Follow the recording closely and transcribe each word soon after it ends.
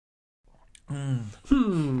We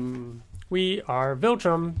are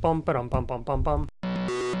Viltrum. Bum ba dum bum bum bum bum.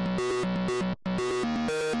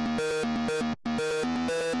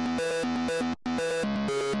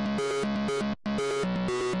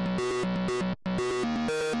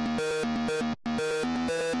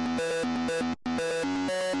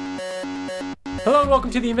 Hello and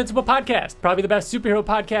welcome to the Invincible Podcast, probably the best superhero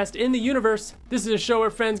podcast in the universe. This is a show where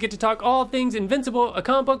friends get to talk all things Invincible, a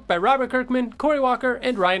comic book by Robert Kirkman, Corey Walker,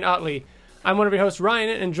 and Ryan Otley. I'm one of your hosts,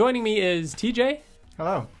 Ryan, and joining me is TJ.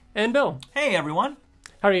 Hello. And Bill. Hey, everyone.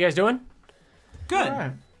 How are you guys doing? Good. All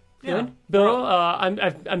right. Good. Yeah. Bill,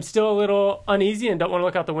 I'm still a little uneasy and don't want to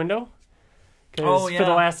look out the window. Because for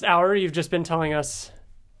the last hour, you've just been telling us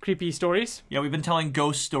creepy stories. Yeah, we've been telling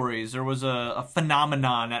ghost stories. There was a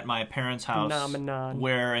phenomenon at my parents' house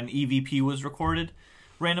where an EVP was recorded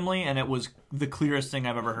randomly, and it was the clearest thing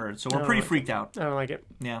I've ever heard. So we're pretty freaked out. I don't like it.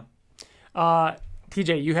 Yeah.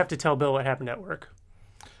 TJ, you have to tell Bill what happened at work.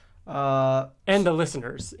 And the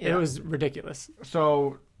listeners. Yeah. It was ridiculous.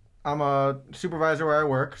 So I'm a supervisor where I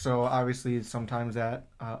work, so obviously sometimes that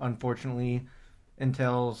unfortunately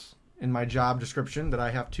entails in my job description that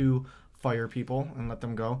I have to fire people and let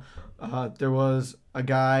them go. There was a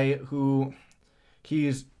guy who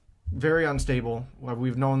he's very unstable.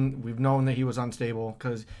 We've known that he was unstable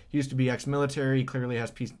because he used to be ex-military. He clearly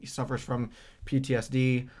he suffers from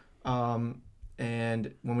PTSD.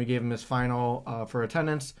 And when we gave him his final for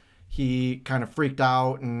attendance, he kind of freaked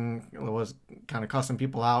out and was kind of cussing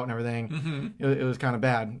people out and everything. Mm-hmm. It was kind of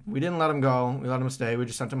bad. We didn't let him go. We let him stay. We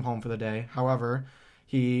just sent him home for the day. However,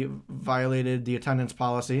 he violated the attendance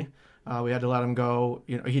policy. We had to let him go.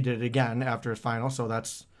 He did it again after his final, so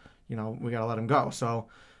that's, we got to let him go. So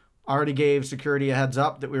already gave security a heads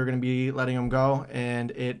up that we were going to be letting him go, and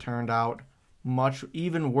it turned out much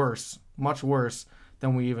worse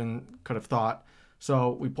than we even could have thought.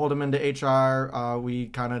 So we pulled him into HR. We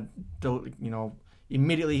kind of,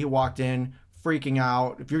 immediately he walked in freaking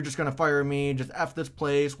out. If you're just going to fire me, just F this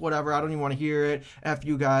place, whatever. I don't even want to hear it. F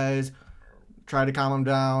you guys. Tried to calm him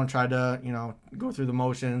down, tried to, go through the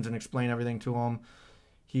motions and explain everything to him.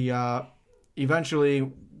 He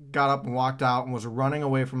eventually got up and walked out and was running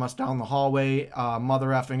away from us down the hallway, mother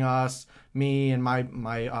effing us, me and my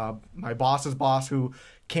boss's boss, who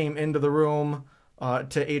came into the room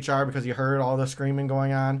to HR because he heard all the screaming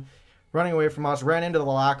going on. Running away from us, ran into the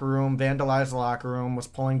locker room, vandalized the locker room, was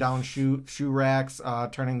pulling down shoe racks,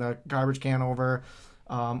 turning the garbage can over.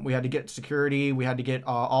 We had to get security. We had to get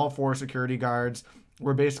all 4 security guards.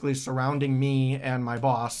 We're basically surrounding me and my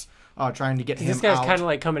boss, trying to get him out. This guy's kind of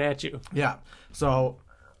like coming at you. Yeah. So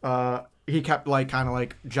he kept kind of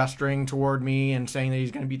gesturing toward me and saying that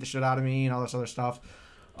he's going to beat the shit out of me and all this other stuff.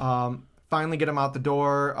 Finally get him out the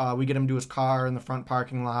door. We get him to his car in the front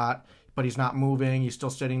parking lot, but he's not moving. He's still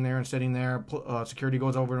sitting there. Security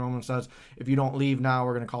goes over to him and says, "If you don't leave now,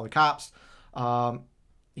 we're going to call the cops."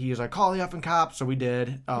 He's like, "Call the effing cops." So we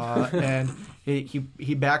did. And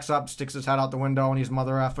he backs up, sticks his head out the window, and he's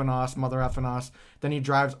mother effing us. Then he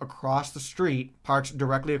drives across the street, parks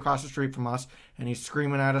directly across the street from us, and he's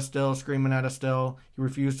screaming at us still. He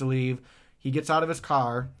refused to leave. He gets out of his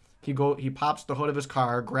car. He pops the hood of his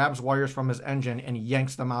car, grabs wires from his engine, and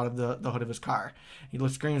yanks them out of the hood of his car. He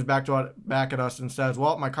screams back at us and says,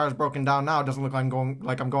 "Well, my car's broken down now. It doesn't look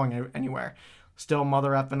like I'm going anywhere." Still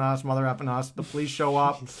mother effing us. The police show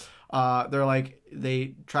up.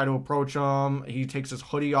 They try to approach him. He takes his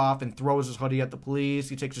hoodie off and throws his hoodie at the police.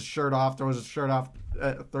 He takes his shirt off, throws his shirt at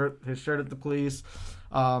the police.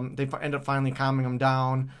 They end up finally calming him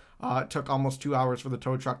down. It took almost 2 hours for the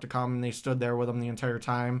tow truck to come, and they stood there with him the entire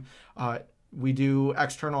time. We do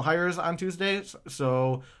external hires on Tuesdays,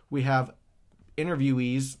 so we have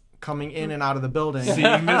interviewees coming in and out of the building. Seeing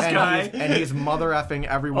this guy. And he's mother effing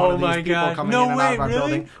every one of these people coming in and out of our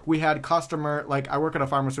building. We had I work at a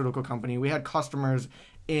pharmaceutical company. We had customers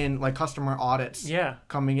in customer audits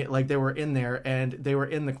coming in, they were in there, and they were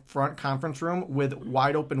in the front conference room with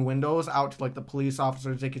wide open windows out to the police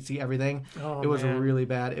officers. They could see everything. It was really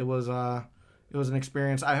bad. It was an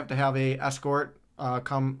experience. I have to have a escort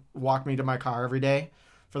come walk me to my car every day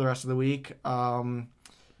for the rest of the week.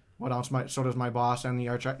 What else? So does my boss and the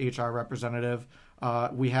HR representative.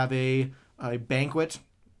 We have a banquet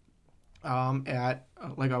at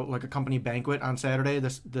a company banquet on Saturday.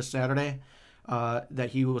 This Saturday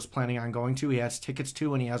that he was planning on going to. He has tickets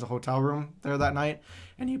to, and he has a hotel room there that night.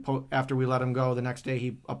 And after we let him go the next day,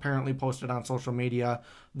 he apparently posted on social media,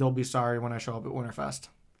 "They'll be sorry when I show up at Winterfest."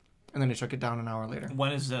 And then he took it down an hour later.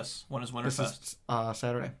 When is this? When is Winterfest? This is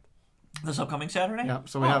Saturday. This upcoming Saturday? Yeah.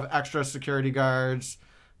 So we have extra security guards.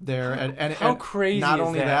 there. And how crazy not is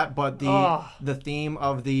only that? but the theme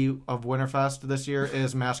of Winterfest this year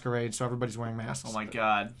is masquerade, so everybody's wearing masks. Oh my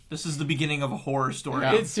god. This is the beginning of a horror story.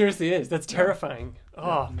 Yeah. It seriously is. That's terrifying.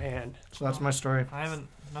 Oh man. So that's my story.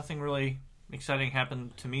 Nothing really exciting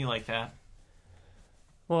happened to me like that.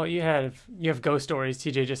 Well, you have ghost stories.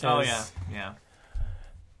 TJ just has yeah.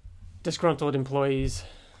 disgruntled employees.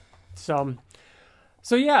 So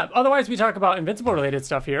yeah, otherwise we talk about Invincible related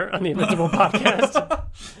stuff here on the Invincible podcast.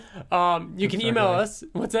 You can email us.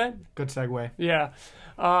 What's that? Good segue. Yeah.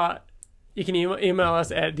 You can email us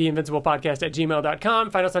at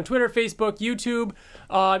theinvinciblepodcast@gmail.com. Find us on Twitter, Facebook, YouTube.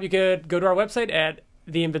 You could go to our website at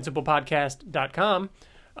theinvinciblepodcast.com.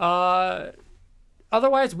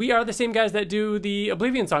 Otherwise, we are the same guys that do the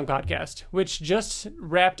Oblivion Song podcast, which just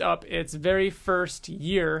wrapped up its very first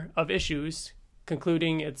year of issues,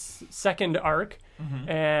 concluding its second arc. Mm-hmm.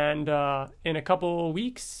 And in a couple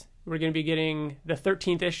weeks, we're going to be getting the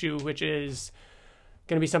 13th issue, which is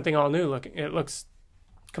going to be something all new. It looks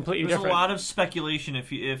completely different. There's a lot of speculation. If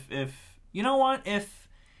you know what, if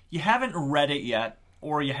you haven't read it yet,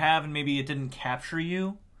 or you have and maybe it didn't capture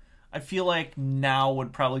you, I feel like now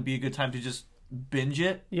would probably be a good time to just binge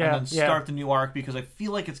it and then start the new arc, because I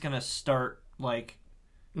feel like it's going to start like,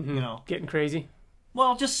 getting crazy.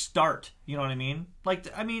 Well, just start. You know what I mean? I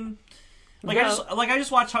just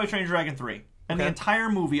watched How I Trained Your Dragon 3. And the entire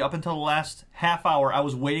movie, up until the last half hour, I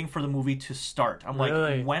was waiting for the movie to start. I'm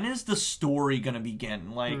like, when is the story going to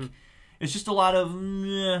begin? It's just a lot of,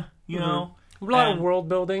 you know. A lot of world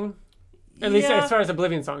building. At least as far as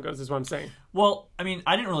Oblivion Song goes, is what I'm saying. Well, I mean,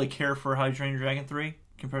 I didn't really care for How I Trained Your Dragon 3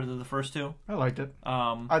 compared to the first two. I liked it.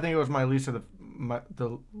 I think it was my least of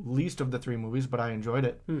the least of the three movies, but I enjoyed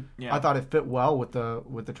it. Yeah. I thought it fit well with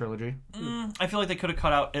the trilogy. I feel like they could have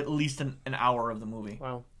cut out at least an hour of the movie.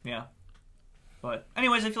 Wow. Yeah. But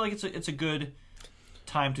anyways, I feel like it's a good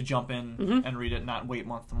time to jump in and read it, not wait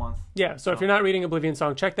month to month. Yeah, so if you're not reading Oblivion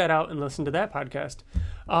Song, check that out and listen to that podcast.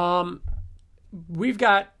 We've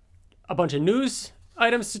got a bunch of news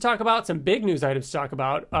items to talk about, some big news items to talk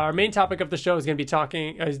about. Our main topic of the show is going to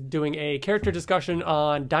be doing a character discussion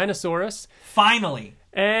on Dinosaurus. Finally!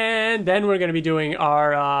 And then we're going to be doing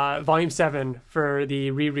our Volume 7 for the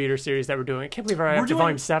rereader series that we're doing. I can't believe we're up to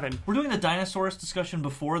Volume 7. We're doing the Dinosaurus discussion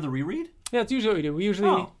before the reread? Yeah, it's usually what we do. We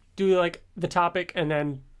usually do like the topic and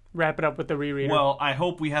then wrap it up with the rereader. Well, I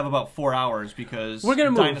hope we have about 4 hours, because we're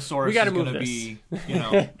gonna move. Dinosaurus is going to be,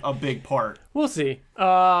 a big part. We'll see.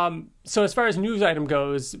 So as far as news item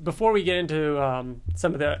goes, before we get into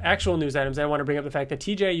some of the actual news items, I want to bring up the fact that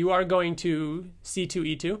TJ, you are going to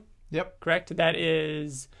C2E2. Yep. Correct? That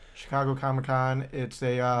is Chicago Comic-Con. It's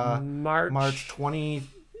a March 23rd.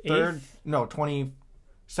 8th? No, 22nd,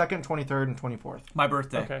 23rd, and 24th. My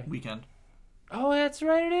birthday weekend. Oh, that's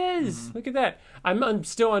right, it is. Look at that. I'm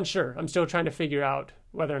still unsure. I'm still trying to figure out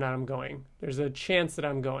whether or not I'm going. There's a chance that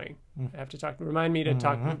I'm going. I have to remind me to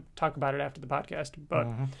talk about it after the podcast. But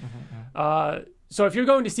so if you're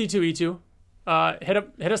going to C2E2,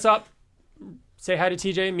 hit us up. Say hi to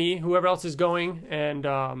TJ, me, whoever else is going, and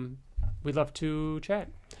we'd love to chat.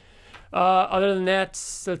 Other than that,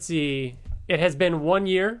 let's see. It has been 1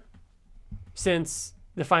 year since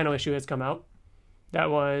the final issue has come out. That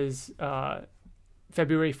was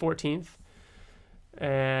February 14th.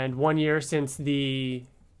 And 1 year since the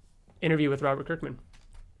interview with Robert Kirkman.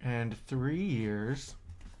 And 3 years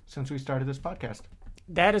since we started this podcast.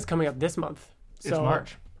 That is coming up this month. So, it's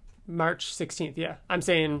March. March 16th, yeah. I'm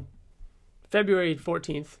saying February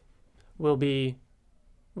 14th was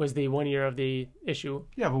the 1 year of the issue.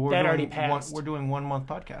 Yeah, but that already passed. We're doing 1 month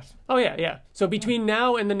podcast. Oh, yeah. So between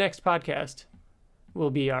now and the next podcast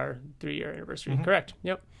will be our 3-year anniversary. Correct.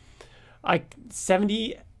 Yep.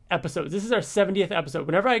 70 episodes. This is our 70th episode.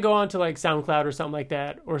 Whenever I go on to like SoundCloud or something like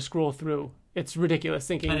that, or scroll through, it's ridiculous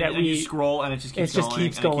thinking that we you scroll and it just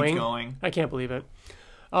keeps going. I can't believe it.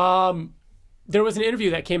 There was an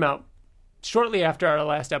interview that came out shortly after our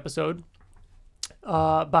last episode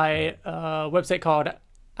by a website called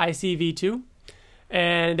ICV2,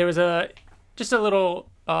 and there was just a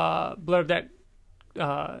little blurb that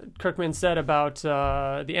Kirkman said about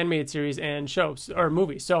the animated series and shows or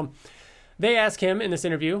movies. So they ask him in this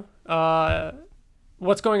interview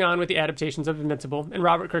what's going on with the adaptations of Invincible, and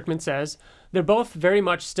Robert Kirkman says they're both very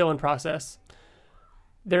much still in process.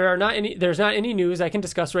 There's not any news I can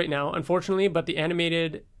discuss right now, unfortunately, but the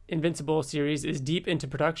animated Invincible series is deep into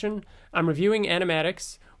production. I'm reviewing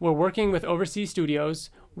animatics. We're working with overseas studios.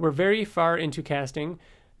 We're very far into casting.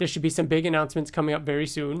 There should be some big announcements coming up very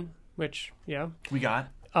soon, which, yeah. We got.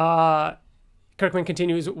 Kirkman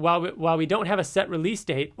continues, while we don't have a set release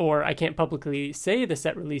date, or I can't publicly say the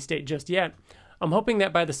set release date just yet, I'm hoping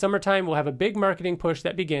that by the summertime we'll have a big marketing push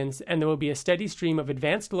that begins, and there will be a steady stream of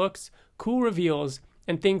advanced looks, cool reveals,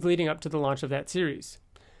 and things leading up to the launch of that series.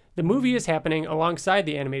 The movie is happening alongside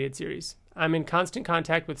the animated series. I'm in constant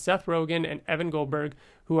contact with Seth Rogen and Evan Goldberg,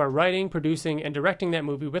 who are writing, producing, and directing that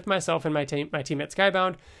movie with myself and my team at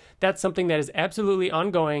Skybound. That's something that is absolutely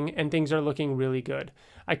ongoing, and things are looking really good.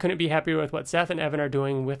 I couldn't be happier with what Seth and Evan are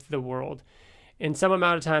doing with the world. In some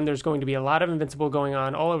amount of time, there's going to be a lot of Invincible going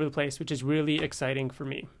on all over the place, which is really exciting for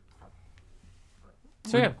me.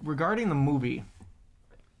 So yeah. Regarding the movie,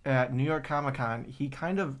 at New York Comic Con, he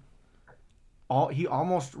kind of... he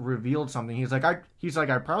almost revealed something. He's like, I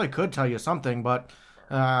probably could tell you something, but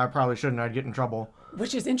I probably shouldn't. I'd get in trouble.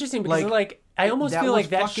 Which is interesting because, I almost feel like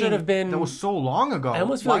that should have been... That was so long ago. I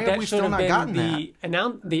almost feel like that should have been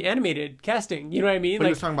the animated casting. You know what I mean? But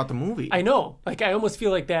he was talking about the movie. I know. I almost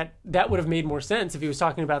feel like that would have made more sense if he was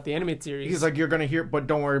talking about the animated series. He's like, you're gonna hear, but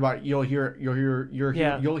don't worry about it. You'll hear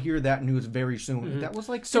that news very soon. Mm-hmm. That was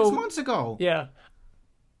like 6 months ago. Yeah.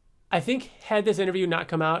 I think had this interview not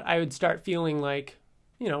come out, I would start feeling like,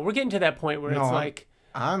 we're getting to that point where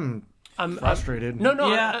I'm frustrated.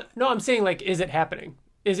 I'm saying is it happening?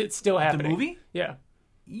 Is it still happening? The movie? Yeah.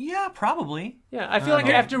 Yeah, probably. Yeah, I feel like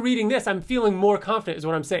after reading this, I'm feeling more confident is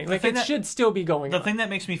what I'm saying. It should still be going on. The thing that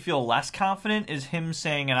makes me feel less confident is him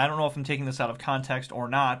saying, and I don't know if I'm taking this out of context or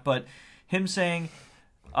not, but him saying,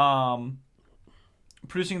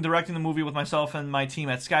 producing and directing the movie with myself and my team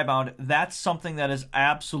at Skybound, that's something that is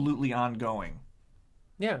absolutely ongoing.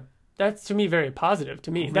 Yeah. That's, to me, very positive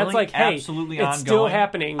to me. Really? That's like, hey, absolutely it's ongoing. Still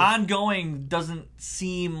happening. Ongoing doesn't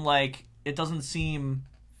seem like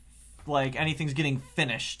anything's getting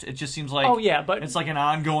finished. It just seems like but it's like an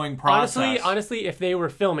ongoing process. Honestly, if they were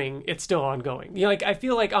filming, it's still ongoing. I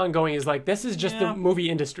feel like ongoing is this is just the movie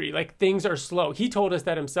industry. Things are slow. He told us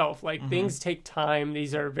that himself. Things take time.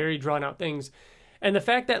 These are very drawn out things. And the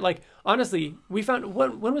fact that honestly, we found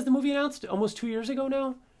when was the movie announced? Almost 2 years ago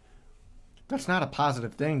now. That's not a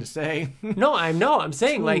positive thing to say. No, I'm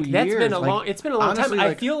saying that's been a long. It's been a long honestly,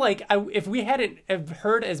 time. I feel like if we hadn't have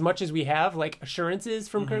heard as much as we have, assurances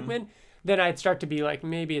from Kirkman, then I'd start to be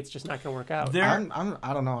maybe it's just not going to work out.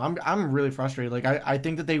 I don't know. I'm really frustrated. I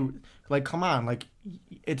think that they come on.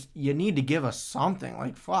 You need to give us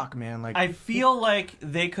something. Fuck, man. I feel like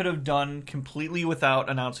they could have done completely without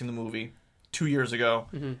announcing the movie 2 years ago,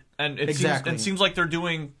 and it seems like they're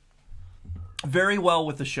doing very well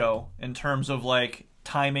with the show in terms of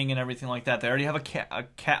timing and everything like that. They already have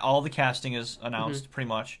all the casting is announced pretty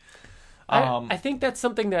much. I think that's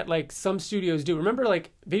something that some studios do. Remember,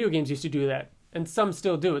 video games used to do that, and some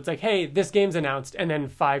still do. It's hey, this game's announced, and then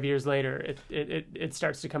 5 years later, it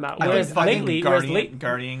starts to come out. Whereas lately,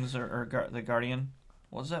 Guardians or the Guardian,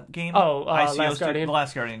 what was that game? Oh, Last Guardian. The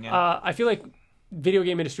Last Guardian. Yeah. I feel like video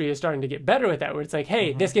game industry is starting to get better with that. Where it's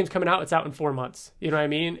hey, this game's coming out. It's out in 4 months. You know what I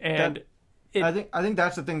mean? And I think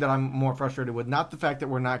that's the thing that I'm more frustrated with. Not the fact that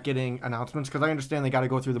we're not getting announcements, because I understand they got to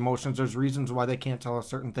go through the motions. There's reasons why they can't tell us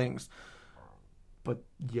certain things. But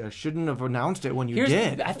you shouldn't have announced it when you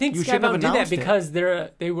did. I think Skybound did that because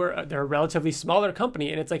they're a relatively smaller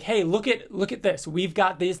company, and it's hey, look at this. We've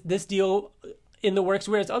got this deal in the works.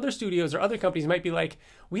 Whereas other studios or other companies might be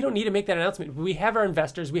we don't need to make that announcement. We have our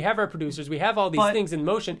investors, we have our producers, we have all these things in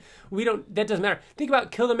motion. That doesn't matter. Think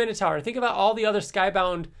about Kill the Minotaur. Think about all the other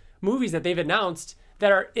Skybound movies that they've announced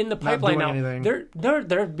that are in the pipeline now. Anything.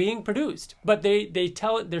 They're being produced, but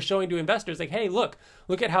they're showing to investors hey, look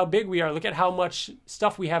at how big we are, look at how much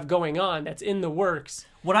stuff we have going on that's in the works.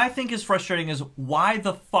 What I think is frustrating is why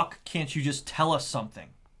the fuck can't you just tell us something?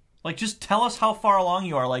 Just tell us how far along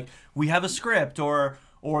you are. We have a script, or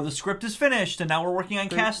the script is finished and now we're working on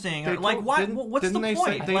casting. What's the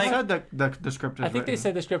point? They said that the script is I think written. they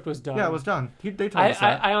said the script was done. Yeah, it was done. They told us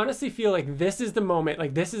that. I honestly feel this is the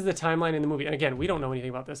moment, this is the timeline in the movie. And again, we don't know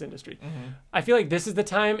anything about this industry. Mm-hmm. I feel this is the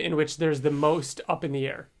time in which there's the most up in the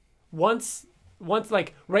air. Once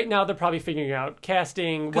right now they're probably figuring out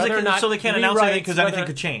casting, whether or not so they can't announce anything because anything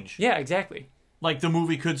could change. Yeah, exactly. The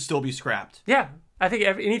movie could still be scrapped. Yeah. I think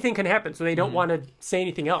anything can happen, so they don't want to say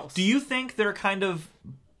anything else. Do you think they're kind of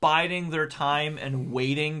biding their time and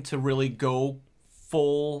waiting to really go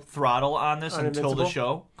full throttle on this until the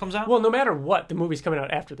show comes out? Well, no matter what, the movie's coming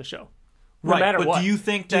out after the show. No matter but what. Do you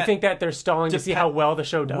think that they're stalling to see how well the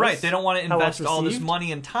show does? Right, they don't want to invest all this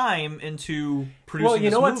money and time into producing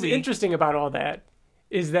this movie. What's interesting about all that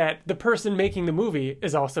is that the person making the movie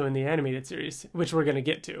is also in the animated series, which we're going to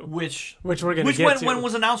get to. Which we're going to get to. When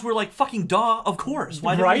was announced, we were fucking duh, of course.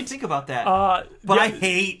 Why didn't we think about that? I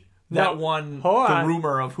hate that the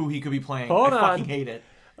rumor of who he could be playing. I fucking hate it.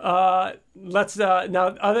 The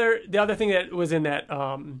other thing that was in that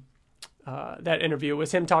that interview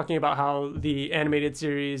was him talking about how the animated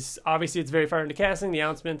series, obviously it's very far into casting, the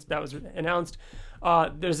announcement that was announced.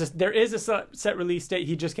 There is a set release date.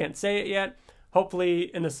 He just can't say it yet.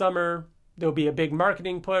 Hopefully in the summer there'll be a big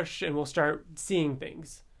marketing push and we'll start seeing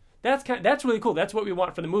things. That's really cool. That's what we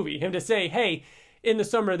want for the movie. Him to say, hey, in the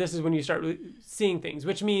summer this is when you start seeing things,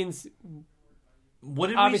 which means what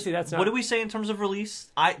did we say in terms of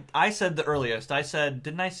release? I said the earliest.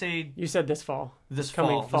 Didn't I say you said this fall? This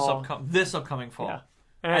upcoming fall. Yeah.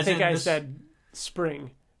 And I think I said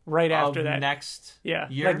spring right after that. Next year?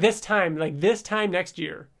 Like this time next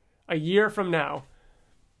year. A year from now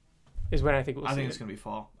is when I think we'll see it. I think it's going to be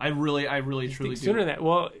fall. I really truly do. Sooner than that.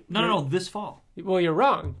 Well, no, this fall. Well, you're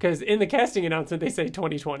wrong because in the casting announcement they say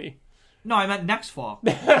 2020. No, I meant next fall.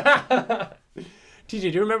 TJ, do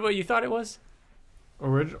you remember what you thought it was?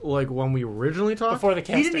 Like when we originally talked? Before the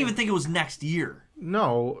casting. He didn't even think it was next year.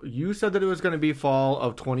 No, you said that it was going to be fall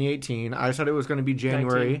of 2018. I said it was going to be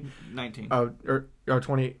January 19. Or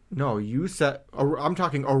 20. No, you said I'm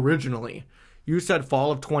talking originally. You said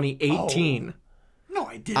fall of 2018. Oh. No,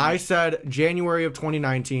 I didn't. I said January of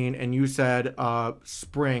 2019, and you said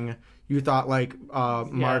spring. You thought like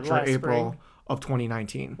March or April of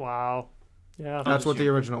 2019. Wow. Yeah, that's what the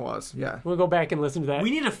original was. Yeah, we'll go back and listen to that.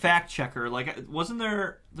 We need a fact checker. Like, wasn't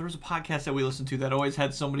there? There was a podcast that we listened to that always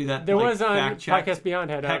had somebody that there was on Podcast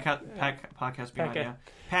Beyond had Podcast Beyond. Yeah,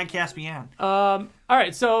 Podcast Beyond. All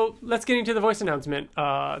right, so let's get into the voice announcement.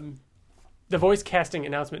 The voice casting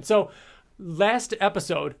announcement. So last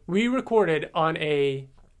episode we recorded on a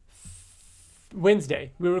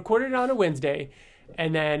Wednesday.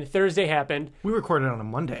 And then Thursday happened. We recorded on a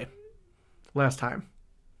Monday last time.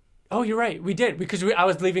 Oh, you're right. We did because I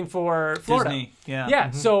was leaving for Florida. Disney, yeah.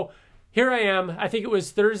 Yeah, So here I am. I think it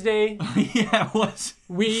was Thursday. Yeah, it was.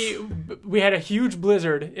 We had a huge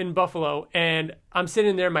blizzard in Buffalo, and I'm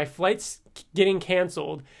sitting there. My flight's getting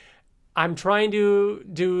canceled. I'm trying to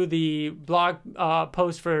do the blog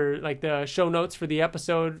post for like the show notes for the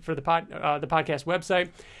episode for the podcast website,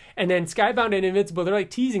 and then Skybound and Invincible, they're like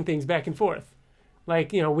teasing things back and forth,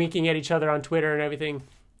 like winking at each other on Twitter and everything,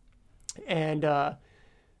 and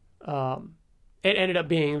it ended up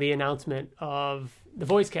being the announcement of the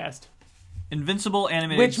voice cast. Invincible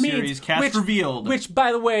animated series cast revealed. Which,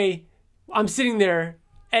 by the way, I'm sitting there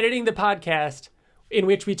editing the podcast in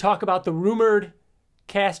which we talk about the rumored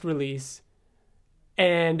cast release.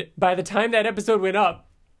 And by the time that episode went up,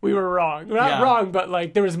 we were wrong. We're not wrong, but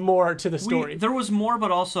like there was more to the story. There was more,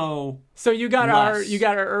 but also so you got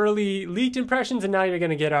our early leaked impressions, and now you're going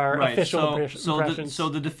to get our official impressions. So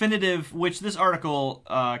the definitive, which this article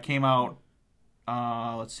came out.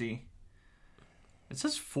 Let's see. It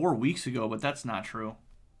says 4 weeks ago, but that's not true.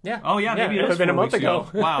 Yeah. Oh yeah, maybe it was been a month ago.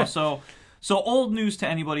 Wow. So old news to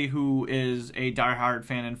anybody who is a diehard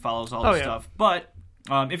fan and follows all this stuff, but.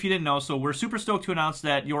 If you didn't know, so we're super stoked to announce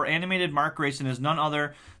that your animated Mark Grayson is none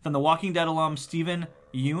other than the Walking Dead alum Steven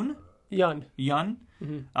Yeun.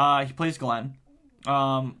 Mm-hmm. He plays Glenn.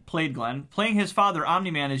 Played Glenn. Playing his father,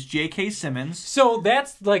 Omni-Man, is J.K. Simmons. So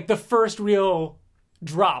that's like the first real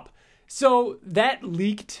drop. So that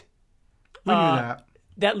leaked. We knew that.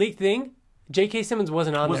 That leaked thing. J.K. Simmons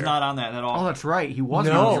wasn't on there. Was not on that at all. Oh, that's right. He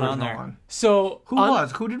wasn't on there. So who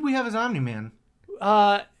was? Who did we have as Omni-Man?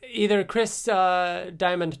 Either Chris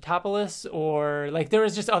Diamantopoulos or like there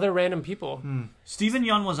was just other random people. Stephen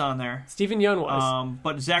Yeun was on there. Stephen Yeun was.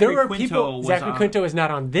 But Zachary Quinto was Zachary Quinto is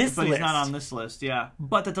not on this list. But he's not on this list, yeah.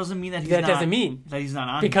 But that doesn't mean that he's not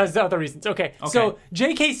on because of other reasons. Okay. So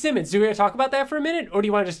J.K. Simmons, do we want to talk about that for a minute, or do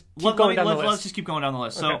you want to just keep going down the list? Let's just keep going down the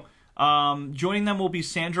list. Okay. So joining them will be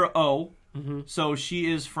Sandra Oh. Mm-hmm. So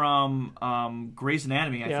she is from Grey's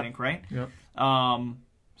Anatomy, I think, right? Yep.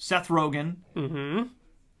 Seth Rogen. Mm-hmm.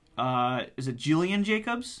 Is it Gillian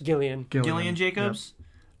Jacobs? Gillian Jacobs.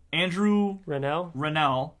 Yep. Andrew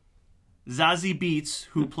Rennell. Zazie Beetz,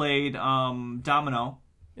 who played Domino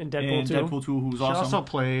in Deadpool 2, who's she also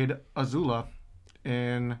played Azula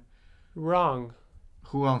in... Wrong.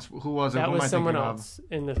 Who else? Who was it? That Who was someone else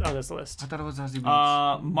on this list. I thought it was Zazie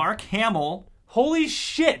Beetz. Mark Hamill. Holy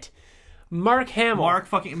shit! Mark Hamill.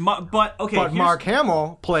 But Mark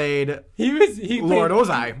Hamill played... He played Lord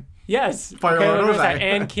Ozai. Yes. Fire Lord Ozai.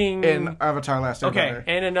 And King... in Avatar Last Airbender. Okay,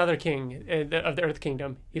 and another king of the Earth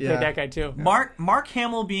Kingdom. He played that guy too. Mark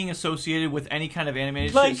Hamill being associated with any kind of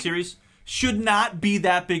animated series should not be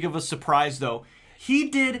that big of a surprise, though. He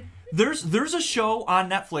did... There's a show on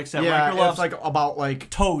Netflix that Riker loves, like about like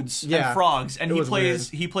toads and frogs, and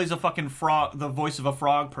he plays a fucking frog, the voice of a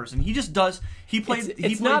frog person. He just does. He played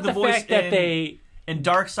the voice in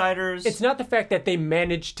Darksiders. It's not the fact that they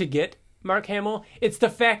managed to get Mark Hamill. It's the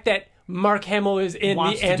fact that Mark Hamill is in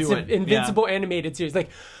Wants the to do it. Invincible animated series. Like,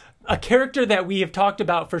 a character that we have talked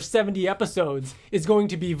about for 70 episodes is going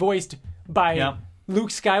to be voiced by Luke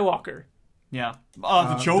Skywalker. Yeah.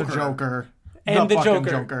 The Joker. The Joker. And the fucking Joker.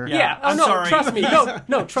 Joker. Yeah. Oh, I'm no, sorry. trust me.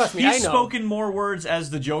 No, trust me. He's I know. spoken more words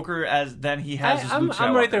as the Joker than he has as Luke Skywalker.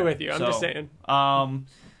 I'm right there with you. I'm just saying.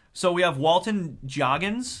 So we have Walton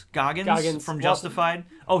Goggins from Justified.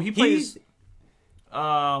 Oh, he plays... He's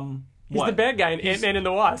what? the bad guy in Ant-Man and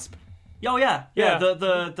the Wasp. Oh, yeah.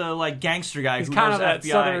 The like, gangster guy He's who kind knows of that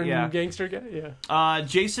FBI. southern gangster guy, yeah.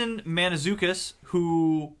 Jason Maniszewski,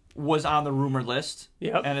 who was on the rumored list.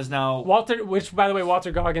 Yep. And is now... Which, by the way,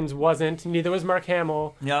 Walter Goggins wasn't. Neither was Mark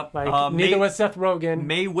Hamill. Yep. Neither was Seth Rogen.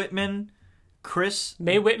 Mae Whitman, Katara.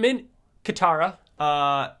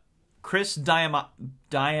 Chris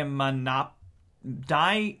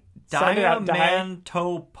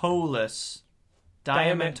Diamantopoulos.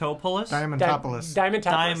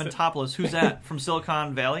 Diamantopoulos. Who's that? From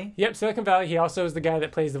Silicon Valley? Yep, Silicon Valley. He also is the guy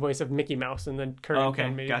that plays the voice of Mickey Mouse in the current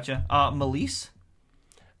Okay, gotcha. Melise?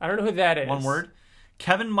 I don't know who that is. One word.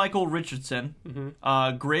 Kevin Michael Richardson.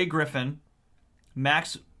 Mm-hmm. Gray Griffin.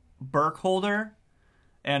 Max Burkholder.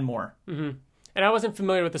 And more. Mm-hmm. And I wasn't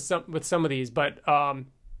familiar with some of these, but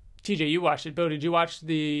TJ, you watched it. Bill, did you watch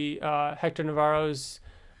the Hector Navarro's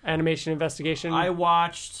animation investigation? I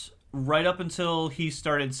watched right up until he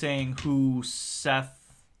started saying who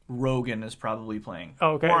Seth Rogen is probably playing.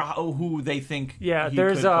 Oh, okay. Or who they think he could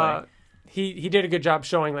play. He did a good job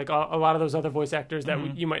showing like a lot of those other voice actors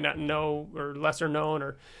that you might not know or lesser known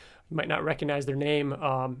or you might not recognize their name,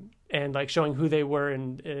 and like showing who they were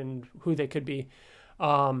and who they could be.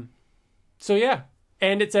 So yeah,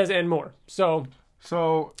 and it says and more. So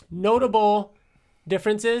notable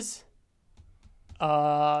differences.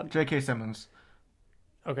 J.K. Simmons.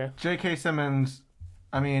 Okay. J.K. Simmons.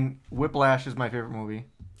 I mean, Whiplash is my favorite movie.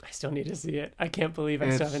 I still need to see it. I can't believe I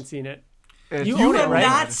still haven't seen it. You own have it, right?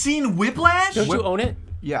 not seen Whiplash? Don't you own it?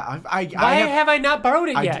 Yeah, Why have I not borrowed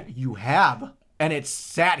it yet? You have, and it's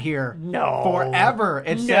sat here forever.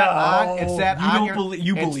 It's No. sat on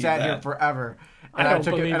You believe sat that. here forever, and I I don't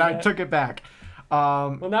took it believe and I that. took it back.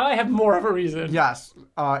 Well, now I have more of a reason. Yes,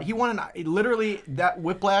 he won literally that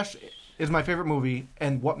Whiplash is my favorite movie,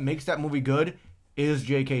 and what makes that movie good is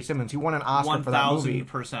J.K. Simmons. He won an Oscar for that movie.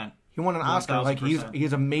 1,000%. He won an Oscar. Like 1,000%.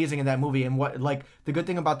 he's amazing in that movie. And what like the good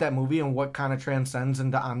thing about that movie and what kind of transcends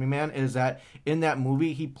into Omni-Man is that in that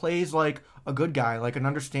movie he plays like a good guy, like an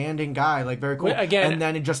understanding guy, like very cool. Wait, again, and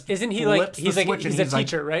then it just isn't he flips like he's the like switch he's and a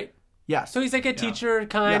teacher, right? Yes. So he's like a teacher,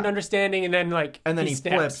 kind, understanding, and then he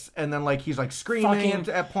snaps. flips, and then like he's like screaming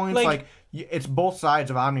at points. Like it's both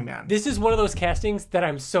sides of Omni-Man. This is one of those castings that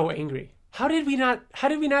I'm so angry. How did we not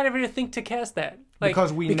ever think to cast that?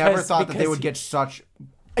 Because we never thought that they would get such.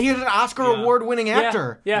 He's an Oscar award-winning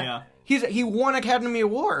actor. Yeah. He won Academy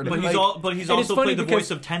Award. But he's also played the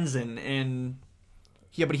voice of Tenzin in.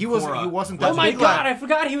 Yeah, but he wasn't that Oh my big. god, I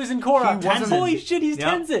forgot he was in Korra. He wasn't- Holy shit, he's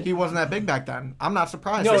Tenzin. He wasn't that big back then. I'm not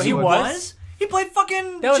surprised. No, that he was. He played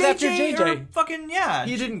fucking That was JJ after JJ. or fucking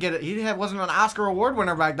He didn't get it. He wasn't an Oscar award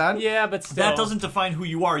winner back then. Yeah, but still. That doesn't define who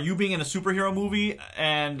you are. You being in a superhero movie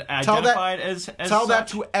and identified as Tell that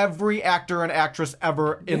such. to every actor and actress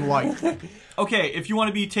ever in life. Okay, if you want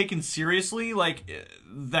to be taken seriously,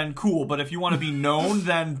 then cool. But if you want to be known,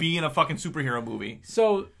 then be in a fucking superhero movie.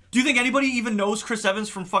 So, do you think anybody even knows Chris Evans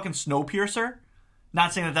from fucking Snowpiercer?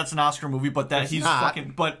 Not saying that that's an Oscar movie, but that he's not.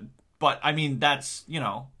 fucking. But I mean, that's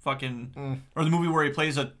fucking. Or the movie where he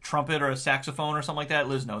plays a trumpet or a saxophone or something like that.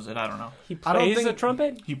 Liz knows it. I don't know. he plays a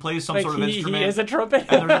trumpet? He plays some sort of instrument. He is a trumpet?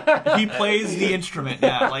 He plays the instrument.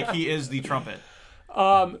 Yeah, like he is the trumpet.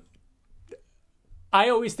 I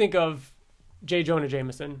always think of J. Jonah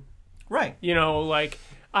Jameson. Right.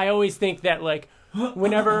 I always think that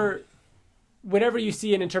whenever you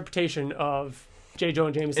see an interpretation of J.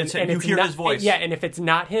 Jonah Jameson, you hear his voice. Yeah, and if it's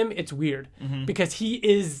not him, it's weird because he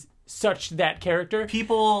is such that character.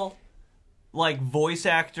 People like voice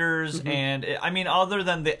actors, and I mean, other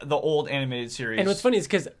than the old animated series. And what's funny is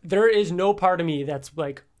because there is no part of me that's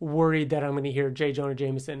worried that I'm going to hear J. Jonah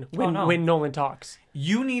Jameson when Nolan talks.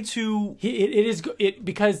 You need to.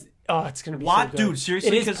 Because it's going to be so good. Dude,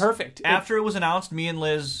 seriously, it is perfect. After it was announced, me and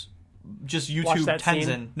Liz just YouTube Tenzin.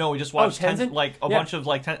 Scene? No, we just watched Tenzin? Bunch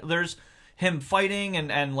of there's him fighting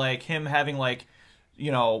and him having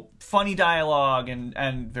funny dialogue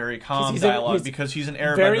and very calm dialogue because he's an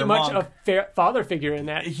Airbender very much monk. a father figure in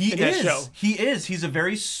that that show. He is. He's a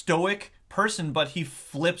very stoic person, but he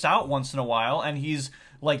flips out once in a while, and he's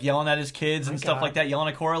yelling at his kids and stuff like that, yelling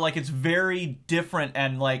at Korra. It's very different,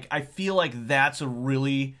 and I feel like that's a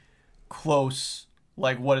really close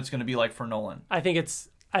what it's going to be like for Nolan. I think it's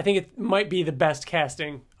I think it might be the best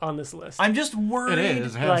casting on this list. I'm just worried. It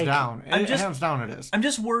is hands down. Hands down, it is. I'm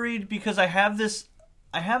just worried because I have this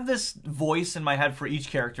voice in my head for each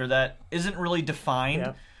character that isn't really defined,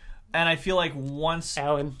 Yeah. and I feel like once,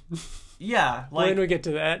 Alan. yeah, like When we get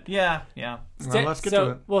to that. yeah. Well, let's get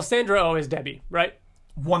to it. Well, Sandra Oh is Debbie, right?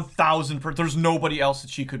 1,000%. There's nobody else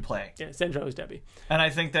that she could play, Yeah, Sandra Oh is Debbie. and I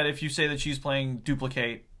think that if you say that she's playing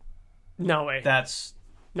Duplicate, No way. that's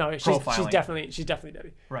No, she's profiling. she's definitely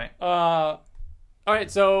Debbie. right. All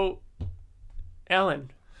right, so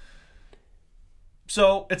Alan.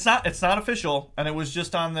 So it's not official, and it was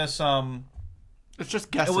just on this. It's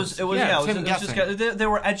just guesses. It was him just guessing. they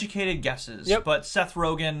were educated guesses. Yep. But Seth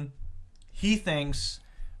Rogen, he thinks,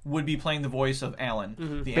 would be playing the voice of Alan,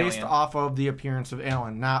 the Based alien. off of the appearance of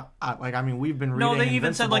Alan, not like we've been reading. No, they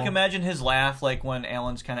even said like Invincible. imagine his laugh like when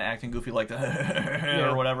Alan's kind of acting goofy like the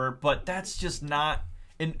or whatever. But that's just not.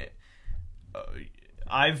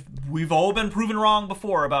 We've all been proven wrong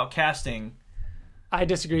before about casting. I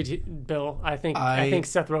disagree, Bill. I think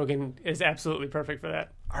Seth Rogen is absolutely perfect for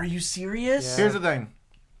that. Are you serious? Yeah. Here's the thing.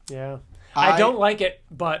 Yeah. I don't like it,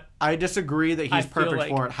 but I disagree that I he's feel perfect like-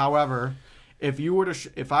 for it. However, if you were to,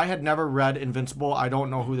 if I had never read Invincible, I don't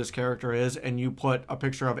know who this character is, and you put a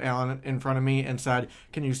picture of Alan in front of me and said,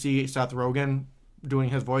 "Can you see Seth Rogen doing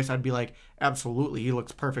his voice?" I'd be like, "Absolutely, he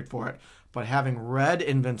looks perfect for it." But having read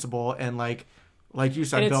Invincible and like you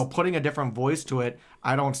said, And Bill, putting a different voice to it,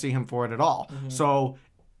 I don't see him for it at all. So,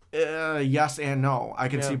 yes and no. I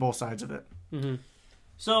can see both sides of it.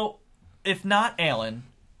 So, if not Alan,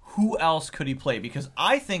 who else could he play? Because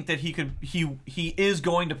I think that he is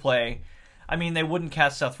going to play. I mean, they wouldn't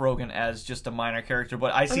cast Seth Rogen as just a minor character,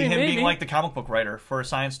 but I see him maybe. being like the comic book writer for a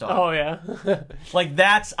Science Dog. Oh yeah. Like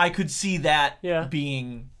I could see that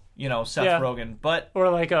being, Seth Rogen, but Or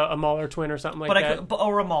like a Mahler twin or something like that.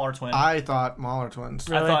 or a Mahler twin. I thought Mahler twins.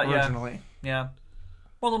 Really? I thought, originally. Yeah.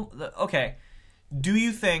 Well, okay. Do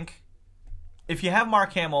you think if you have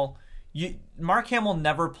Mark Hamill, Mark Hamill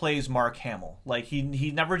never plays Mark Hamill. Like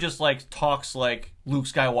he never just like talks like Luke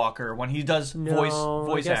Skywalker when he does voice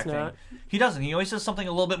I guess acting. not. He doesn't. He always does something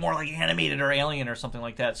a little bit more like animated or alien or something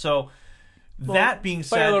like that. So that being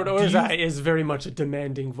said, Firelord Ozai is very much a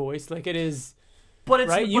demanding voice. Like it is, but it's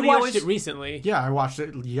right? You but he watched always, it recently. Yeah, I watched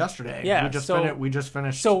it yesterday. Yeah, we just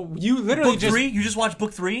finished. So you literally Book 3? You just watched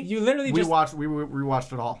Book 3? You literally we just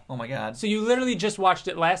rewatched it all. Oh my god. So you literally just watched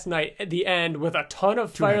it last night at the end with a ton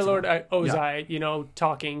of nights Firelord ago. Ozai,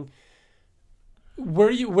 talking. Were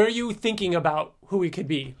you thinking about who he could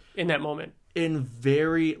be in that moment? In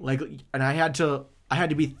very and I had to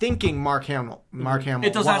be thinking Mark Hamill. Mark Hamill.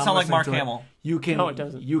 It does while not I'm sound like listening Mark to it. Hamill. You can No, it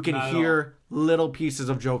doesn't. You can Not at hear little pieces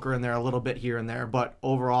of Joker in there, a little bit here and there, but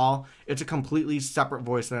overall, it's a completely separate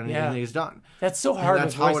voice than anything that he's done. That's so hard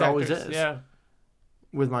that's with voice how it always actors. is. Yeah.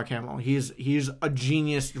 With Mark Hamill, he's a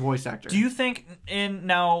genius voice actor. Do you think in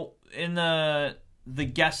the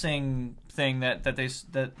guessing thing that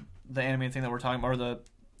the animated thing that we're talking about, or the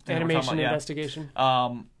thing that we're Animation talking about,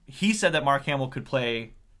 investigation. he said that Mark Hamill could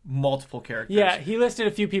play multiple characters. Yeah, he listed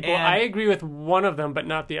a few people. And I agree with one of them, but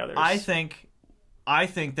not the others. I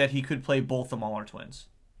think that he could play both the Mahler twins.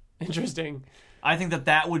 Interesting. I think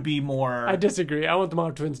that would be more I disagree. I want the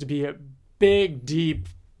Mahler twins to be a big, deep,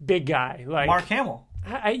 big guy. Like Mark Hamill.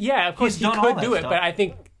 yeah, of course He's he done all could that do it, stuff. but I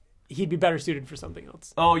think he'd be better suited for something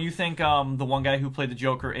else. Oh, you think the one guy who played the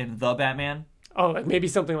Joker in The Batman? Oh, like maybe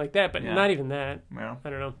something like that, but Yeah. not even that. Yeah. I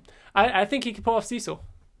don't know. I think he could pull off Cecil.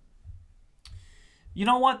 You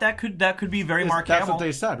know what? That could be very Mark That's Hamill. what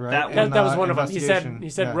they said, right? That- In, That was one of them. He investigation.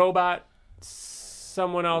 said Yeah. robot,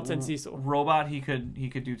 someone else, and Cecil. Robot he could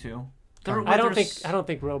do too. I don't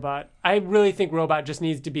think robot. I really think robot just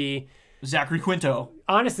needs to be. Zachary Quinto.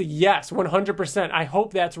 Honestly, yes, 100%. I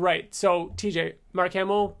hope that's right. So, TJ, Mark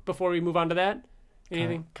Hamill. Before we move on to that,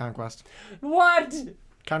 anything? Conquest. What?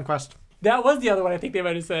 Conquest. That was the other one. I think they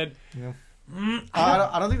might have said. Yeah.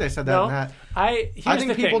 I don't think they said that No, in that. I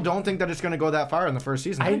think people thing. don't think that it's going to go that far in the first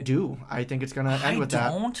season. I do. I think it's going to end with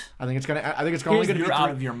that. I think it's going to. I think it's only going to be. You're out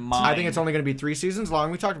of your mind. I think it's only going to be 3 seasons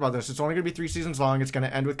long. We talked about this. It's only going to be 3 seasons long. It's going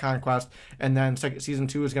to end with Conquest, and then season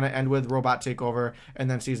 2 is going to end with Robot Takeover,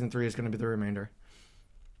 and then season 3 is going to be the remainder.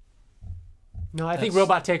 No, I think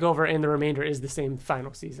Robot Takeover and the remainder is the same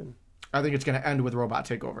final season. I think it's going to end with Robot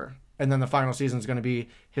Takeover. And then the final season is going to be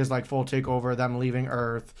his full takeover, them leaving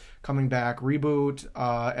Earth, coming back, reboot,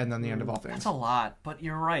 and then the end of all things. That's a lot, but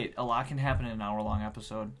you're right. A lot can happen in an hour-long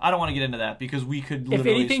episode. I don't want to get into that because we could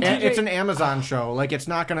literally. anything, And it's an Amazon show. It's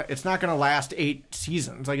not gonna last 8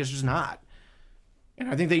 seasons. It's just not. And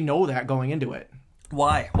I think they know that going into it.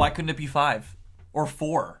 Why? Why couldn't it be 5 or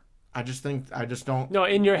 4? I just don't. No,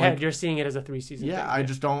 in your head, you're seeing it as a 3-season. Yeah, thing. I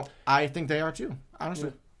just don't. I think they are too.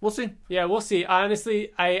 Honestly, we'll see. Yeah, we'll see.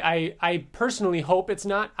 Honestly, I personally hope it's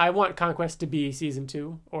not. I want Conquest to be season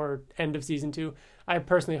 2 or end of season 2. I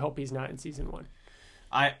personally hope he's not in season 1.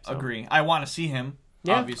 I agree. I want to see him.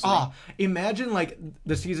 Yeah. Obviously. Oh, imagine like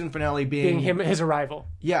the season finale being him, his arrival.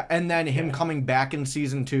 Yeah, and then him coming back in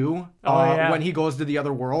season 2 when he goes to the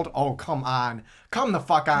other world. Oh, come on. Come the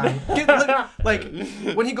fuck on. Like,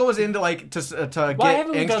 when he goes into, like, to Why get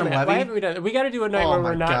haven't we done Angstrom that? Levy. Why haven't we done that? We got to do a night where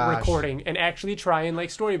we're not gosh. recording and actually try and, like,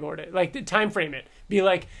 storyboard it. Like, time frame it. Be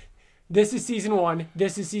like, this is season 1,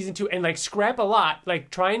 this is season 2, and, like, scrap a lot. Like,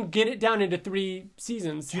 try and get it down into 3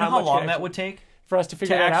 seasons. Do you know how long that would take? For us to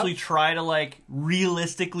figure to it out? actually try to, like,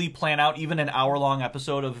 realistically plan out even an hour-long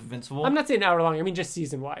episode of Invincible? I'm not saying hour long. I mean just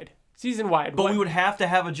season-wide. Season-wide. But we would have to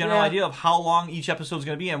have a general idea of how long each episode is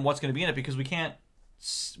going to be and what's going to be in it, because we can't...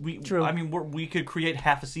 True. I mean, we could create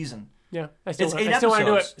half a season. Yeah. I still It's want to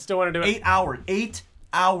do it. 8 episodes. Still want to do it. 8 hours. 8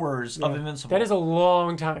 hours of Invincible. That is a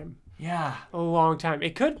long time. Yeah. A long time.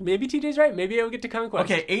 It could. Maybe TJ's right. Maybe I will get to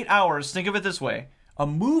Conquest. Okay, 8 hours. Think of it this way. A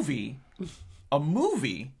movie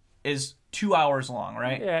is 2 hours long,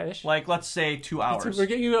 right? Yeah. Like, let's say 2 hours. We're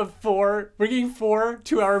getting 4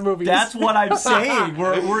 2-hour movies. That's what I'm saying.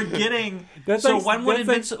 We're getting... That's so like- when would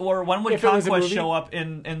that's when would if it was a Conquest movie? show up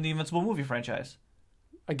in the Invincible movie franchise?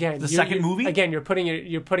 Again, The second movie? Again, you're putting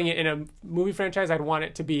it in a movie franchise. I'd want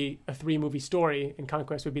it to be a 3-movie story, and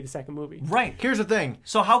Conquest would be the second movie. Right. Here's the thing.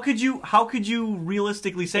 So how could you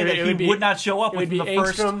realistically say that he would not show up it would within be the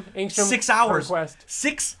first Angstrom 6 hours? Conquest.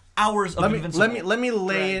 6 hours of Invincible. Let me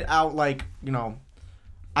lay it out like, you know,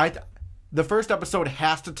 the first episode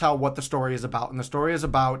has to tell what the story is about, and the story is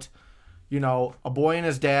about, you know, a boy and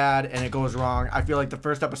his dad, and it goes wrong. I feel like the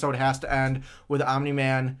first episode has to end with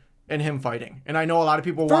Omni-Man and him fighting. And I know a lot of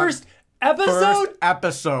people want First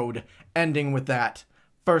episode ending with that.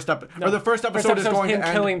 Or the first episode is going him to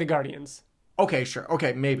end killing the Guardians. Okay, sure.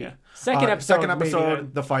 Okay, maybe. Yeah. Second episode, maybe.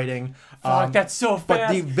 the fighting. Fuck, that's so fast.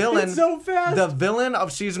 But the villain, it's so fast. The villain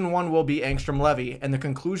of season 1 will be Angstrom Levy, and the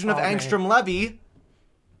conclusion of Angstrom Levy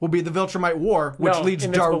will be the Viltrumite War, which leads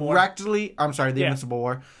directly. I'm sorry, the Invincible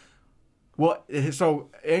War. Well, so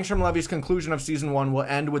Angstrom Levy's conclusion of season 1 will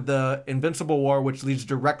end with the Invincible War, which leads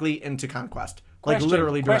directly into Conquest. Like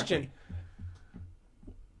literally directly.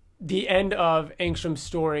 The end of Angstrom's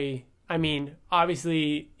story. I mean,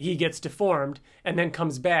 obviously he gets deformed and then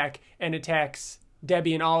comes back and attacks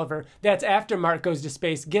Debbie and Oliver. That's after Mark goes to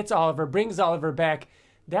space, gets Oliver, brings Oliver back.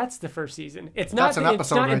 That's the first season. It's not That's an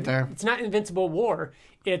episode right there. It's not Invincible War.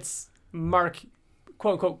 It's Mark,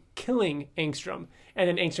 quote unquote, killing Angstrom, and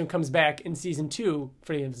then Angstrom comes back in season 2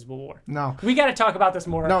 for the Invincible War. No, we got to talk about this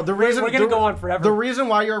more. No, we're going to go on forever. The reason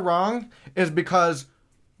why you're wrong is because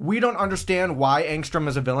we don't understand why Angstrom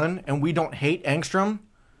is a villain, and we don't hate Angstrom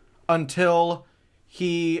until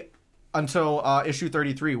issue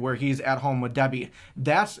 33, where he's at home with Debbie.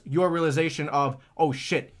 That's your realization of, oh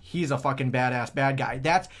shit, he's a fucking badass bad guy.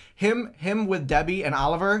 That's him with Debbie and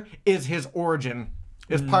Oliver is his origin.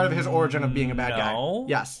 Is part of his origin of being a bad guy.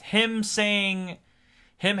 Yes. Him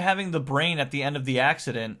having the brain at the end of the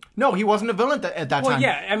accident. No, he wasn't a villain at that time. Well,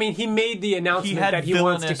 yeah, I mean, he made the announcement that he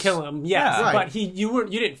wants to kill him. Yes, yeah, right. But you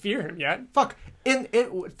didn't fear him yet. Fuck.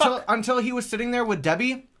 Until he was sitting there with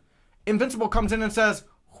Debbie, Invincible comes in and says,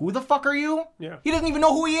 "Who the fuck are you?" Yeah. He doesn't even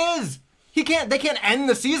know who he is. They can't end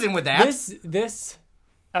the season with that. This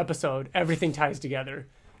episode, everything ties together.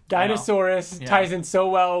 Dinosaurus ties in so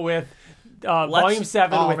well with Volume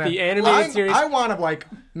 7 with the animated series. I want to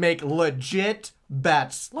make legit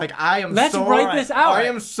bets. Let's write this out. I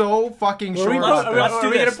am so fucking sure. Are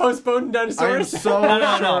we gonna postpone Dinosaurus? I am so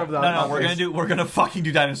sure of that. No. We're gonna fucking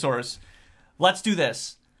do Dinosaurus. Let's do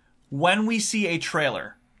this when we see a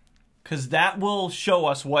trailer, because that will show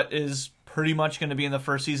us what is pretty much going to be in the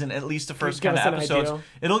first season, at least the first kind of episodes.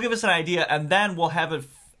 It'll give us an idea, and then we'll have it.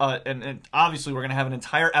 And obviously, we're going to have an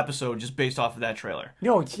entire episode just based off of that trailer.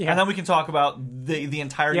 No, yeah. And then we can talk about the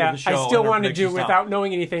entirety of the show. I still want to do without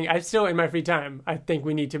knowing anything. I still, in my free time, I think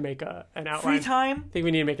we need to make an outline. Free time? I think we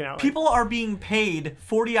need to make an outline. People are being paid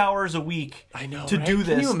 40 hours a week to do this.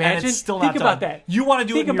 Can you imagine? And it's still Think not about done. that. You want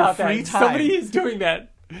to do it in your free time. Somebody is doing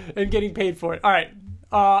that and getting paid for it. All right.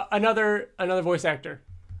 Another voice actor.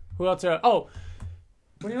 Who else?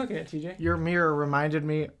 What are you looking at, TJ? Your mirror reminded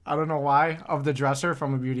me, I don't know why, of the dresser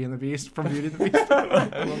from Beauty and the Beast. I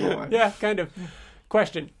don't know why. Yeah, kind of.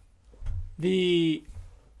 Question. The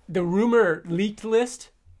rumor leaked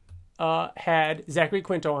list had Zachary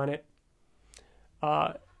Quinto on it,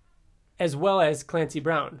 as well as Clancy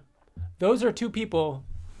Brown. Those are two people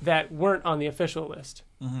that weren't on the official list.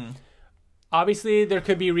 Mm-hmm. obviously there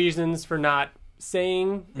could be reasons for not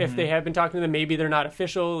saying if they have been talking to them. Maybe they're not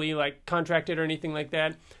officially like contracted or anything like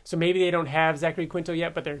that. So maybe they don't have Zachary Quinto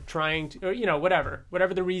yet, but they're trying to, or,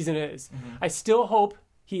 whatever the reason is. I still hope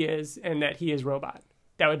he is and that he is Robot.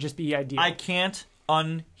 That would just be ideal. I can't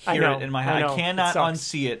unhear it in my head. I cannot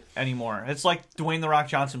unsee it anymore. It's like Dwayne "The Rock"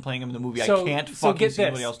 Johnson playing him in the movie. I can't fucking see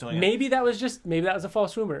anybody else doing it. Maybe that was a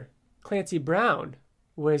false rumor. Clancy Brown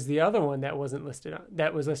was the other one that was listed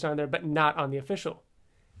on there, but not on the official.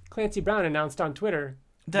 Clancy Brown announced on Twitter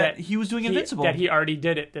that he was doing Invincible. That he already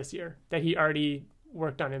did it this year. That he already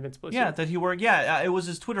worked on Invincible this year. That he worked. Yeah, it was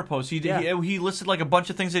his Twitter post. He listed like a bunch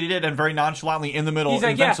of things that he did, and very nonchalantly in the middle, he's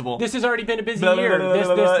like, Invincible. This has already been a busy blah, blah, year. Blah,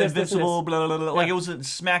 blah, blah, this, Invincible, blah, blah, blah. Like it was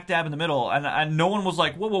smack dab in the middle, and no one was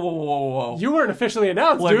like, whoa. You weren't officially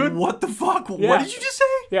announced, like, dude. What the fuck? Yeah. What did you just say?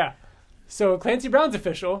 Yeah. So Clancy Brown's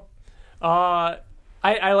official. I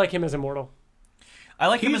like him as Immortal. I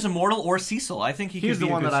like him as Immortal or Cecil. I think he's the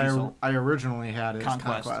one that Cecil. I originally had as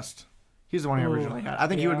Conquest. He's the one I originally had. I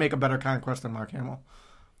think he would make a better Conquest than Mark Hamill.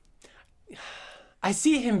 I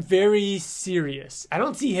see him very serious. I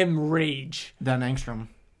don't see him rage. Dan Angstrom.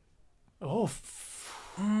 Oh.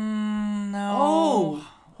 No. Oh.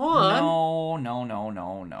 Hold on.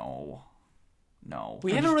 No.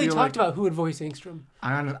 We haven't really talked about who would voice Angstrom.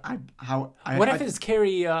 What if it's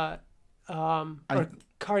Carrie or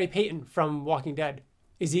Kari Payton from Walking Dead?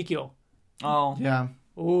 Ezekiel. Oh. Yeah.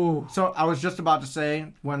 Ooh. So I was just about to say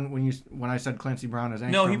when I said Clancy Brown as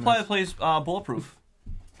Angstrom. No, he probably plays Bulletproof.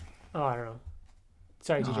 Oh, I don't know.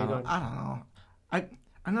 Sorry, TJ, go ahead. I don't know.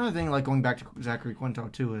 Another thing, like going back to Zachary Quinto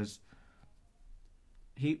too, is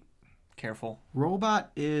Careful.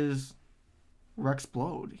 Robot is Rex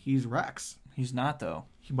Blode. He's Rex. He's not though.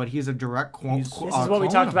 But he's a direct quote. This is what we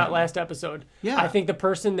talked about last episode. Yeah. I think the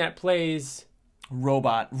person that plays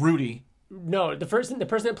Robot Rudy. No, the person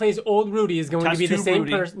that plays old Rudy is going to be the same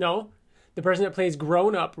person. No, the person that plays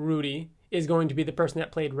grown up Rudy is going to be the person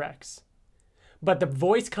that played Rex. But the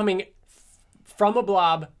voice coming from a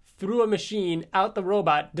blob through a machine out the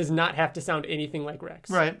robot does not have to sound anything like Rex.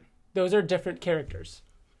 Right. Those are different characters.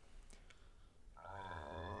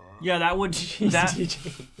 Yeah, that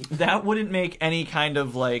wouldn't make any kind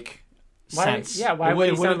of like sense. Why would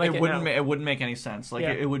it sound like it now? It wouldn't make any sense. Like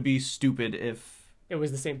it would be stupid if it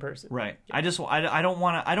was the same person. Right. Yeah. I don't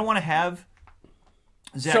want to have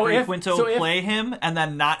Zachary Quinto play him and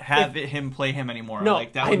then not have him play him anymore. No,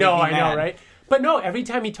 like, that would I know, make me mad. right? But no, every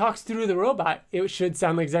time he talks through the robot, it should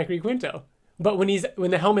sound like Zachary Quinto. But when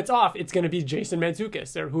the helmet's off, it's going to be Jason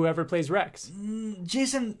Mantzoukas or whoever plays Rex.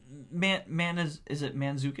 Jason is it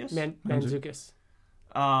Mantzoukas? Mantzoukas.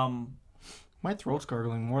 My throat's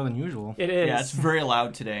gargling more than usual. It is. Yeah, it's very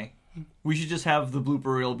loud today. We should just have the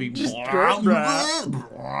blooper reel be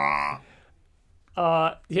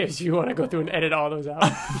yes, you want to go through and edit all those out.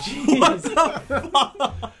 Jeez.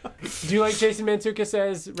 Do you like Jason Mantzoukas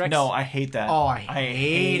as Rex? No, I hate that. Oh, I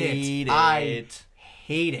hate it. I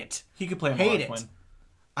hate it. He could play Harley Quinn.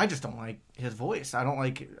 I just don't like his voice. I don't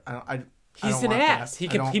like. He's an ass.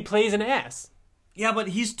 He plays an ass. Yeah, but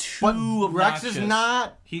he's too obnoxious. Rex is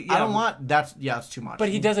not. I don't want. That's too much. But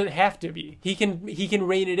he doesn't have to be. He can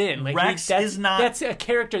rein it in. Like Rex is not. That's a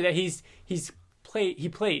character that he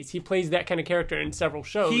plays. He plays that kind of character in several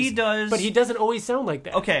shows. He does, but he doesn't always sound like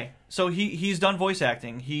that. Okay, so he's done voice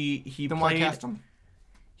acting. Why cast him?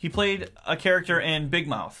 He played a character in Big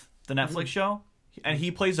Mouth, the Netflix show, and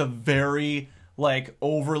he plays a very like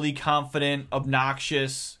overly confident,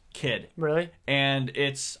 obnoxious kid. Really? And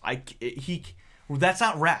that's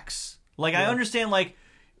not Rex. Like I understand like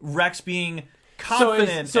Rex being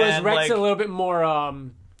confident. So is Rex like, a little bit more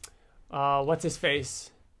what's his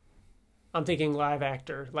face? I'm thinking live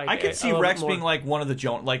actor. Like I could see Rex being like one of the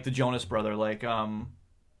Jonas brother, like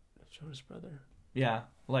Jonas brother. Yeah,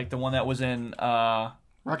 like the one that was in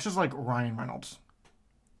Rex is like Ryan Reynolds.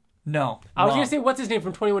 No. I was gonna say what's his name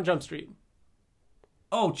from 21 Jump Street?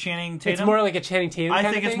 Oh, Channing Tatum. It's more like a Channing Tatum.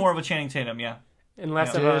 I think it's more of a Channing Tatum, yeah. And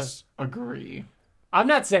less of a. Disagree. I'm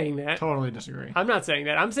not saying that. Totally disagree. I'm not saying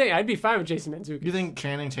that. I'm saying I'd be fine with Jason Mantzoukas. You think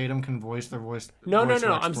Channing Tatum can voice their voice? No.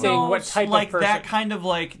 I'm saying what type like of person. That kind of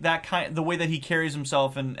like the way that he carries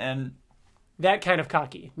himself and that kind of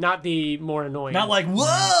cocky, not the more annoying. Not like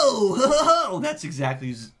whoa, that's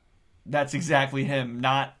exactly him.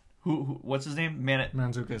 Not who what's his name?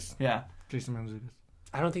 Mantzoukas. Yeah, Jason Mantzoukas.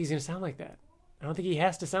 I don't think he's gonna sound like that. I don't think he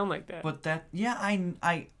has to sound like that. But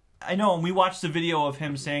I know, and we watched the video of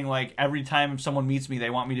him saying, like, every time someone meets me,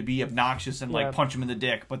 they want me to be obnoxious and, like, punch him in the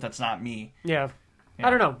dick, but that's not me. Yeah.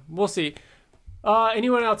 I don't know. We'll see.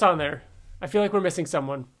 Anyone else on there? I feel like we're missing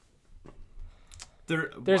someone.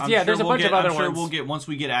 There's a bunch of other I'm sure ones. we'll get once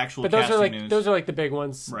we get actual. But those are casting news. those are like the big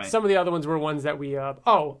ones. Right. Some of the other ones were ones that we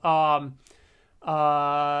Katara,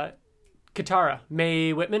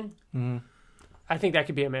 Mae Whitman. Mm-hmm. I think that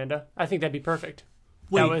could be Amanda. I think that'd be perfect.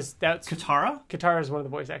 Wait, that's Katara? Katara is one of the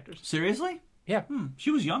voice actors. Seriously? Yeah.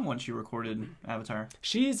 She was young when she recorded Avatar.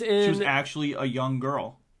 She was actually a young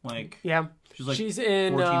girl. Like she's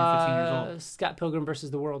in 14 or 15 years old. Scott Pilgrim versus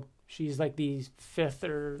the World. She's like the 5th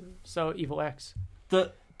or so evil X.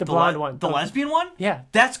 The blonde one. The lesbian one? Yeah.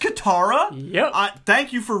 That's Katara? Yep.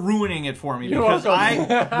 Thank you for ruining it for me. You're because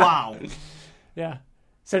welcome. Wow. Yeah.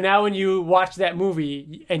 So now when you watch that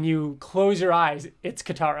movie and you close your eyes, it's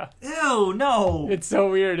Katara. Ew, no. It's so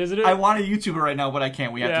weird, isn't it? I want to YouTube it right now, but I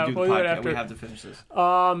can't. We have to do the we'll do it podcast. after. We have to finish this.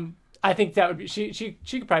 I think that would be she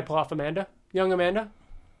could probably pull off Amanda. Young Amanda.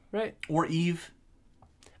 Right? Or Eve.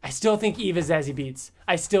 I still think Eve is Zazie Beetz.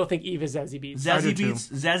 Zazie Beetz.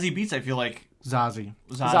 Zazie Beetz, I feel like Zazie,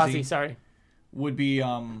 sorry. Would be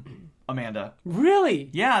Amanda. Really?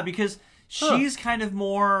 Yeah, because she's kind of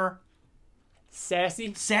more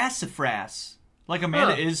sassafras. Like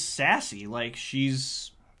Amanda is sassy. Like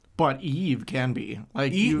she's. But Eve can be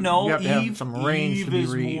like Eve. you have to have some range Eve to be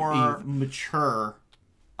is more Eve. mature,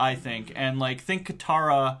 I think, and like think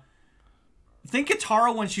Katara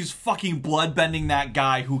when she's fucking bloodbending that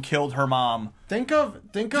guy who killed her mom. Think of.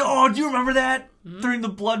 Oh, do you remember that during the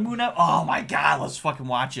Blood Moon? Oh my god, let's fucking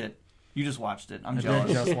watch it. You just watched it. I'm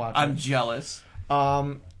jealous. Just watch I'm it. jealous.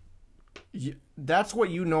 That's what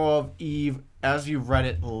you know of Eve as you've read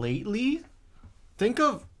it lately. Think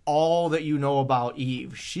of all that you know about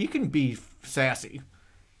Eve. She can be sassy.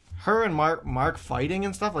 Her and Mark fighting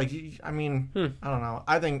and stuff. Like, I mean, I don't know.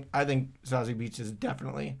 I think Zazie Beetz is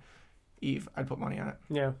definitely Eve. I'd put money on it.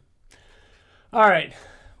 Yeah. All right.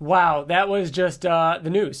 Wow, that was just the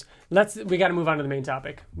news. We got to move on to the main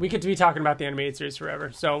topic. We could be talking about the animated series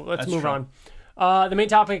forever, so let's move on. The main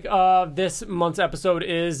topic of this month's episode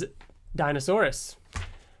is Dinosaurus.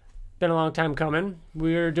 Been a long time coming.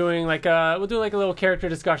 We're doing we'll do like a little character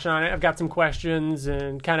discussion on it. I've got some questions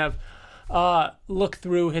and kind of look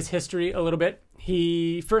through his history a little bit.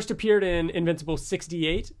 He first appeared in Invincible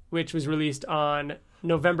 68, which was released on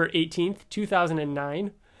November 18th,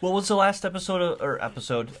 2009. What was the last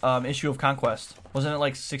issue of Conquest? Wasn't it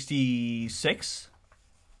like 66?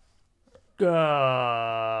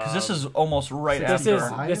 Because this is almost right after.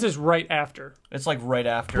 This is right after. It's like right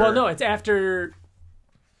after. Well, no, it's after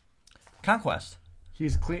Conquest.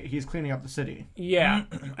 He's cleaning up the city. Yeah.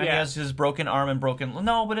 And he has his broken arm and broken.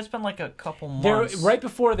 No, but it's been like a couple months. Right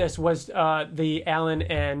before this was the Alan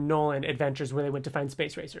and Nolan adventures where they went to find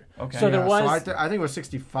Space Racer. Okay. So there was. So I think it was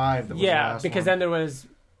 65. That was the last because one. then there was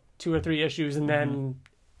 2 or 3 issues, and then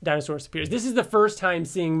Dinosaurus appears. This is the first time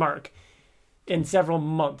seeing Mark in several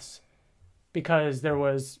months because there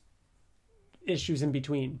was issues in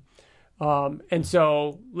between. And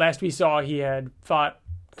so last we saw, he had fought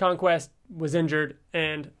Conquest, was injured,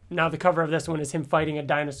 and now the cover of this one is him fighting a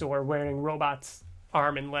dinosaur wearing Robot's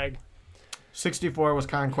arm and leg. 64 was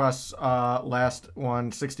Conquest's last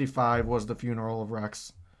one. 65 was the funeral of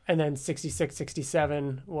Rex. And then 66,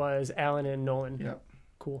 67 was Alan and Nolan. Yep.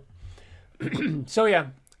 Cool. So yeah.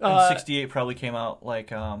 And 68 probably came out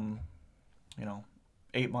like 8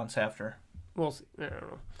 months after. We'll see. I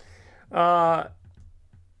don't know.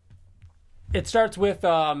 It starts with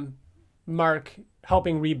Mark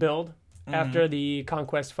helping rebuild after the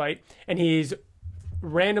Conquest fight, and he's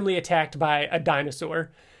randomly attacked by a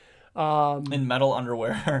dinosaur. In metal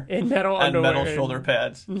underwear. In metal and underwear. metal shoulder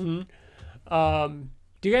pads. Mm-hmm.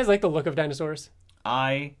 Do you guys like the look of Dinosaurus?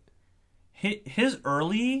 His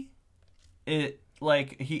early, it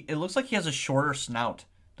looks like he has a shorter snout,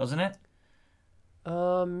 doesn't it?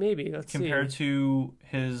 Maybe. Let's compared see. to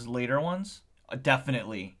his later ones,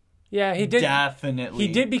 definitely. Yeah, he did. Definitely.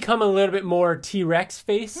 He did become a little bit more T-Rex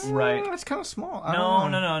face. Right. It's kind of small. No.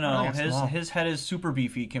 His head is super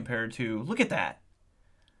beefy compared to. Look at that.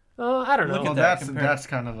 I don't know. Look at That's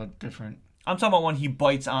kind of a different. I'm talking about when he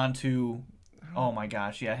bites onto. Oh my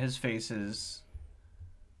gosh! Yeah, his face is.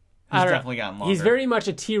 He's definitely gotten longer. He's very much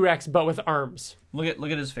a T-Rex, but with arms. Look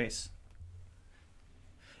at his face.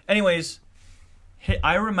 Anyways,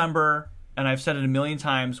 I remember, and I've said it a million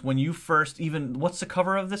times, when you first what's the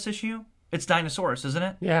cover of this issue? It's Dinosaurus, isn't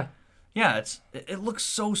it? Yeah. Yeah, it looks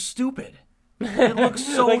so stupid. It looks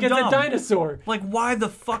so like dumb. It's a dinosaur. Like, why the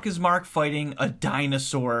fuck is Mark fighting a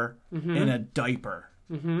dinosaur in a diaper?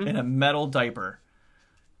 In a metal diaper?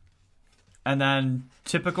 And then,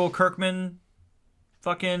 typical Kirkman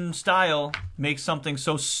fucking style, makes something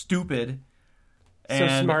so stupid So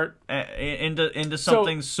smart. Into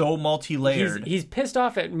something so multi-layered. He's pissed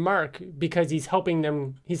off at Mark because he's helping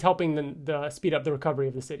them. He's helping them speed up the recovery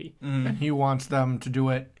of the city. And he wants them to do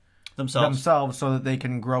it themselves so that they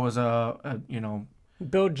can grow as a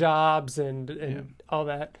build jobs and all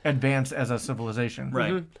that. Advance as a civilization.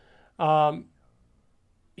 Right. Mm-hmm.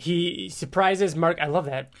 He surprises Mark. I love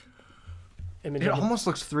that image. It almost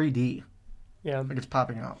looks 3D. Yeah. Like it's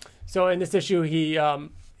popping out. So in this issue,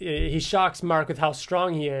 he shocks Mark with how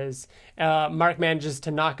strong he is. Mark manages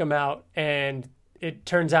to knock him out, and it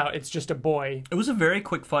turns out it's just a boy. It was a very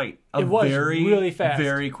quick fight. It was really fast.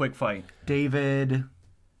 Very quick fight. David...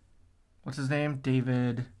 What's his name?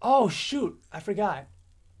 David... Oh, shoot. I forgot.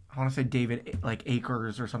 I want to say David, like,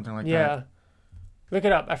 Akers or something like that. Yeah. Look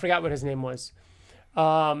it up. I forgot what his name was.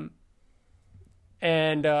 So,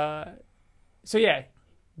 yeah.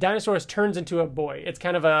 Dinosaurus turns into a boy. It's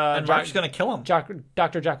kind of a... And Mark's going to kill him.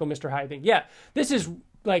 Dr. Jekyll, Mr. Hyde thing. Yeah. This is,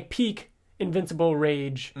 like, peak Invincible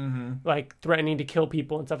rage. Like, threatening to kill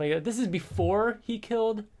people and stuff like that. This is before he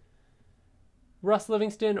killed Russ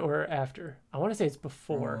Livingston or after? I want to say it's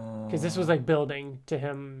before. Because this was, like, building to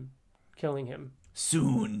him killing him.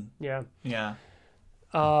 Soon. Yeah. Yeah.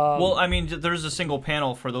 Well, I mean, there's a single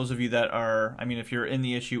panel for those of you that are... I mean, if you're in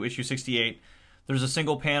the issue 68, there's a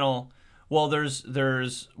single panel... Well,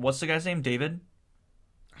 there's what's the guy's name? David?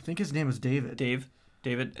 I think his name is David. David.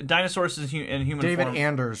 Dinosaurus is in human David form.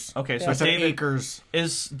 Anders. Okay, so David David Akers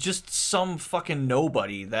is just some fucking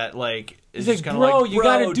nobody that like is He's just like, kind of bro, like, you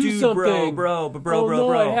gotta do something, bro.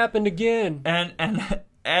 It happened again.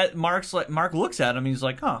 And Mark looks at him. He's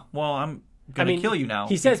like, oh, well, I'm gonna kill you now.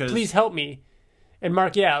 He says, please help me. And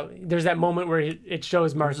Mark, there's that moment where it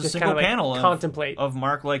shows Mark just kind of like contemplate. Of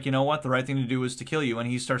Mark, like, you know what, the right thing to do is to kill you, and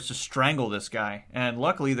he starts to strangle this guy. And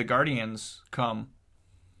luckily, the Guardians come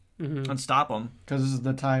and stop him. Because this is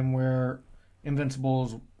the time where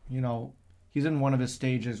Invincible's, he's in one of his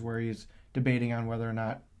stages where he's debating on whether or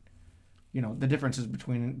not, the differences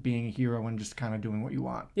between being a hero and just kind of doing what you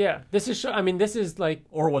want. Yeah, this is like...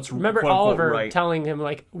 Or what's remember quote, Oliver right. telling him,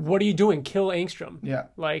 like, what are you doing? Kill Angstrom. Yeah.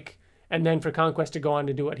 Like... And then for Conquest to go on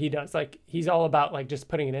to do what he does. Like, he's all about, like, just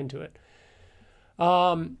putting an end to it.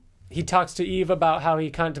 He talks to Eve about how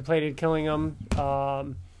he contemplated killing him.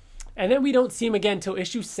 And then we don't see him again until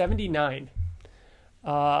issue 79.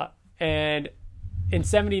 And in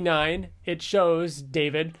 79, it shows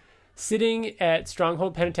David sitting at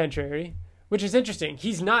Stronghold Penitentiary, which is interesting.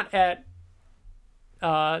 He's not at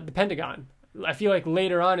the Pentagon. I feel like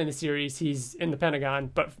later on in the series, he's in the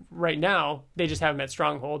Pentagon. But right now, they just have him at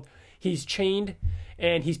Stronghold. He's chained,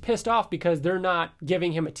 and he's pissed off because they're not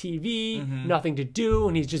giving him a TV, nothing to do,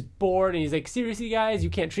 and he's just bored, and he's like, seriously, guys, you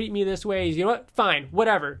can't treat me this way. He's, you know what? Fine,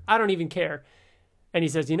 whatever. I don't even care. And he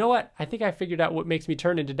says, you know what? I think I figured out what makes me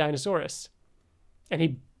turn into Dinosaurus. And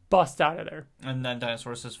he busts out of there. And then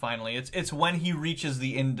Dinosaurus is finally... It's when he reaches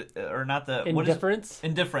the... Indifference?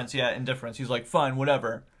 Indifference, yeah, indifference. He's like, fine,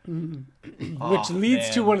 whatever. Which leads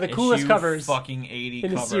to one of the coolest covers fucking 80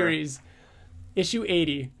 in the series. Issue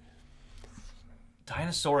 80.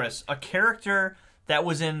 Dinosaurus, a character that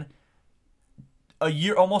was in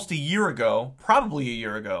almost a year ago, probably a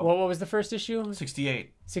year ago. Well, what was the first issue?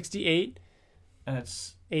 68. 68? And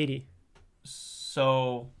it's 80.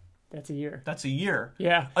 So... That's a year. That's a year.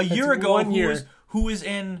 Yeah. A year ago, 1 year. who was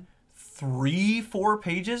in 3-4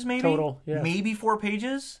 pages, maybe? Total, yeah. Maybe 4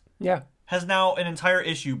 pages? Yeah. Has now an entire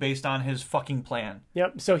issue based on his fucking plan.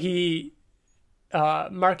 Yep. So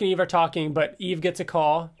Mark and Eve are talking, but Eve gets a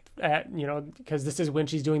call because this is when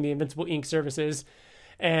she's doing the Invincible Inc. services.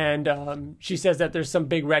 And she says that there's some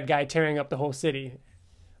big red guy tearing up the whole city.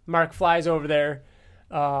 Mark flies over there,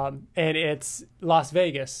 and it's Las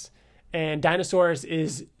Vegas. And Dinosaurus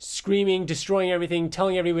is screaming, destroying everything,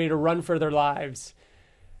 telling everybody to run for their lives.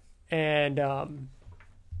 And,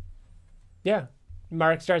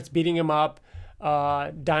 Mark starts beating him up.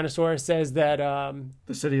 Dinosaurus says that...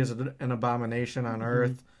 the city is an abomination on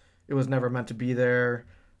Earth. It was never meant to be there.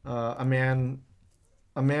 A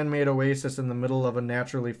man-made oasis in the middle of a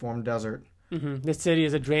naturally formed desert. This city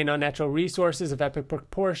is a drain on natural resources of epic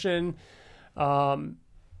proportion.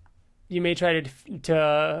 You may try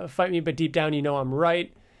to fight me, but deep down you know I'm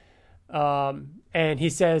right. And he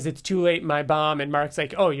says, it's too late, my bomb. And Mark's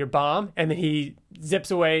like, oh, your bomb? And then he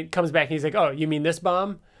zips away, comes back, and he's like, oh, you mean this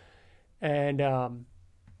bomb? And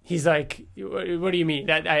he's like, what do you mean?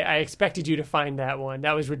 That I expected you to find that one.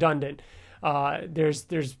 That was redundant.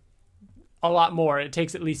 There's a lot more. It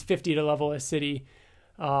takes at least 50 to level a city.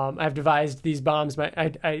 I've devised these bombs.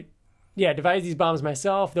 Devised these bombs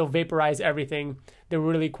myself. They'll vaporize everything. They're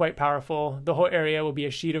really quite powerful. The whole area will be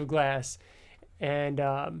a sheet of glass. And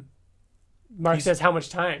Mark says, how much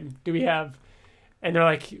time do we have? And they're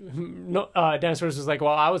like, no, Dinosaurus was like,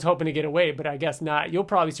 well, I was hoping to get away, but I guess not. You'll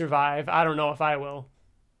probably survive. I don't know if I will.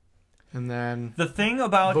 And then the thing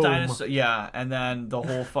about boom. and then the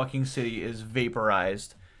whole fucking city is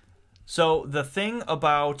vaporized. So the thing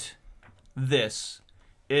about this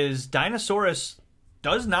is Dinosaurus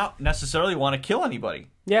does not necessarily want to kill anybody.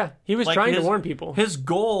 Yeah, he was trying to warn people. His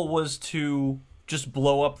goal was to just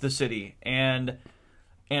blow up the city and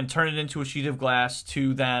turn it into a sheet of glass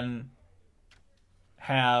to then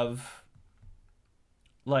have,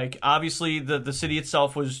 like, obviously the city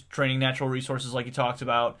itself was draining natural resources like you talked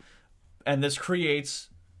about, and this creates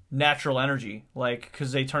natural energy, like,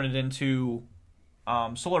 because they turn it into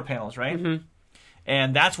solar panels, right? Mm-hmm.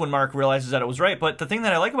 And that's when Mark realizes that it was right. But the thing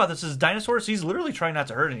that I like about this is Dinosaurus, he's literally trying not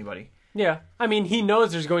to hurt anybody. Yeah, I mean, he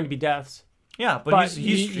knows there's going to be deaths. Yeah, but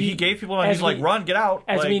he gave people, and he's like, run, get out.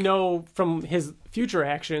 As we know from his future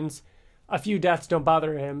actions, a few deaths don't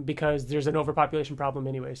bother him because there's an overpopulation problem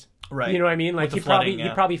anyways. Right. You know what I mean? Like, he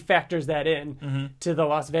probably factors that in mm-hmm. to the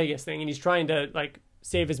Las Vegas thing, and he's trying to, like,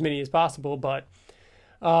 save as many as possible. But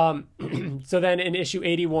so then in issue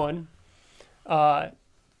 81,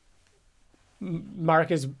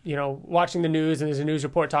 Mark is, watching the news, and there's a news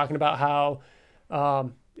report talking about how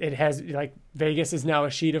it has, like, Vegas is now a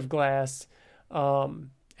sheet of glass, and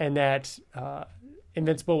that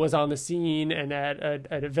Invincible was on the scene, and that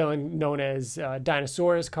a villain known as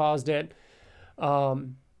Dinosaurus caused it.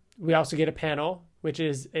 We also get a panel, which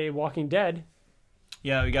is a Walking Dead.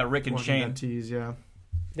 Yeah, we got Rick and Walking Shane. Dead tease, yeah.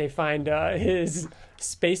 They find his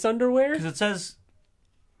space underwear. Because it says,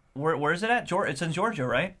 where is it at? It's in Georgia,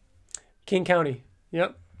 right? King County.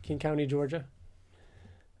 Yep, King County, Georgia.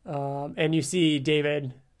 And you see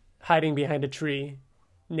David hiding behind a tree,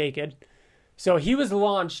 naked. So he was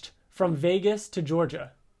launched from Vegas to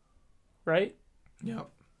Georgia, right? Yep.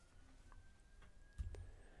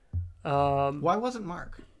 Why wasn't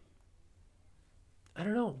Mark? I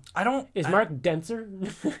don't know. Is I, Mark denser?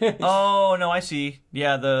 Oh, no, I see.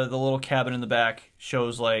 Yeah, the little cabin in the back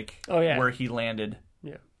shows, like, where he landed.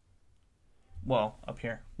 Yeah. Well, up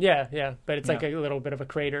here. Yeah, but it's like a little bit of a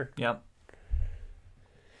crater. Yep.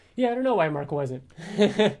 Yeah, I don't know why Mark wasn't.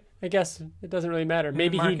 I guess it doesn't really matter.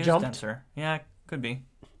 Maybe Mark he jumped. Is denser. Yeah, could be.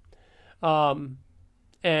 And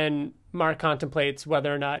Mark contemplates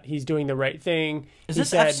whether or not he's doing the right thing. Is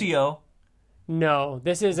this FCO? No,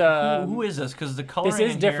 this is who is this? Because the coloring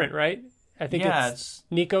this is different, right? I think it's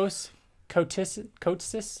Nikos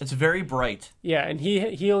Kotsis. It's very bright. Yeah, and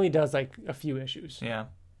he only does like a few issues. Yeah.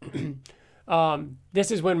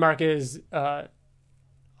 This is when Mark is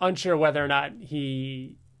unsure whether or not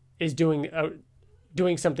he is doing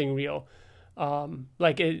something real,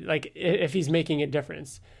 like if he's making a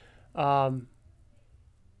difference. Yeah.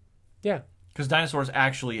 Because Dinosaurus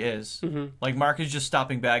actually is. Mm-hmm. Like, Mark is just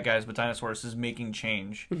stopping bad guys, but Dinosaurus is making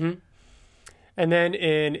change. Mm-hmm. And then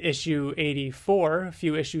in issue 84, a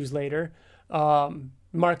few issues later,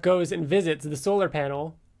 Mark goes and visits the solar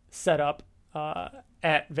panel set up in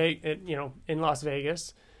Las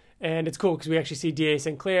Vegas. And it's cool because we actually see D.A.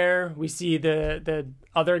 Sinclair. We see the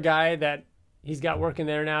other guy that he's got working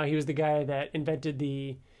there now. He was the guy that invented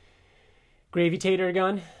the gravitator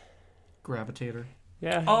gun. Gravitator.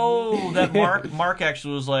 Yeah. Oh, that Mark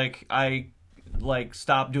actually was like, I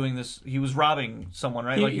stopped doing this. He was robbing someone,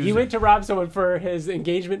 right? He went to rob someone for his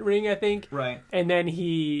engagement ring, I think. Right. And then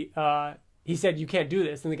he said, you can't do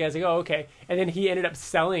this. And the guy's like, oh, okay. And then he ended up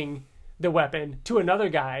selling the weapon to another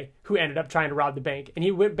guy who ended up trying to rob the bank. And he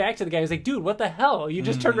went back to the guy. He was like, dude, what the hell? You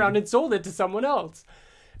just turned around and sold it to someone else.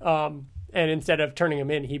 And instead of turning him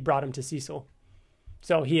in, he brought him to Cecil.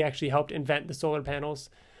 So he actually helped invent the solar panels.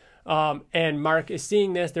 And Mark is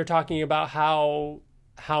seeing this. They're talking about how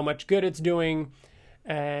much good it's doing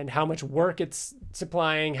and how much work it's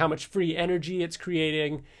supplying, how much free energy it's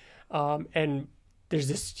creating. And there's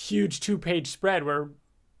this huge 2-page spread where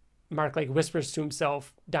Mark whispers to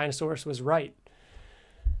himself, Dinosaurus was right.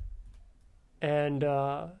 And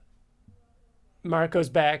Mark goes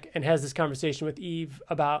back and has this conversation with Eve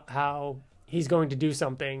about how he's going to do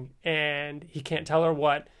something and he can't tell her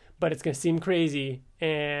what, but it's going to seem crazy,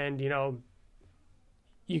 and,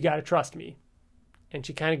 you got to trust me. And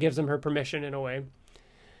she kind of gives him her permission in a way.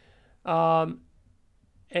 And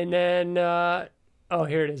then,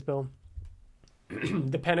 here it is, Bill.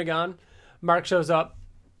 The Pentagon. Mark shows up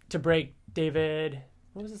to break David,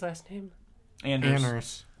 what was his last name?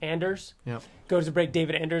 Anders. Yep. Goes to break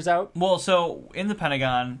David Anders out. Well, so in the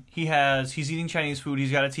Pentagon, he's eating Chinese food,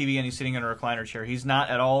 he's got a TV, and he's sitting in a recliner chair. He's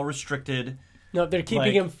not at all restricted. No, they're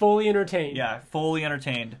keeping him fully entertained. Yeah, fully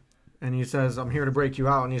entertained. And he says, I'm here to break you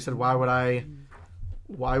out. And he said, why would I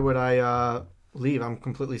why would I leave? I'm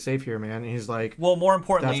completely safe here, man. And he's like, well, more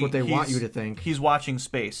importantly, that's what they want you to think. He's watching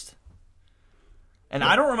Spaced. And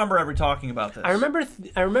I don't remember ever talking about this. I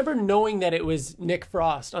remember knowing that it was Nick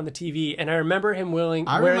Frost on the TV, and I remember him wearing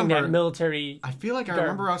that military. I feel like I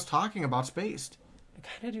remember us talking about Spaced. I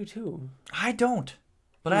kind of do too. I don't,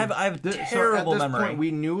 but I have terrible so at this memory. point,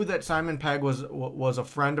 we knew that Simon Pegg was a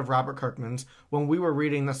friend of Robert Kirkman's when we were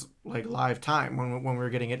reading this like live time when we were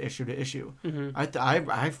getting it issue to issue. Mm-hmm.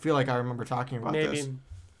 I feel like I remember talking about this.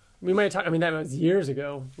 We might talk. I mean, that was years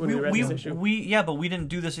ago when we read this issue. But we didn't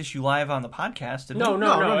do this issue live on the podcast, did we?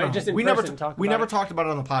 No. Just in we person never talked about it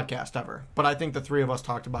on the podcast ever. But I think the three of us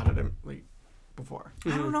talked about it before. I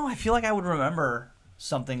don't know. I feel like I would remember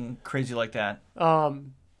something crazy like that. So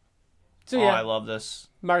yeah, I love this.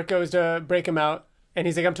 Mark goes to break him out, and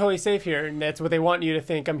he's like, "I'm totally safe here, and that's what they want you to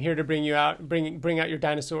think. I'm here to bring you out, bring out your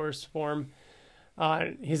Dinosaurus form."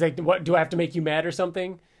 He's like, "What? Do I have to make you mad or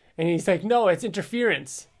something?" And he's like, "No, it's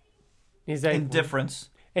interference." He's like, indifference.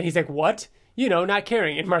 And he's like, "What? Not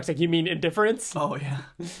caring." And Mark's like, "You mean indifference?" Oh yeah.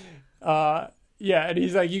 Yeah. And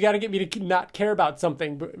he's like, "You got to get me to not care about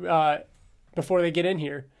something before they get in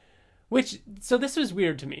here." So this was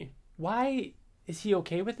weird to me. Why is he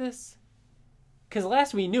okay with this? Because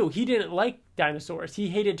last we knew, he didn't like Dinosaurus. He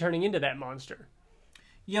hated turning into that monster.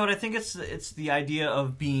 Yeah, but I think it's the idea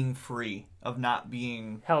of being free, of not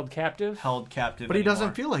being held captive. But anymore. he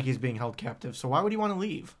doesn't feel like he's being held captive, so why would he want to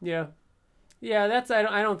leave? Yeah.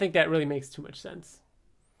 I don't think that really makes too much sense.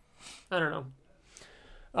 I don't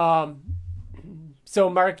know.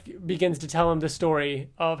 So Mark begins to tell him the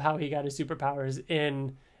story of how he got his superpowers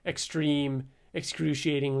in extreme,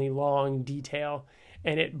 excruciatingly long detail,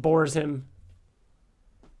 and it bores him,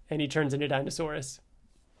 and he turns into Dinosaurus.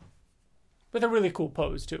 With a really cool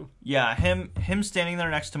pose, too. Yeah, him standing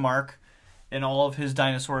there next to Mark in all of his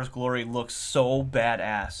Dinosaurus glory looks so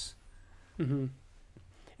badass. Mm-hmm.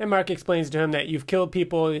 And Mark explains to him that you've killed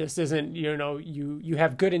people. This isn't, you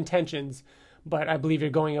have good intentions, but I believe you're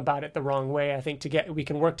going about it the wrong way. I think we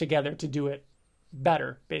can work together to do it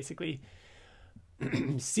better, basically.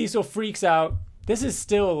 Cecil freaks out. This is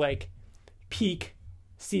still like peak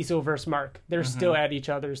Cecil versus Mark. They're still at each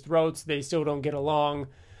other's throats. They still don't get along.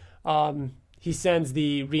 He sends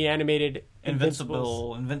the reanimated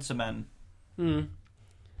Invincimen. They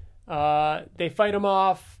fight him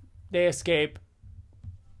off. They escape.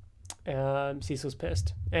 Cecil's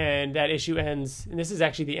pissed. And that issue ends, and this is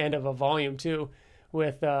actually the end of a volume too,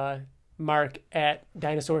 with Mark at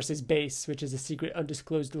Dinosaurus' base, which is a secret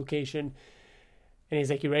undisclosed location. And he's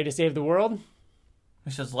like, "You ready to save the world?"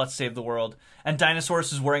 He says, "Let's save the world." And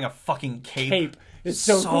Dinosaurus is wearing a fucking cape. It's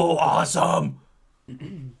so cool. Awesome.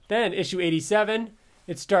 Then, issue 87,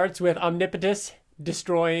 it starts with Omnipotus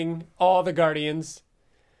destroying all the Guardians,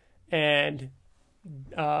 and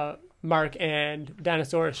Mark and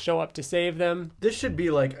Dinosaurus show up to save them. This should be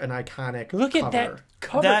like an iconic Look cover. at that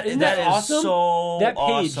cover. Isn't that awesome? Is so that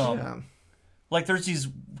page. awesome. Yeah. Like, there's these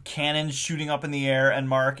cannons shooting up in the air, and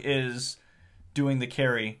Mark is doing the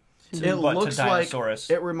carry. It looks to Dinosaurus.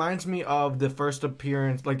 like it reminds me of the first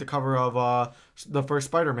appearance, like the cover of the first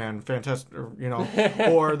Spider-Man, fantastic,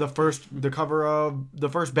 or the cover of the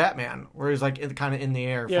first Batman, where he's like kind of in the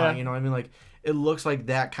air, flying. You know what I mean? Like it looks like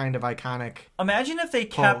that kind of iconic. Imagine if they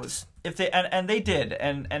kept, and they did,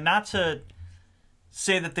 and not to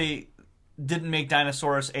say that they didn't make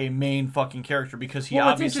Dinosaurus a main fucking character, because he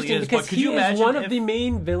obviously is. Because but could you imagine one of the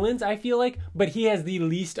main villains, I feel like, but he has the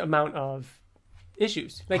least amount of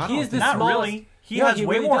issues. Like he is the not smallest. really. He has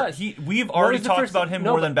way really more. Does. We've already talked about him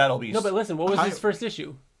more than Battle Beast. No, but listen, what was his first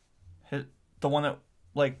issue? The one that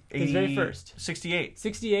his very first 68.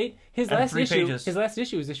 68. His last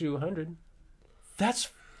issue was issue 100.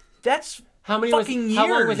 That's how many fucking years. How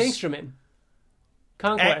long was Angstrom?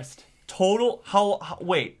 Conquest. Total.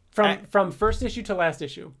 Wait. From first issue to last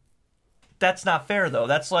issue. That's not fair though.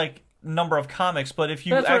 That's like number of comics, but if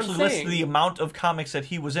you actually list the amount of comics that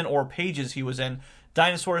he was in or pages he was in,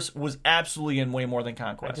 Dinosaurus was absolutely in way more than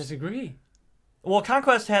Conquest. I disagree. Well,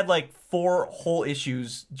 Conquest had like 4 whole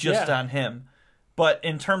issues just on him. But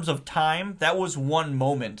in terms of time, that was one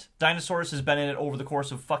moment. Dinosaurus has been in it over the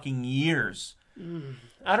course of fucking years.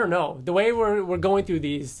 I don't know. The way we're going through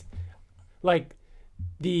these, like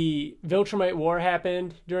the Viltrumite War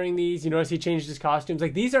happened during these. You notice he changed his costumes.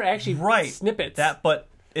 Like these are actually snippets. But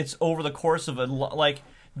it's over the course of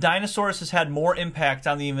Dinosaurus has had more impact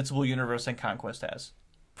on the Invincible Universe than Conquest has.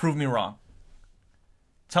 Prove me wrong.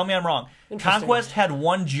 Tell me I'm wrong. Conquest had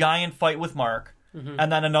one giant fight with Mark,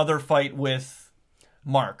 and then another fight with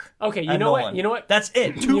Mark. Okay, you know what? That's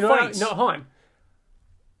it. 2 fights. No, hold on.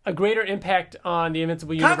 A greater impact on the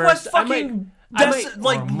Invincible Universe. Conquest fucking That's Or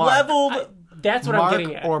Mark. leveled. That's what Mark I'm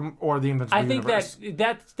getting at. or the Invincible I think Universe.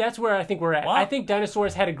 that's where I think we're at. What? I think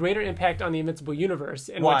Dinosaurus had a greater impact on the Invincible Universe,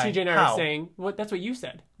 and Why? what TJ and I How? are saying. That's what you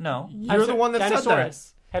said. No. You're the one that said that.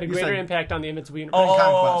 Dinosaurus had a You greater said- impact on the Invincible Universe. Oh,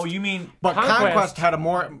 Conquest. you mean But Conquest- Conquest had a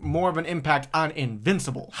more of an impact on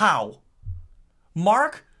Invincible. how?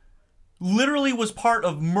 Mark literally was part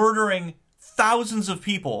of murdering thousands of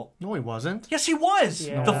people. No, he wasn't. Yes, he was.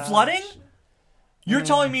 Yeah. The flooding? You're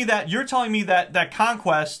telling me that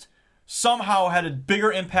Conquest somehow had a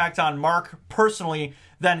bigger impact on Mark personally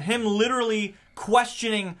than him literally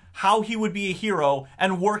questioning how he would be a hero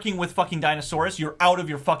and working with fucking Dinosaurus? You're out of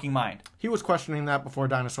your fucking mind. He was questioning that before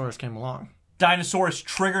Dinosaurus came along. Dinosaurus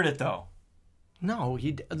triggered it though. No,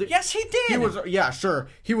 he. Yes, he did. He was. Yeah, sure.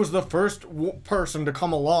 He was the first person to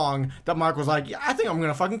come along that Mark was like, "Yeah, I think I'm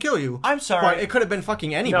gonna fucking kill you." I'm sorry. But it could have been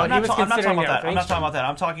fucking anybody. No, he was I'm not talking considering about that. it I'm not with talking about that.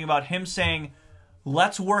 I'm talking about him saying,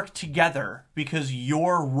 "Let's work together because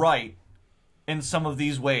you're right in some of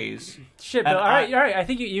these ways." Shit, And Bill. All right. I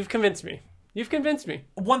think you've convinced me. You've convinced me.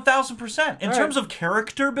 1,000%. In All terms right. of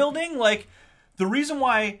character building, like the reason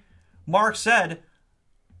why Mark said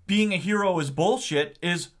being a hero is bullshit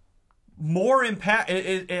is more impact.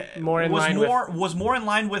 Was more in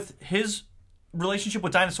line with his relationship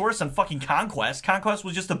with Dinosaurus than fucking Conquest. Conquest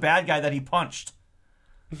was just a bad guy that he punched.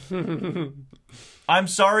 I'm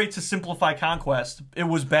sorry to simplify Conquest. It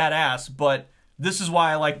was badass, but this is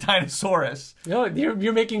why I like Dinosaurus. No,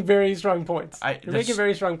 you're making very strong points. You're making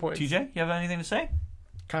very strong points. TJ, you have anything to say?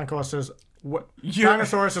 Conquest is. You're-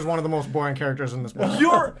 Dinosaurus is one of the most boring characters in this book.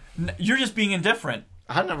 You're just being indifferent.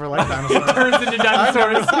 I never liked Dinosaurus. Turns into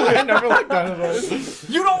Dinosaurus. I never liked Dinosaurus.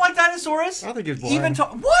 You don't like Dinosaurus? I think he's boring.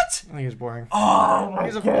 What? I think he's boring. Oh,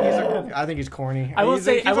 I think he's corny. I will He's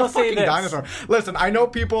say a fucking this. dinosaur. Listen, I know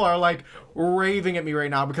people are like raving at me right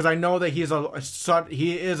now because I know that he is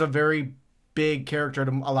a very big character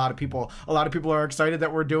to a lot of people. A lot of people are excited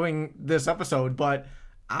that we're doing this episode, but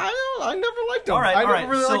I never liked him. all right.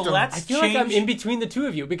 Really So liked him. let's I feel change. like I'm in between the two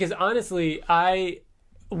of you because honestly,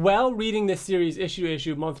 while reading this series issue to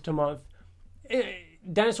issue, month to month,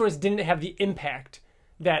 Dinosaurus didn't have the impact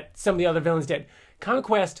that some of the other villains did.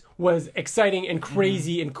 Conquest was exciting and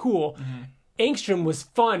crazy and cool. Angstrom was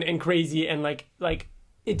fun and crazy and like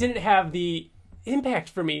it didn't have the impact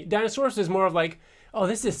for me. Dinosaurus is more of like, oh,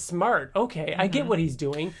 this is smart. Okay, I get what he's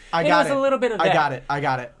doing. I And got it it. was a little bit of that. I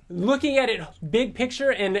got it. Looking at it big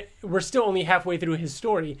picture, and we're still only halfway through his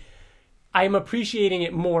story, I'm appreciating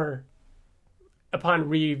it more upon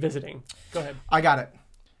revisiting. Go ahead. I got it.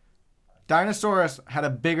 Dinosaurus had a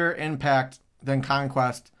bigger impact than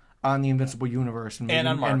Conquest on the Invincible Universe and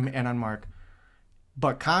on Mark. and on Mark.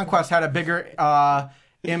 But Conquest had a bigger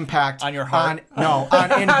impact On your heart? on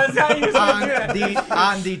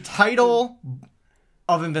the title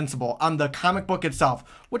of Invincible, on the comic book itself.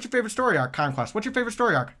 What's your favorite story arc? Conquest. What's your favorite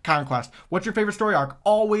story arc? Conquest. What's your favorite story arc?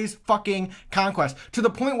 Always fucking Conquest. To the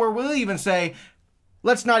point where we'll even say,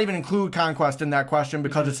 let's not even include Conquest in that question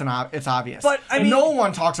because it's obvious. But, I And mean- no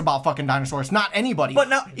one talks about fucking Dinosaurus. Not anybody. But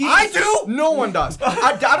now- I do! No one does.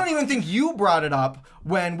 I don't even think you brought it up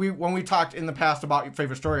when we talked in the past about your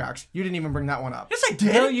favorite story arcs. You didn't even bring that one up. Yes, I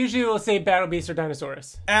Bill did. usually will say Battle Beast or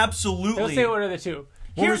Dinosaurus. They'll Absolutely. say one of the two.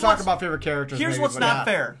 When we Here's talk what's- about favorite characters, Here's maybe, what's but not yeah.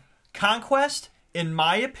 fair. Conquest, in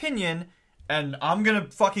my opinion, and I'm gonna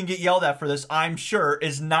fucking get yelled at for this, I'm sure,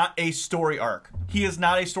 is not a story arc. He is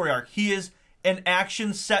not a story arc. He is an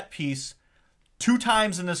action set piece 2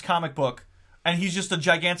 times in this comic book, and he's just a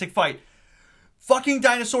gigantic fight. Fucking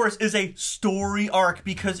Dinosaurus is a story arc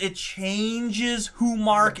because it changes who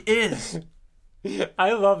Mark is.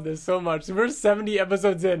 I love this so much. We're 70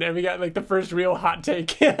 episodes in, and we got like the first real hot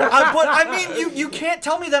take. But I mean, you can't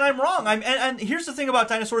tell me that I'm wrong. And here's the thing about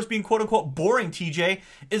Dinosaurus being quote unquote boring, TJ,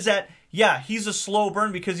 is that yeah, he's a slow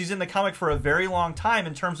burn because he's in the comic for a very long time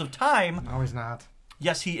in terms of time. No, he's not.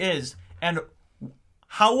 Yes, he is. And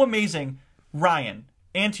how amazing, Ryan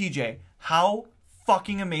and TJ, how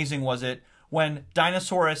fucking amazing was it when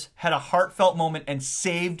Dinosaurus had a heartfelt moment and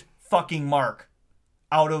saved fucking Mark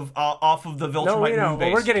off of the Viltrumite moon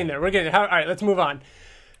base. We're getting there. All right, let's move on.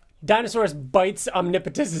 Dinosaurus bites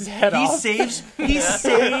Omnipotus's head He off. saves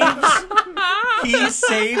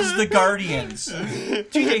the Guardians.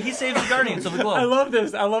 TJ, he saves the Guardians of the Globe. I love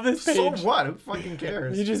this. I love this So page. what? Who fucking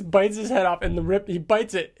cares? He just bites his head off, and he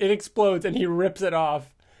bites it. It explodes, and he rips it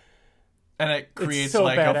off. And it creates so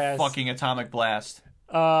like badass. a fucking atomic blast.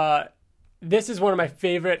 This is one of my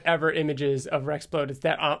favorite ever images of Rexplode. It's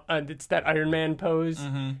that Iron Man pose.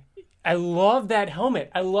 Mm-hmm. I love that helmet.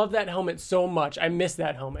 I love that helmet so much. I miss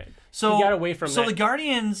that helmet. So he got away from So that. the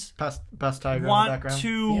Guardians Best tiger in the want background.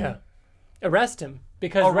 to Yeah. arrest him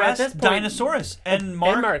because right at this arrest point, Dinosaurus, and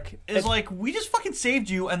Mark is It's- like, we just fucking saved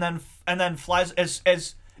you, and then flies as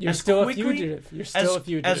You're as still quickly, a fugitive. You're still a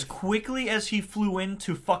fugitive. As quickly as he flew in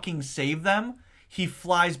to fucking save them, he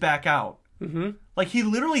flies back out. Mm-hmm. Like, he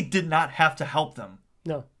literally did not have to help them.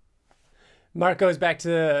 No. Mark goes back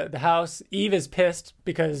to the house. Eve is pissed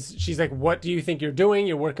because she's like, "What do you think you're doing?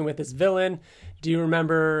 You're working with this villain. Do you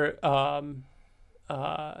remember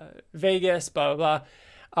Vegas? Blah blah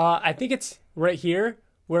blah." I think it's right here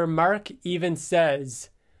where Mark even says,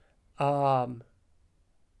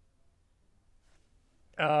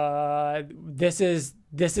 "This is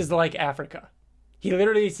like Africa." He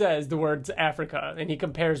literally says the words Africa, and he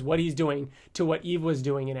compares what he's doing to what Eve was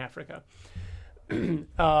doing in Africa.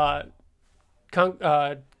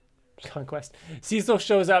 Conquest. Cecil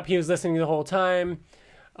shows up. He was listening the whole time.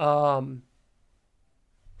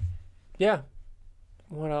 Yeah.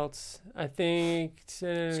 What else? I think.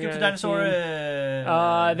 Skip to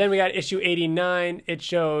Dinosaurus. Then we got issue 89. It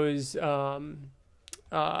shows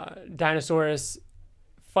Dinosaurus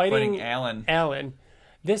fighting Alan.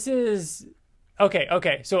 This is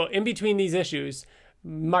okay. So in between these issues,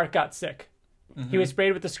 Mark got sick. He was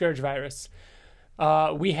sprayed with the Scourge virus.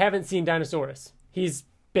 We haven't seen Dinosaurus. He's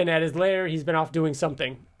been at his lair. He's been off doing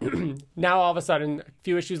something. Now, all of a sudden, a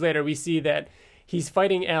few issues later, we see that he's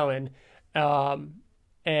fighting Alan.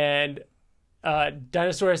 And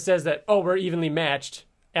Dinosaurus says that, "Oh, we're evenly matched."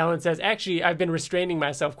 Alan says, "Actually, I've been restraining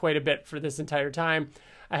myself quite a bit for this entire time.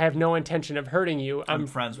 I have no intention of hurting you. I'm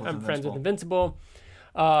friends with Invincible."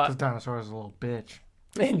 Because Dinosaurus is a little bitch.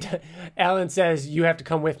 And Alan says, "You have to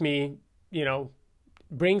come with me,"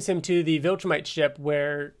 brings him to the Viltrumite ship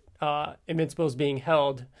where Invincible's being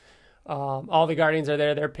held. All the Guardians are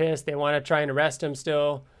there. They're pissed. They want to try and arrest him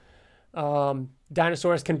still.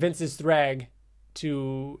 Dinosaurus convinces Thrag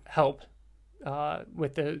to help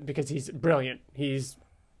because he's brilliant. He's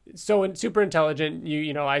super intelligent.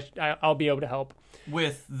 I'll be able to help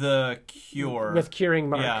with the cure. With curing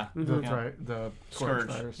Mark. Yeah. That's right. The Scourge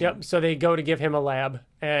virus. Yep. So they go to give him a lab.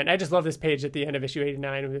 And I just love this page at the end of issue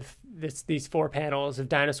 89 with these 4 panels of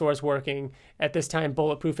Dinosaurs working. At this time,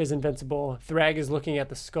 Bulletproof is invincible. Thrag is looking at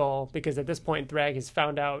the skull because at this point, Thrag has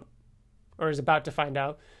found out, or is about to find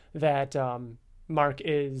out, that Mark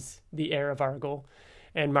is the heir of Argyle,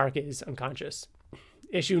 and Mark is unconscious.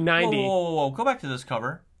 Issue 90. Whoa. Go back to this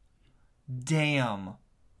cover. Damn.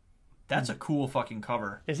 That's a cool fucking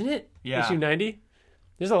cover. Isn't it? Yeah. Issue 90?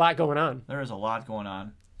 There's a lot going on. There is a lot going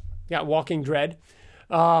on. Got Walking Dread.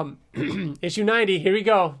 Issue 90, here we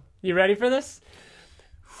go. You ready for this?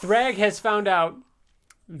 Thrag has found out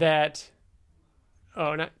that...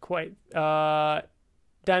 Oh, not quite.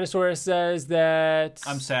 Dinosaurus says that...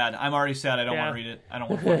 I'm sad. I'm already sad. I don't want to read it. I don't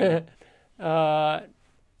want to read it.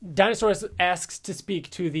 Dinosaurus asks to speak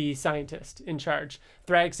to the scientist in charge.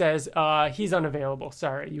 Thrag says, he's unavailable.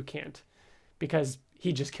 Sorry, you can't. Because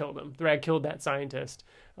he just killed him. Thrag killed that scientist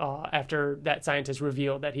after that scientist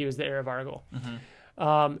revealed that he was the heir of Argyle.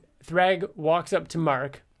 Thrag walks up to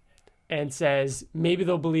Mark and says, maybe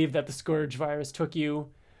they'll believe that the Scourge virus took you.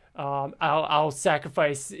 I'll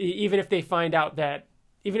sacrifice, even if they find out I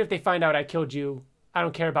killed you, I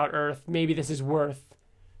don't care about Earth. Maybe this is worth,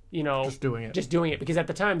 just doing it. Because at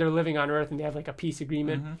the time they're living on Earth and they have like a peace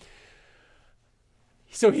agreement.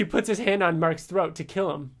 So he puts his hand on Mark's throat to kill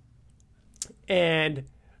him. And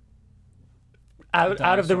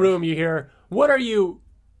out of the room you hear, "What are you?"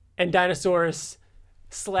 And Dinosaurus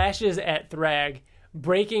slashes at Thrag,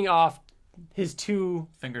 breaking off his 2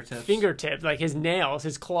 fingertips, like his nails,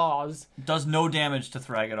 his claws. Does no damage to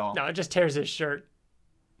Thrag at all. No, it just tears his shirt.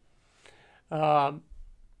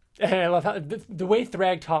 And I love how the way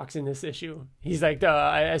Thrag talks in this issue. He's like,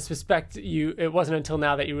 I suspect it wasn't until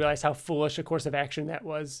now that you realized how foolish a course of action that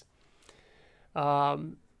was.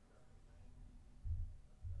 Dinosaurus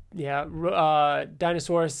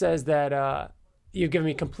says that you've given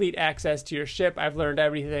me complete access to your ship. I've learned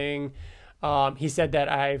everything. He said that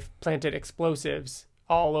I've planted explosives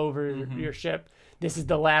all over your ship. This is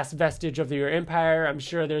the last vestige of your empire. I'm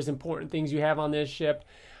sure there's important things you have on this ship.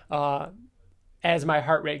 As my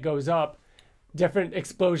heart rate goes up, different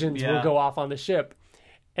explosions will go off on the ship.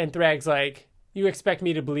 And Thrag's like, you expect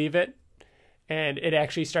me to believe it? And it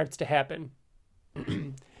actually starts to happen.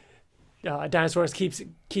 Dinosaurus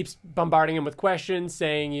keeps bombarding him with questions,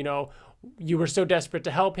 saying, you were so desperate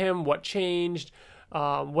to help him. What changed?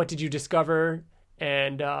 What did you discover?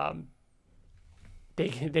 And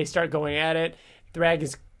they start going at it. Thrag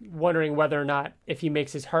is wondering whether or not if he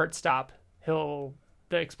makes his heart stop, the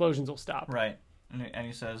explosions will stop. Right. And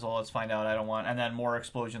he says, well, let's find out. I don't want... And then more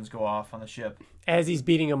explosions go off on the ship. As he's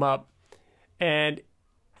beating him up. And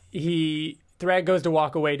Thrag goes to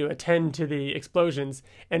walk away to attend to the explosions,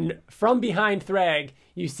 and from behind Thrag,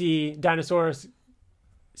 you see Dinosaurus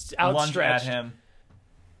Lunge outstretched. at him.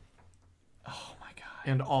 Oh my god!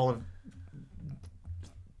 And all of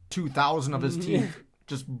 2,000 of his teeth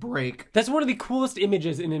just break. That's one of the coolest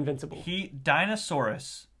images in Invincible.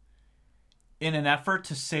 Dinosaurus, in an effort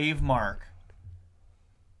to save Mark,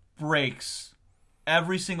 breaks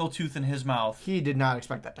every single tooth in his mouth. He did not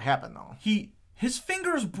expect that to happen, though. His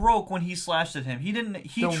fingers broke when he slashed at him. He didn't.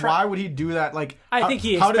 Then why would he do that? Like, I think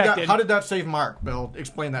he how expected. How did that save Mark, Bill?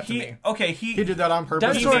 Explain that to me. Okay, He did that on purpose.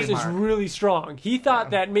 Dinosaurus to is save Mark. really strong. He thought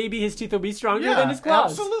that maybe his teeth would be stronger Yeah, than his claws.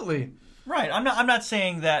 absolutely. right. I'm not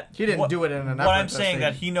saying that He didn't do it in an effort. What I'm to saying save-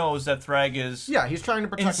 that he knows that Thrag is Yeah, he's trying to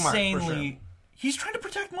protect Mark. For insanely. sure. He's trying to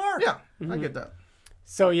protect Mark. Yeah, I get that.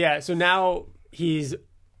 So now he's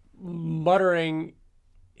muttering,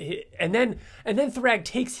 and then Thrag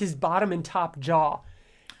takes his bottom and top jaw.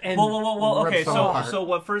 And Well. Okay, Rips them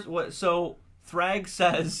apart. so Thrag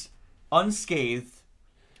says, unscathed,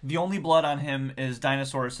 the only blood on him is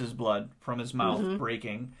Dinosaurus's blood from his mouth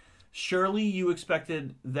breaking. Surely you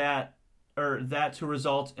expected that to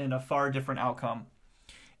result in a far different outcome.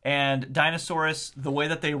 And Dinosaurus, the way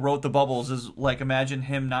that they wrote the bubbles is like, imagine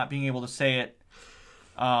him not being able to say it.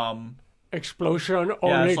 explosion Yeah,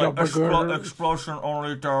 only it's like the burger. explosion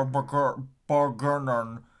only the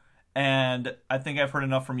burger. And I think I've heard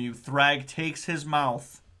enough from you. Thrag takes his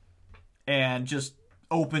mouth and just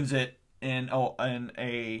opens it in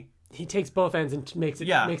a He takes both ends and makes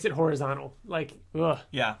it horizontal. Like, ugh.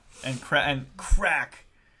 yeah, and crack.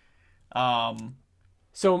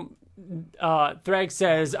 So Thrag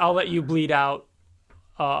says, "I'll let you bleed out.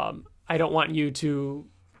 I don't want your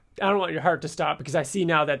heart to stop because I see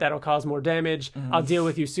now that that'll cause more damage. I'll deal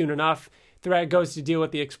with you soon enough." Thrag goes to deal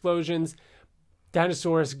with the explosions.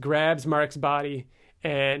 Dinosaurus grabs Mark's body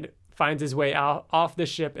and finds his way out off the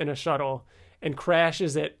ship in a shuttle and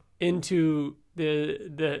crashes it into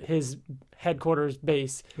his headquarters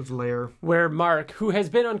base, His lair. where Mark, who has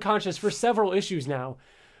been unconscious for several issues now,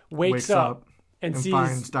 wakes up and sees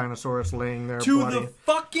finds Dinosaurus laying there To bloody.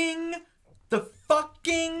 the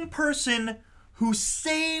fucking person who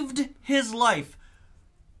saved his life.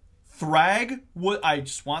 Thrag, I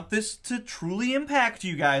just want this to truly impact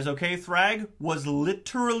you guys, okay? Thrag was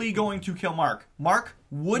literally going to kill Mark. Mark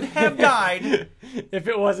would have died if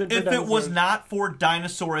it wasn't for if it was Dinosaurus. not for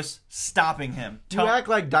Dinosaurus stopping him. You act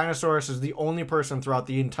like Dinosaurus is the only person throughout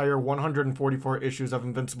the entire 144 issues of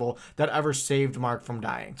Invincible that ever saved Mark from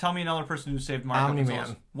dying. Tell me another person who saved Mark.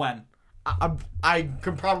 Omni-Man. When? I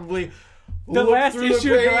could probably The look last through issue,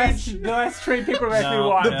 the, the page. last trade paperback we No.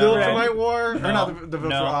 watched. The No. Viltrumite War, or No. not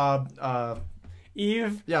the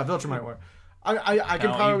Eve. yeah, Viltrumite War. I could No,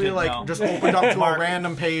 you probably didn't like know. just open up to Mark- a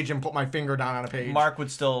random page and put my finger down on a page. Mark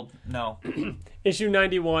would still no. Issue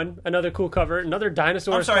 91, another cool cover, another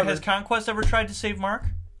dinosaur. I'm sorry. cover. Has Conquest ever tried to save Mark?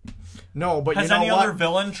 No, but Has you know any what? other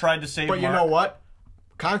villain tried to save But Mark? you know what?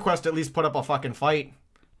 Conquest at least put up a fucking fight.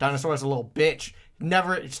 Dinosaurus a little bitch.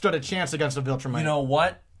 Never stood a chance against a Viltrumite. You know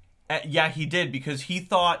what? Yeah, he did, because he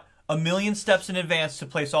thought a million steps in advance to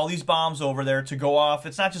place all these bombs over there to go off.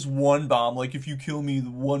 It's not just one bomb. Like, if you kill me, the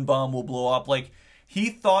one bomb will blow up. Like, he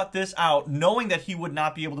thought this out, knowing that he would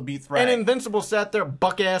not be able to beat Thrag. And Invincible sat there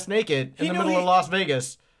buck-ass naked in the middle of Las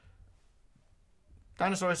Vegas.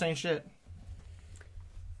 Dinosaurus ain't shit.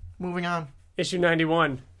 Moving on. Issue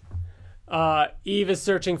 91. Eve is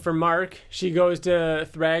searching for Mark. She goes to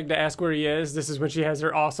Thrag to ask where he is. This is when she has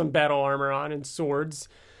her awesome battle armor on and swords.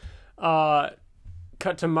 Cut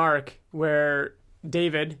to Mark, where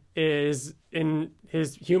David is in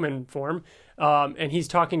his human form, and he's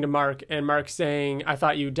talking to Mark, and Mark's saying, "I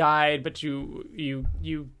thought you died, but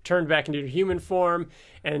you turned back into your human form."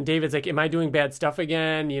 And David's like, "Am I doing bad stuff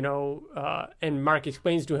again?" And Mark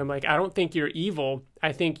explains to him, like, "I don't think you're evil.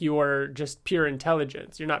 I think you're just pure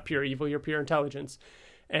intelligence. You're not pure evil. You're pure intelligence,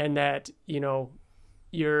 and that you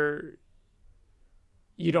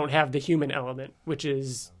don't have the human element, which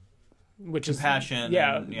is Compassion.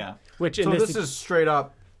 yeah, and- yeah. Which in So this this is straight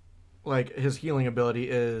up, like, his healing ability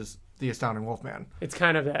is the Astounding Wolfman. it's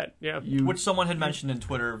kind of that, yeah. Which someone had mentioned in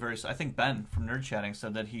Twitter. I think Ben from Nerd Chatting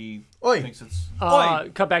said that he Oi. thinks it's.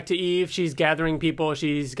 Oi! Cut back to Eve. She's gathering people.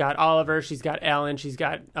 She's got Oliver. She's got Alan. She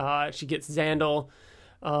gets Xandal.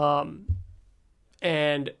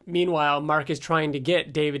 And meanwhile, Mark is trying to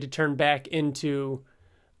get David to turn back into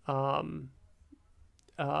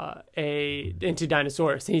into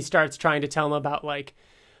Dinosaurus. And he starts trying to tell him about like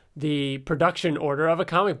the production order of a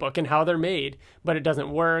comic book and how they're made, but it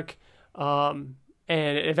doesn't work. And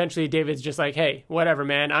eventually David's just like, "Hey, whatever,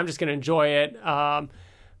 man. I'm just going to enjoy it.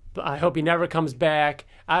 I hope he never comes back.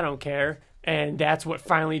 I don't care. And that's what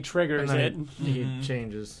finally triggers it. He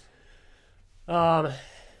changes.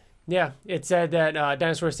 Yeah, it said that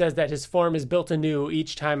Dinosaur says that his form is built anew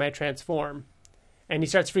each time I transform. And he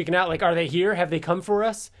starts freaking out, like, are they here? Have they come for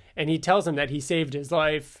us? And he tells him that he saved his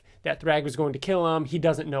life, that Thrag was going to kill him. He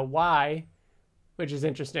doesn't know why, which is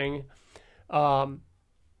interesting. And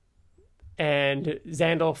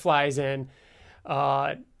Xandal flies in.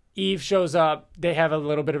 Eve shows up. They have a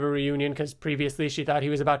little bit of a reunion because previously she thought he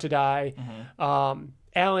was about to die.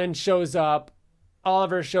 Alan shows up.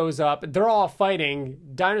 Oliver shows up. They're all fighting.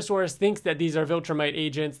 Dinosaurus thinks that these are Viltrumite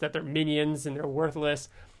agents, that they're minions and they're worthless.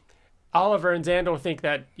 Oliver and Xandal think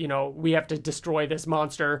that, we have to destroy this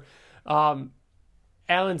monster.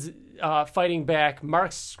 Alan's fighting back.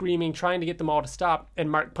 Mark's screaming, trying to get them all to stop.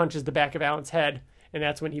 And Mark punches the back of Alan's head. And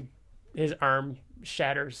that's when his arm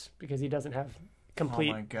shatters because he doesn't have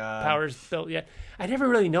complete powers built yet. I never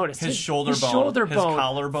really noticed his shoulder bone, his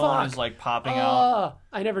collarbone is like popping out.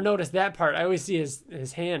 I never noticed that part. I always see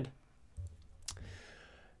his hand.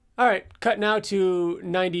 All right, cut now to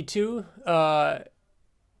 92.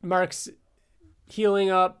 Mark's healing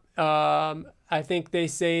up. I think they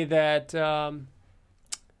say that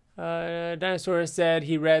Dinosaurus said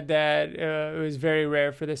he read that it was very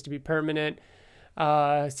rare for this to be permanent.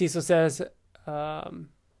 Cecil says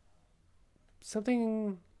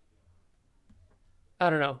something, I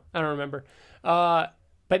don't know. I don't remember.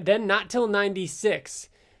 But then not till 96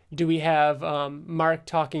 do we have Mark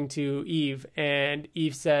talking to Eve, and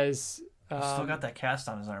Eve says... He's still got that cast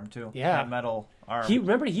on his arm, too. Yeah. That metal arm. He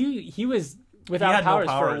was without powers,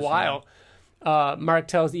 for a while. Yeah. Mark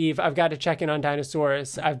tells Eve, I've got to check in on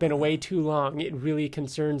Dinosaurus. I've been away too long. It really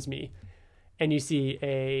concerns me. And you see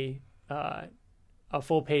a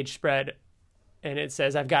full-page spread, and it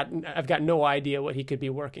says, I've got no idea what he could be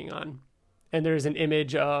working on. And there's an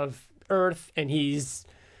image of Earth, and he's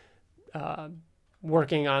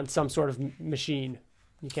working on some sort of machine.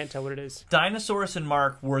 You can't tell what it is. Dinosaurus and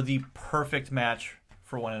Mark were the perfect match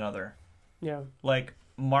for one another. Yeah. Like,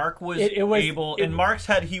 Mark was in Mark's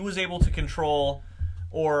head, he was able to control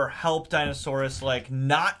or help Dinosaurus, like,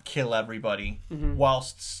 not kill everybody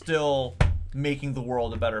whilst still making the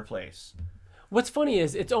world a better place. What's funny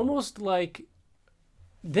is it's almost like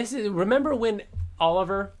remember when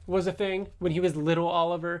Oliver was a thing, when he was little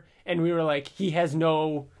Oliver, and we were like, he has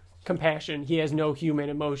no compassion, he has no human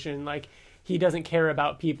emotion, like he doesn't care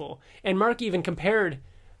about people. And Mark even compared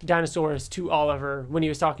Dinosaurus to Oliver when he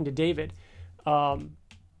was talking to David. And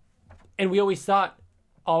we always thought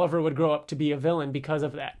Oliver would grow up to be a villain because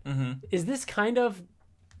of that. Is this kind of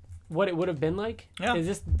what it would have been like? Yeah. Is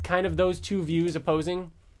this kind of those two views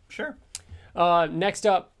opposing? Sure. Next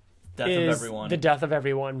up, Death of Everyone. The Death of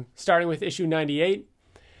Everyone, starting with issue 98.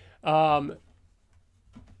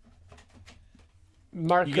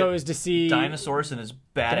 Mark goes to see Dinosaurus in his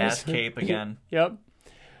badass cape again. Yep.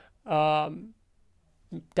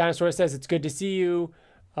 Dinosaurus says it's good to see you.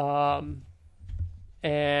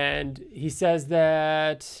 And he says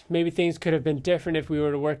that maybe things could have been different if we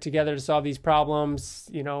were to work together to solve these problems.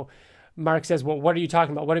 Mark says, well, what are you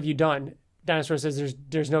talking about? What have you done? Dinosaur says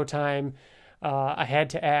there's no time. I had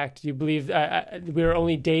to act. You believe we were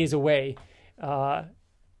only days away.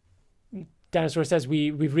 Dinosaur says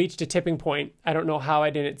we've reached a tipping point. I don't know how I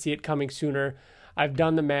didn't see it coming sooner. I've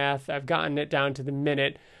done the math. I've gotten it down to the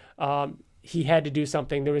minute. He had to do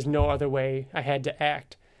something. There was no other way. I had to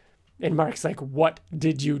act. And Mark's like, what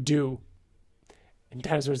did you do? And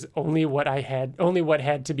Dinosaur's only what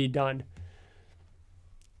had to be done.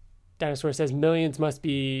 Dinosaur says millions must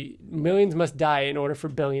die in order for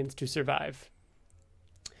billions to survive.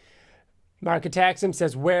 Mark attacks him,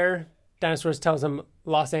 says where? Dinosaur tells him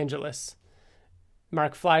Los Angeles.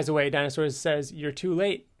 Mark flies away. Dinosaur says, you're too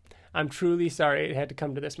late. I'm truly sorry it had to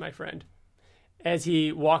come to this, my friend. As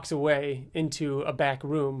he walks away into a back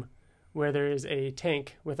room where there is a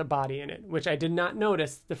tank with a body in it, which I did not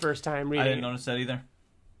notice the first time reading. I didn't notice that either.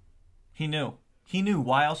 He knew.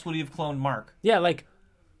 Why else would he have cloned Mark? Yeah, like,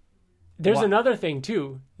 there's another thing,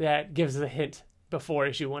 too, that gives a hint before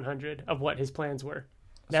issue 100 of what his plans were.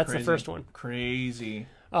 That's the first one. Crazy.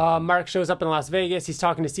 Mark shows up in Las Vegas. He's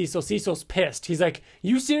talking to Cecil. Cecil's pissed. He's like,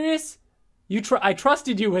 you serious? I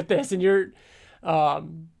trusted you with this, and you're...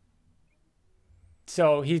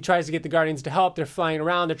 So he tries to get the Guardians to help. They're flying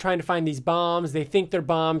around. They're trying to find these bombs. They think they're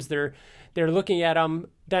bombs. They're looking at them.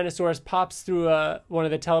 Dinosaurus pops through one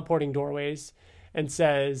of the teleporting doorways and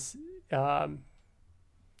says, they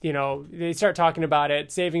start talking about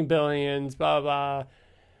it, saving billions, blah,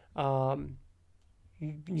 blah.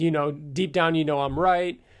 Deep down, I'm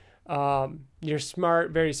right. You're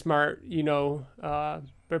smart, very smart, but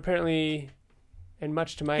apparently, and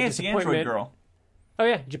much to my Hey, it's the disappointment. Android girl. Oh,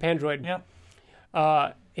 yeah, Japan Droid.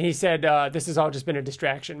 Yep. He said, this has all just been a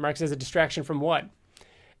distraction. Mark says, a distraction from what?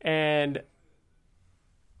 And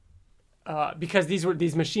because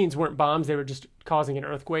these machines weren't bombs, they were just causing an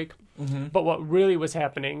earthquake. Mm-hmm. But what really was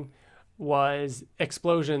happening was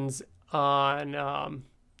explosions on,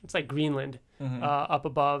 it's like Greenland, up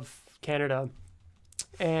above Canada.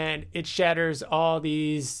 And it shatters all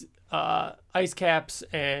these ice caps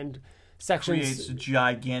and sections. Creates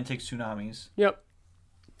gigantic tsunamis. Yep.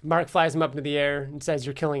 Mark flies him up into the air and says,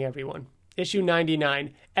 "You're killing everyone." Issue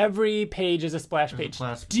 99. Every page is a splash page.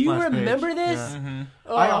 Do you remember page. this? Yeah. Mm-hmm.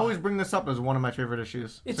 Oh, I always bring this up as one of my favorite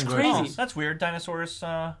issues. It's Single crazy. issues. That's weird. Dinosaurus.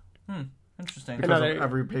 Interesting. Because Another-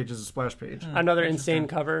 every page is a splash page. Another insane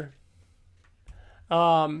cover.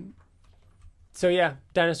 So yeah,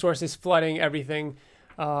 Dinosaurus is flooding everything.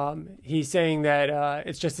 He's saying that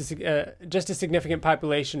it's just a significant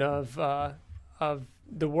population of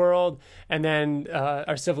the world, and then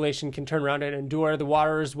our civilization can turn around and endure. The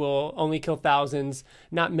waters will only kill thousands,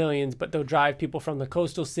 not millions, but they'll drive people from the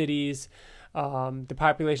coastal cities, the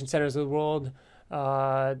population centers of the world.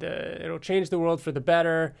 It'll change the world for the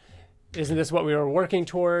better. Isn't this what we were working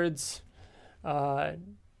towards?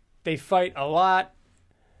 They fight a lot.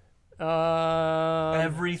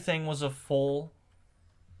 Everything was a full.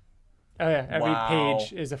 Oh yeah, every Wow.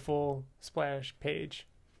 page is a full splash page.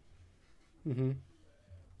 Mm-hmm.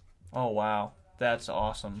 Oh wow, that's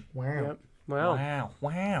awesome. Wow. Yep.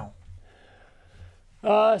 Wow.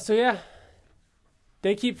 So yeah,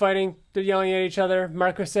 they keep fighting. They're yelling at each other.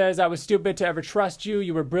 Marco says, "I was stupid to ever trust you.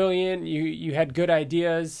 You were brilliant. You had good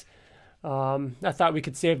ideas. I thought we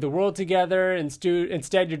could save the world together.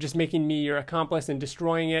 Instead, you're just making me your accomplice and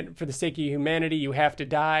destroying it for the sake of humanity. You have to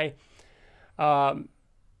die."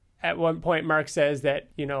 At one point, Mark says that,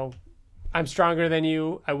 I'm stronger than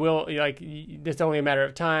you. I will, it's only a matter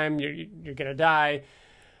of time. You're going to die.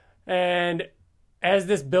 And as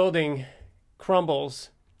this building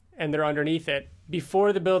crumbles and they're underneath it,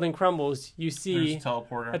 before the building crumbles, you see There's a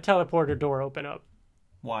teleporter. a teleporter door open up.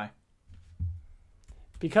 Why?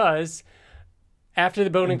 Because after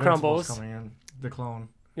the building Invincible's crumbles, coming in. The clone.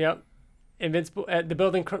 yep, Invincible. The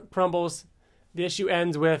building crumbles. The issue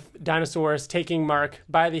ends with Dinosaurus taking Mark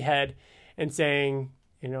by the head and saying,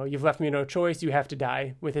 "You've left me no choice. You have to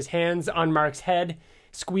die." With his hands on Mark's head,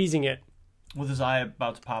 squeezing it. With his eye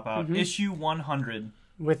about to pop out. Mm-hmm. Issue 100.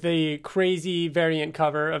 With the crazy variant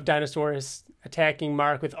cover of Dinosaurus attacking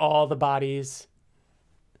Mark with all the bodies.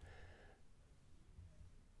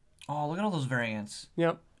 Oh, look at all those variants.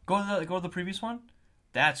 Yep. Go to the previous one.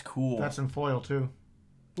 That's cool. That's in foil too.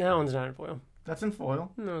 That one's not in foil. That's in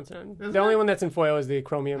foil. No, it's not. Isn't The only it? one that's in foil is the I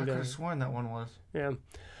chromium. could have variant. sworn that one was. Yeah.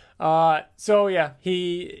 So yeah,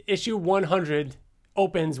 issue 100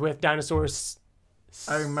 opens with Dinosaurus.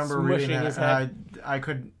 I remember smushing reading his that. head. I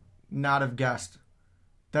could not have guessed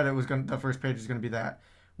that it was going. The first page is going to be that.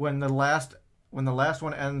 When the last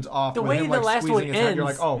one ends off, The with way him, the last squeezing one his head, you're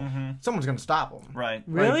ends- like, oh, someone's going to stop him. right.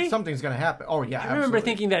 Really? Something's going to happen. Oh yeah. I remember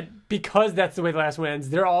thinking that because that's the way the last one ends,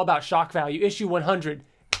 they're all about shock value. Issue 100.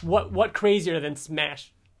 What crazier than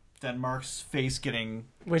Smash? Then Mark's face getting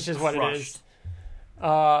Which is what crushed. it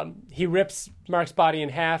is. He rips Mark's body in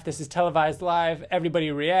half. This is televised live. Everybody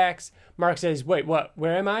reacts. Mark says, "Wait, what?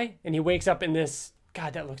 Where am I?" And he wakes up in this.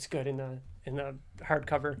 God, that looks good in the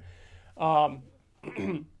hardcover.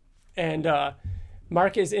 And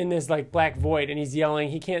Mark is in this black void, and he's yelling.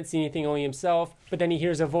 He can't see anything, only himself. But then he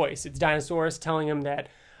hears a voice. It's Dinosaurus telling him that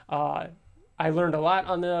I learned a lot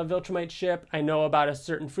on the Viltrumite ship. I know about a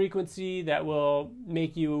certain frequency that will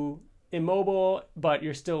make you immobile, but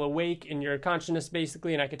you're still awake in your consciousness,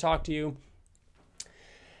 basically, and I could talk to you.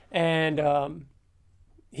 And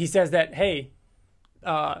he says that, hey,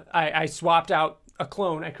 I swapped out a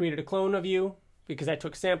clone. I created a clone of you because I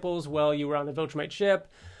took samples while you were on the Viltrumite ship.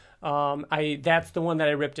 That's the one that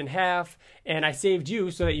I ripped in half, and I saved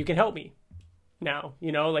you so that you can help me. Now,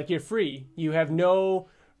 you're free. You have no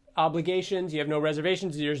obligations. You have no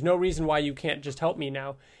reservations. There's no reason why you can't just help me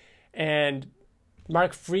now. And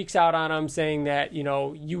Mark freaks out on him, saying that,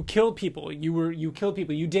 you killed people. You killed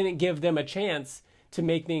people. You didn't give them a chance to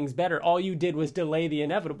make things better. All you did was delay the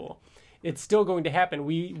inevitable. It's still going to happen.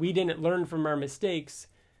 We didn't learn from our mistakes.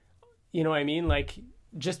 You know what I mean?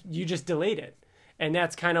 You just delayed it. And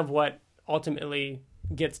that's kind of what ultimately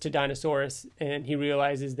gets to Dinosaurus, and he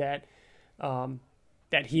realizes that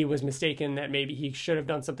that he was mistaken, that maybe he should have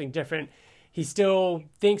done something different. He still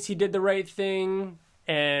thinks he did the right thing,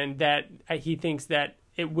 and that he thinks that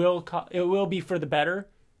it will be for the better.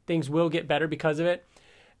 Things will get better because of it.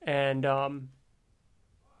 and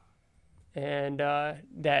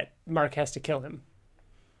that Mark has to kill him.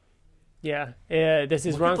 Yeah, this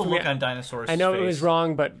is Look wrong at the for look me. on Dinosaurus' I know face. it was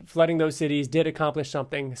wrong, but flooding those cities did accomplish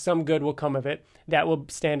something. Some good will come of it. That will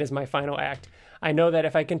stand as my final act. I know that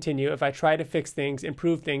if I continue, if I try to fix things,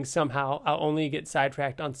 improve things somehow, I'll only get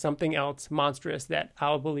sidetracked on something else monstrous that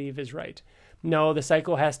I'll believe is right. No, the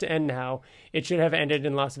cycle has to end now. It should have ended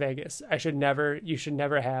in Las Vegas. You should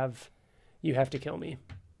never have, you have to kill me.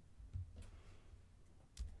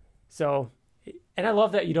 So, and I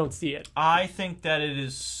love that you don't see it. I think that it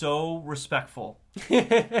is so respectful.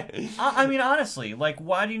 I mean, honestly, like,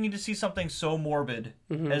 why do you need to see something so morbid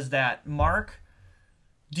as that? Mark,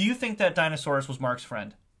 do you think that Dinosaurus was Mark's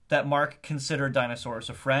friend? That Mark considered Dinosaurus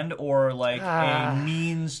a friend, or like a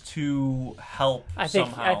means to help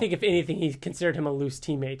somehow? I think if anything, he considered him a loose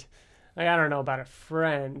teammate. Like, I don't know about a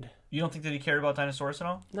friend. You don't think that he cared about Dinosaurus at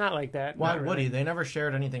all? Not like that. Why Not would really. he? They never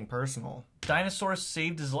shared anything personal. Dinosaurus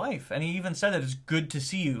saved his life, and he even said that it's good to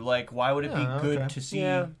see you. Like, why would it be good okay. to see?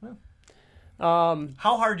 Yeah. How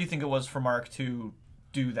hard do you think it was for Mark to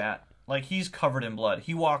do that? Like, he's covered in blood.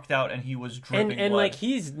 He walked out and he was dripping And blood. like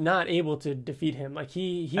he's not able to defeat him. Like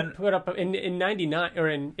he put up in 99 or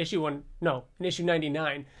in issue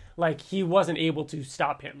 99, like he wasn't able to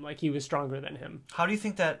stop him. Like he was stronger than him. How do you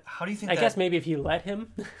think that? I guess maybe if he let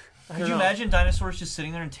him. Could you imagine Dinosaurus just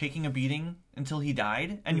sitting there and taking a beating until he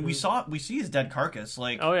died? And we see his dead carcass.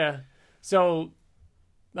 Like, Oh yeah. So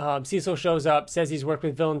Cecil shows up, says he's worked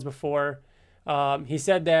with villains before. He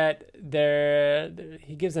said that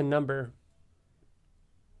he gives a number.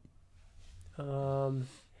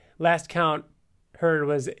 Last count heard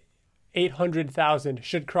was 800,000.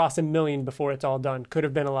 Should cross 1 million before it's all done. Could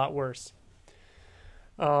have been a lot worse.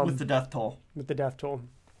 with the death toll. With the death toll.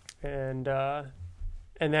 And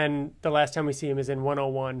then the last time we see him is in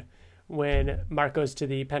 101 when Mark goes to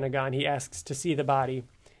the Pentagon. He asks to see the body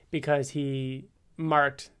because he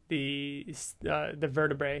marked the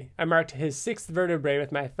vertebrae. I marked his 6th vertebrae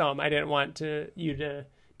with my thumb. I didn't want you to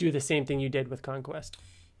do the same thing you did with Conquest.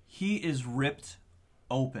 He is ripped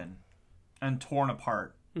open and torn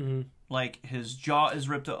apart. Mm-hmm. Like, his jaw is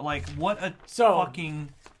ripped up. Like, what a fucking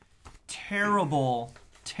terrible,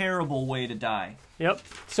 terrible way to die. Yep.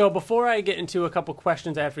 So before I get into a couple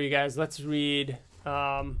questions I have for you guys, let's read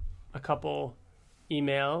a couple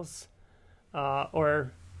emails.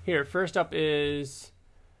 First up is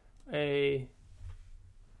a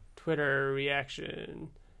Twitter reaction.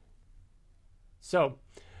 So,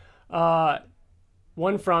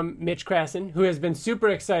 one from Mitch Krassen, who has been super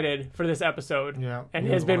excited for this episode. Yeah, and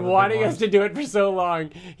he has was been one of the wanting big us to do it for so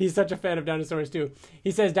long. He's such a fan of Dinosaurus too.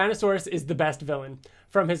 He says Dinosaurus is the best villain.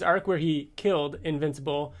 From his arc where he killed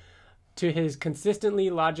Invincible to his consistently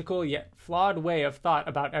logical yet flawed way of thought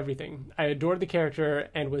about everything. I adored the character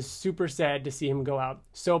and was super sad to see him go out.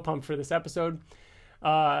 So pumped for this episode.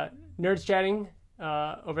 Nerds Chatting,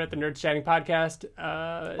 over at the Nerds Chatting podcast,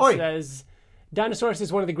 says Dinosaurus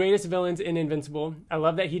is one of the greatest villains in Invincible. I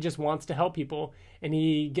love that he just wants to help people, and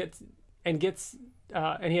he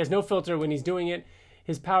has no filter when he's doing it.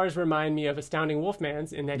 His powers remind me of Astounding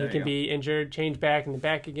Wolfman's in that he can be injured, change back, and then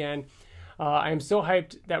back again. I am so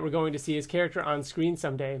hyped that we're going to see his character on screen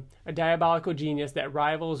someday. A diabolical genius that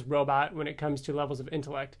rivals Robot when it comes to levels of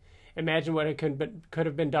intellect. Imagine what could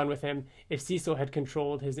have been done with him if Cecil had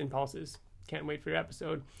controlled his impulses. Can't wait for your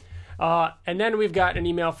episode. And then we've got an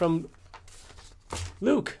email from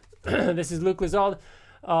Luke. This is Luke Lizald.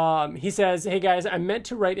 He says, hey guys, I meant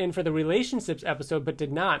to write in for the relationships episode, but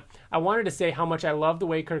did not. I wanted to say how much I love the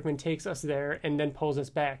way Kirkman takes us there and then pulls us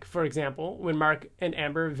back. For example, when Mark and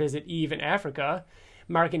Amber visit Eve in Africa,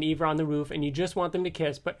 Mark and Eve are on the roof and you just want them to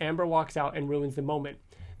kiss, but Amber walks out and ruins the moment.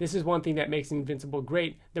 This is one thing that makes Invincible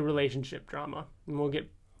great, the relationship drama. And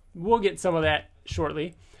we'll get some of that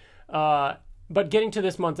shortly. But getting to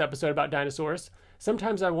this month's episode about dinosaurs,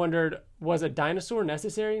 sometimes I wondered, was a dinosaur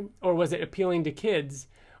necessary, or was it appealing to kids,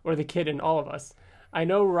 or the kid in all of us? I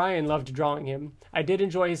know Ryan loved drawing him. I did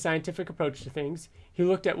enjoy his scientific approach to things. He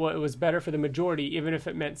looked at what was better for the majority, even if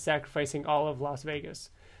it meant sacrificing all of Las Vegas.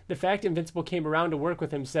 The fact Invincible came around to work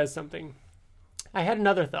with him says something. I had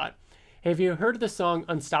another thought. Have you heard the song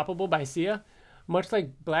Unstoppable by Sia? Much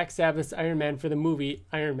like Black Sabbath's Iron Man for the movie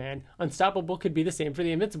Iron Man, Unstoppable could be the same for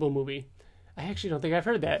the Invincible movie. I actually don't think I've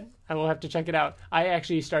heard that. I will have to check it out. I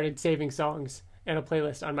actually started saving songs and a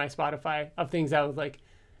playlist on my Spotify of things I was like,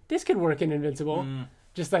 this could work in Invincible.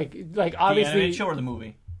 Just like obviously. The animated show or the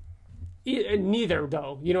movie? Neither,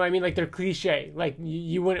 though. You know what I mean? Like, they're cliche. Like,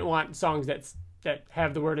 you wouldn't want songs that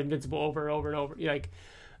have the word Invincible over and over and over. Like,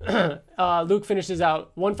 Luke finishes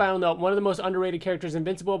out. One final note. One of the most underrated characters in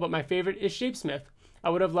Invincible, but my favorite is Shapesmith. I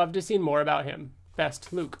would have loved to see more about him.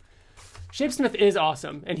 Best, Luke. Shapesmith is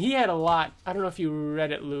awesome, and he had a lot. I don't know if you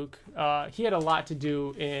read it, Luke. He had a lot to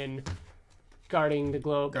do in guarding the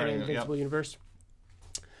globe and Invincible Universe.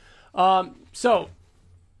 Let's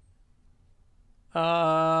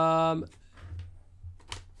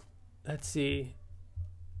see.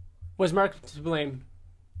 Was Mark to blame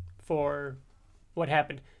for what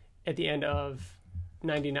happened at the end of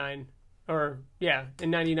 99? In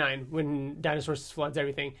 99, when Dinosaurus floods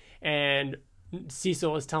everything, and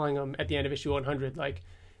Cecil is telling him at the end of issue 100, like,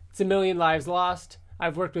 it's a million lives lost.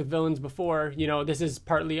 I've worked with villains before. This is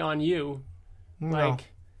partly on you. No. Like,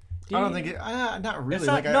 I don't think it. Not really.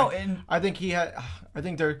 It's not, I think he had. I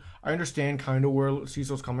think there. I understand kind of where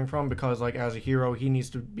Cecil's coming from, because like as a hero, he needs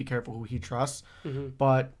to be careful who he trusts. Mm-hmm.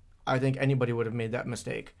 But I think anybody would have made that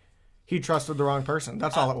mistake. He trusted the wrong person.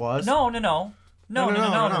 That's all it was. No. No. It's no.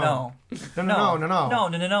 It's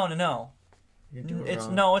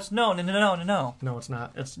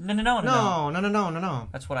not. It's no.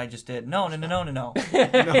 That's what I just did. No. No,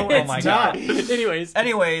 Oh my god. Anyways,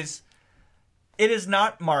 it is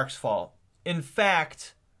not Mark's fault. In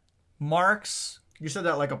fact, Mark's. You said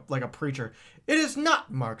that like a preacher. It is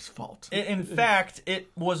not Mark's fault. In fact,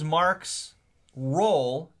 it was Mark's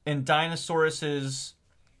role in Dinosaurus's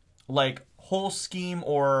like whole scheme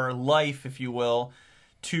or life, if you will,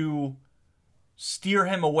 to steer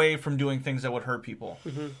him away from doing things that would hurt people.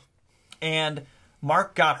 Mm-hmm. And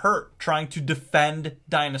Mark got hurt trying to defend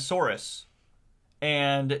Dinosaurus.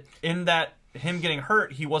 And in that, him getting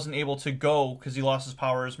hurt, he wasn't able to go because he lost his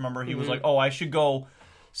powers. Remember, he was like, oh, I should go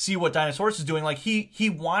see what Dinosaurus is doing. Like, he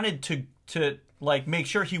wanted to like, make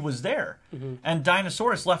sure he was there. Mm-hmm. And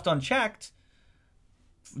Dinosaurus, left unchecked,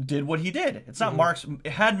 did what he did. It's not Mark's.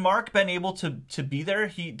 Had Mark been able to be there,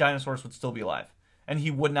 Dinosaurus would still be alive. And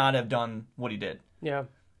he would not have done what he did. Yeah.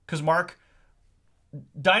 Because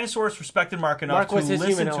Dinosaurus respected Mark enough to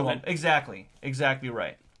listen to him. Exactly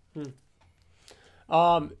right.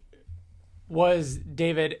 Was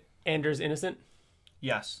David Anders innocent?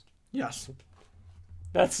 Yes.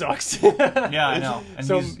 That sucks. Yeah, I know. And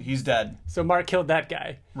so, he's dead. So Mark killed that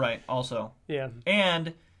guy. Right, also. Yeah.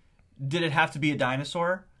 And did it have to be a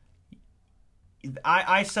dinosaur?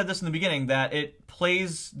 I said this in the beginning, that it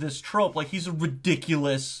plays this trope like he's a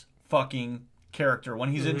ridiculous fucking character. When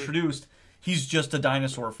he's introduced, he's just a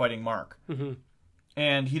dinosaur fighting Mark. Mm-hmm.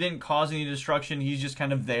 And he didn't cause any destruction. He's just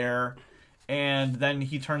kind of there. And then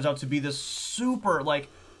he turns out to be this super, like,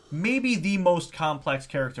 maybe the most complex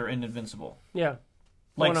character in Invincible. Yeah.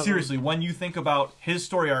 Like, seriously, when you think about his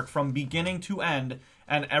story arc from beginning to end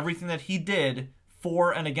and everything that he did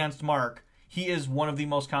for and against Mark, he is one of the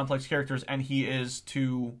most complex characters, and he is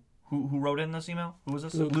to... Who wrote in this email? Who was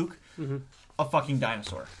this? Luke? Mm-hmm. A fucking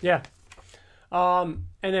dinosaur. Yeah. And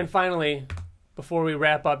then finally, before we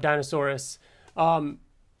wrap up Dinosaurus, and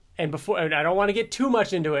I don't want to get too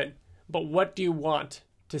much into it, but what do you want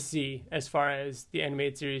to see as far as the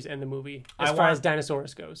animated series and the movie, as far as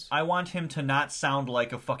Dinosaurus goes? I want him to not sound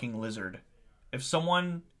like a fucking lizard. If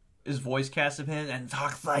someone is voice cast of him and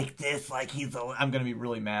talks like this, like I'm going to be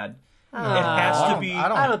really mad. It has to be...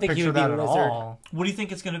 I don't think you would be a lizard. What do you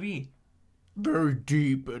think it's going to be? Very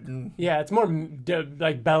deep and... Yeah, it's more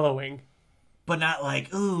like bellowing. But not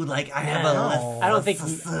like, ooh, like I have a... I don't think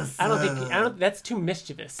that's too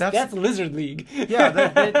mischievous. That's Lizard League.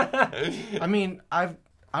 Yeah, I mean, I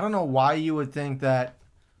don't know why you would think that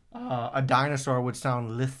a dinosaur would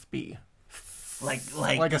sound lispy.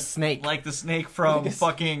 Like a snake. Like the snake from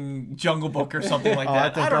fucking Jungle Book or something like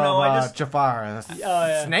that. I don't know. Jafar.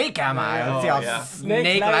 Snake am I? Let's see how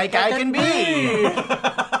snake like I can be.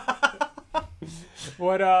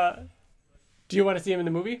 What, do you want to see him in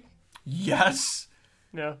the movie? Yes.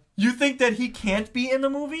 No. You think that he can't be in the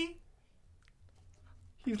movie?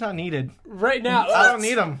 He's not needed. Right now. I don't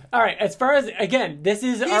need him. All right, as far as, again, this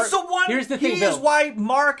is He's the one. Here's the thing, He Bill. is why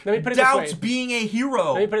Mark doubts being a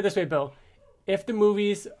hero. Let me put it this way, Bill. If the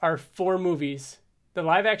movies are 4 movies, the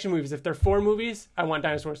live-action movies, if they're 4 movies, I want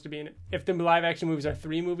dinosaurs to be in it. If the live-action movies are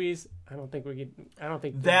 3 movies, I don't think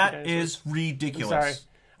that is ridiculous. I'm sorry.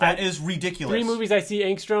 That is ridiculous. 3 movies, I see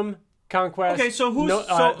Angstrom, Conquest. Okay, so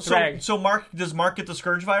so Mark, does Mark get the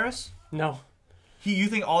Scourge virus? No. You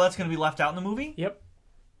think all that's going to be left out in the movie? Yep.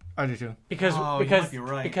 I do too. Because you might be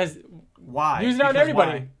right. Because why? Use it on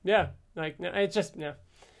everybody. Why? Yeah. Like, no, it's just no.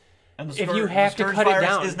 And if you have to cut it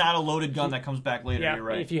down, is not a loaded gun that comes back later. Yeah, you're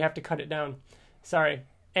right. If you have to cut it down, sorry.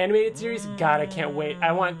 Animated series, God, I can't wait.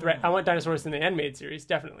 I want Dinosaurs in the animated series,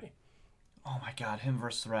 definitely. Oh my god, him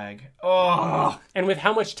versus Thrag. Oh. And with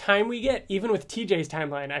how much time we get, even with TJ's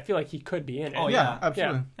timeline, I feel like he could be in it. Oh, Yeah,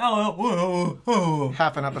 absolutely. Oh.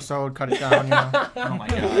 Half an episode, cut it down, Oh my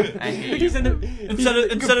god, I hate He's you. in the,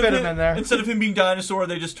 Instead of him being Dinosaur,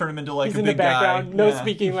 they just turn him into like he's a in the big background, guy. no Yeah.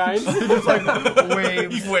 speaking lines. It's like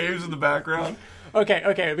waves. He waves in the background.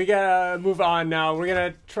 Okay, we gotta move on now. We're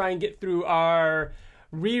gonna try and get through our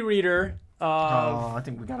rereader. I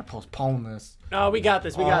think we gotta postpone this. Oh, we got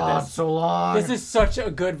this. We got this. So long. This is such a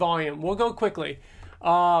good volume. We'll go quickly.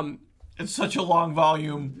 It's such a long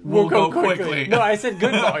volume. We'll go quickly. No, I said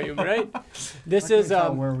good volume, right? This is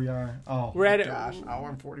where we are. Oh, we're at gosh, hour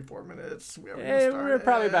and 44 minutes. We haven't we're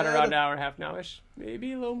probably about started. around an hour and a half now-ish,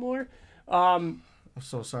 maybe a little more. I'm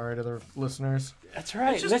so sorry to the listeners. That's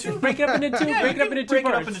right. just Let's two- break it up into two. Yeah, break it up into two break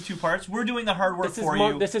parts. it up into 2 parts. We're doing the hard work This is for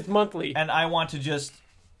you. This is monthly. And I want to just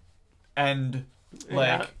end,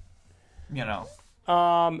 like, you know.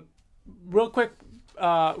 Real quick,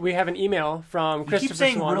 we have an email from You Christopher keep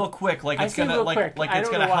saying Swan. real quick, like I it's say gonna real like quick. I it's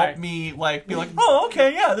don't gonna know why. help me like be like, oh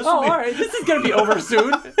okay, yeah, this Oh, will be all right. This is going to be over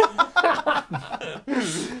soon.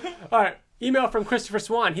 All right. Email from Christopher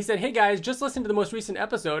Swan. He said, "Hey guys, just listened to the most recent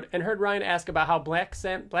episode and heard Ryan ask about how Black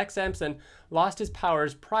Samson lost his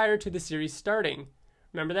powers prior to the series starting.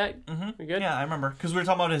 Remember that? Mm-hmm. We good? Yeah, I remember because we were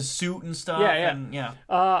talking about his suit and stuff. Yeah, yeah. And, yeah.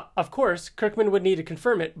 Of course, Kirkman would need to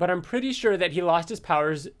confirm it, but I'm pretty sure that he lost his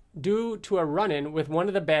powers due to a run-in with one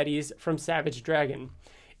of the baddies from Savage Dragon.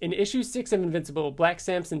 In issue 6 of Invincible, Black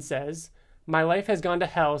Samson says, 'My life has gone to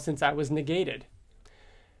hell since I was negated.'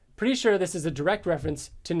 Pretty sure this is a direct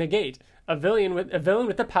reference to negate, a villain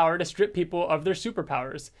with the power to strip people of their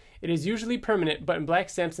superpowers. It is usually permanent, but in Black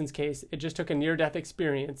Samson's case, it just took a near-death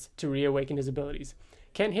experience to reawaken his abilities.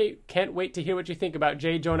 Can't wait to hear what you think about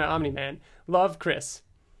J. Jonah Omni-Man. Love, Chris."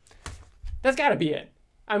 That's got to be it.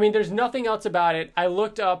 I mean, there's nothing else about it. I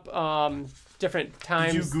looked up different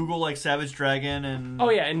times. Did you Google like Savage Dragon and? Oh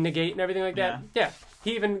yeah, and negate and everything like that. Yeah,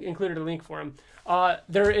 he even included a link for him.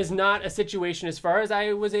 There is not a situation, as far as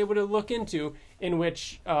I was able to look into, in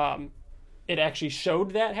which it actually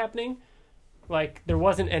showed that happening. Like there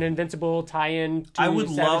wasn't an Invincible tie-in to I would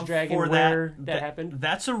Savage love Dragon for where that. that happened.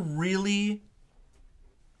 That's a really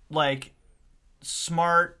like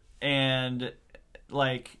smart and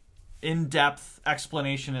like in-depth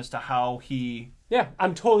explanation as to how he. Yeah,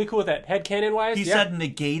 I'm totally cool with that. Headcanon wise, He said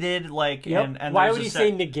negated, like, Yep. and Why there's would a he set-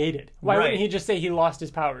 say negated? Why Right. wouldn't he just say he lost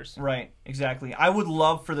his powers? Right, exactly. I would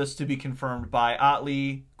love for this to be confirmed by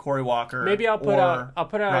Otley, Corey Walker. Maybe I'll put or out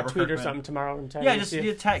a Robert tweet or Kirkman. something tomorrow and tag Yeah, him, just see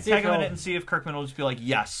if- tag see if him in he'll- it and see if Kirkman will just be like,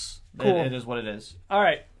 yes, Cool. it is what it is. All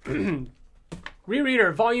right.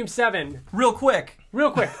 Rereader, Volume 7. Real quick.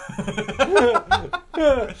 Real quick.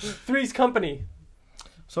 Three's Company.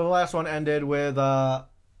 So the last one ended with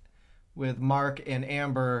Mark and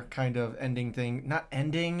Amber kind of ending thing. Not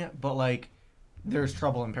ending, but like there's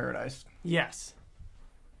trouble in paradise. Yes.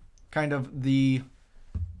 Kind of the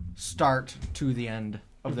start to the end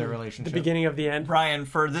of their The relationship. beginning of the end. Brian,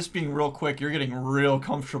 for this being real quick, you're getting real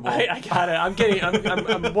comfortable. I got it.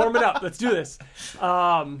 I'm warming up. Let's do this.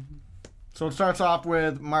 So it starts off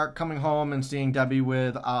with Mark coming home and seeing Debbie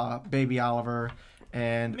with baby Oliver,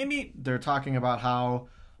 and Maybe- they're talking about how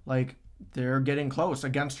like they're getting close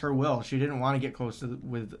against her will. She didn't want to get close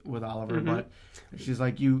with Oliver, but she's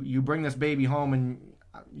like, you bring this baby home, and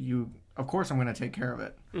of course I'm going to take care of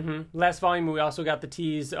it. Last volume, we also got the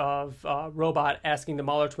tease of Robot asking the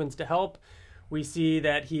Mahler twins to help. We see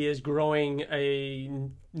that he is growing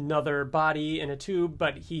another body in a tube,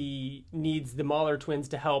 but he needs the Mahler twins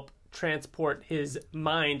to help transport his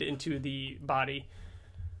mind into the body,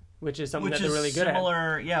 which is something that they're really good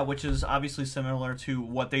at. Yeah, which is obviously similar to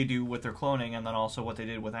what they do with their cloning, and then also what they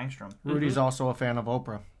did with Angstrom. Rudy's also a fan of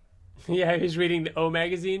Oprah. Yeah, he's reading the O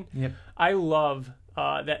magazine. Yep. I love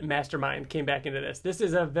that Mastermind came back into this. This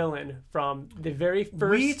is a villain from the very first.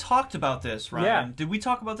 We talked about this, Ryan. Yeah. Did we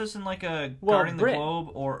talk about this in like a Well, Guarding Brit. the Globe,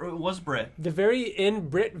 or it was Brit? The very in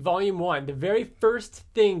Brit Volume 1, the very first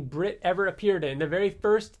thing Brit ever appeared in, the very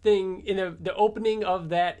first thing in the opening of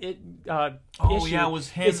that issue was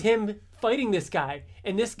him. is him fighting this guy.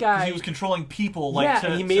 And this guy... He was controlling people. Like,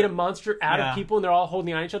 and he made a monster out Yeah. of people, and they're all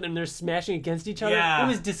holding on each other, and they're smashing against each other. Yeah. It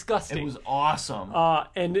was disgusting. It was awesome.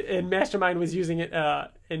 And Mastermind was using it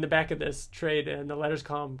in the back of this trade, and the letters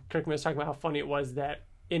column. Kirkman was talking about how funny it was that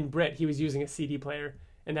in Brit he was using a CD player,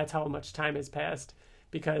 and that's how much time has passed,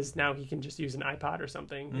 because now he can just use an iPod or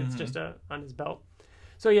something. It's just on his belt.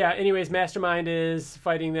 So yeah, anyways, Mastermind is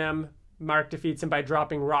fighting them. Mark defeats him by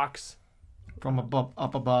dropping rocks from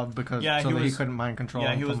up above because Yeah, so that he couldn't mind control.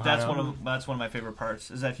 Yeah, him he was. from That's high one up. of that's one of my favorite parts.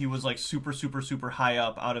 Is that he was like super, super, super high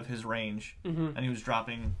up out of his range, and he was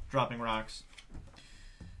dropping rocks.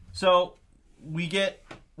 So we get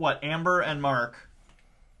what Amber and Mark.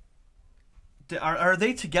 Are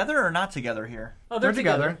they together or not together here? Oh, They're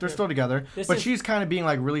together. Yeah. They're still together. This But is- she's kind of being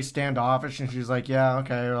like really standoffish, and she's like, "Yeah,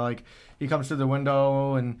 okay." Or, like he comes through the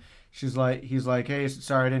window, and he's like, "Hey,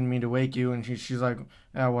 sorry, I didn't mean to wake you." And she's like,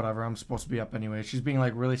 "Yeah, whatever. I'm supposed to be up anyway." She's being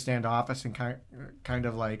like really standoffish and kind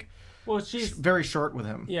of like Well, she's very short with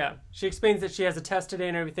him. yeah. She explains that she has a test today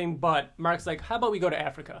and everything, but Mark's like, "How about we go to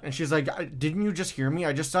Africa?" And she's like, "Didn't you just hear me?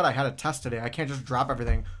 I just said I had a test today. I can't just drop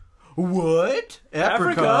everything." What?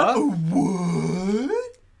 Africa? What?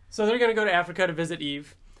 So they're gonna go to Africa to visit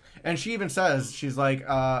Eve. And she even says, she's like,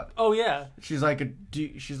 Oh yeah. she's like,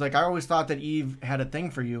 I always thought that Eve had a thing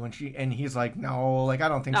for you, and he's like, no, like I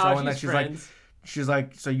don't think so. Oh, And then she's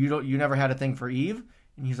like, so you never had a thing for Eve?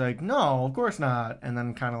 And he's like, no, of course not. And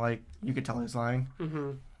then kind of like you could tell he's lying.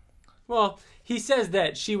 Well, he says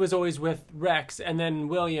that she was always with Rex and then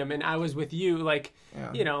William, and I was with you. Like,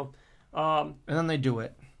 Yeah. you know. And then they do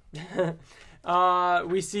it.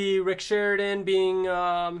 We see Rick Sheridan being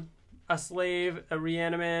a slave, a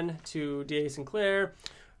Reaniman to D.A. Sinclair.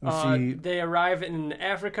 see- They arrive in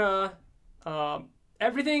Africa.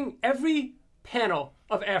 Every panel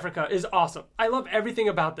of Africa is awesome. I love everything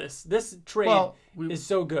about this. This trade Well, is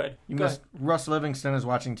so good. You Go miss ahead. Russ Livingston is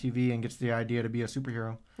watching TV and gets the idea to be a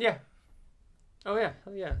superhero. Yeah. Oh yeah.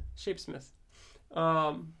 Oh yeah. Shapesmith.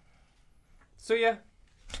 So yeah.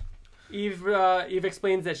 Eve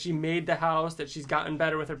explains that she made the house, that she's gotten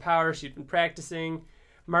better with her power, she's been practicing.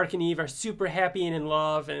 Mark and Eve are super happy and in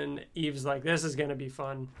love, and Eve's like, this is gonna be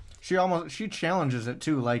fun. She challenges it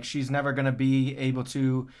too. Like she's never gonna be able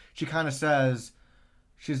to. She kind of says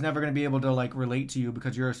she's never gonna be able to like relate to you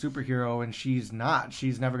because you're a superhero, and she's not.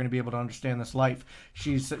 She's never gonna be able to understand this life.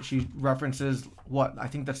 She references what I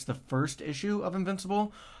think that's the first issue of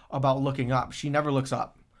Invincible about looking up. She never looks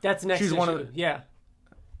up. That's next She's issue. one of the- Yeah.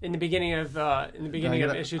 In the beginning of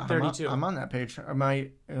issue 32. I'm on that page. Did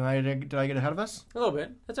I get ahead of us? A little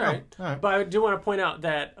bit. That's all right. all right. But I do want to point out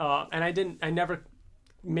that, and I never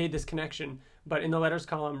made this connection, but in the letters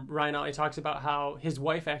column, Ryan Otley talks about how his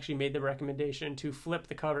wife actually made the recommendation to flip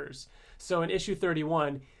the covers. So in issue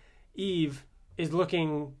 31, Eve is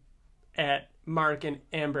looking at Mark and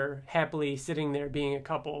Amber happily sitting there being a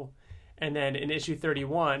couple. And then in issue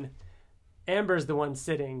 31, Amber's the one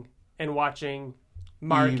sitting and watching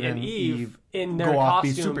Mark and Eve in their go off, be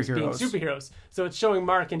costumes being superheroes. superheroes. So it's showing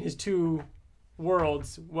Mark in his two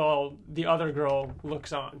worlds while the other girl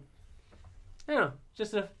looks on. I don't know,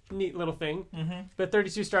 just a neat little thing. Mm-hmm. But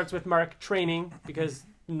 32 starts with Mark training because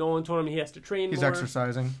Nolan told him he has to train He's more.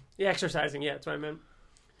 exercising. Yeah, exercising, yeah, that's what I meant.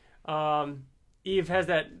 Eve has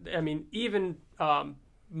that, Eve and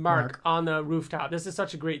Mark on the rooftop. This is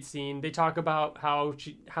such a great scene. They talk about how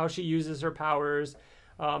she uses her powers,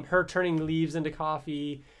 her turning leaves into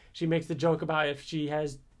coffee. She makes the joke about if she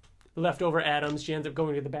has leftover atoms, she ends up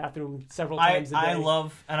going to the bathroom several times a day.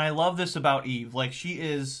 I love this about Eve. Like she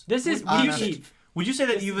is. This is honest. Eve. Would you say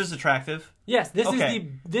that Eve is attractive? Yes, Okay.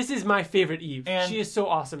 this is my favorite Eve. And she is so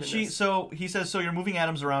awesome in this. So he says, so you're moving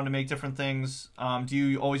atoms around to make different things. Do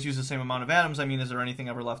you always use the same amount of atoms? I mean, is there anything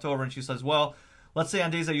ever left over? And she says, well, let's say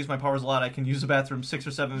on days I use my powers a lot, I can use the bathroom 6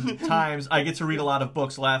 or 7 times. I get to read a lot of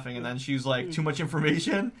books laughing. And then she's like, too much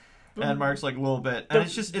information. And Mark's like, a little bit. And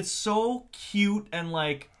it's so cute and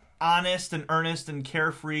like honest and earnest and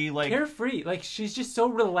carefree. Like Carefree. Like she's just so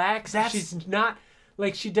relaxed. That's- She's not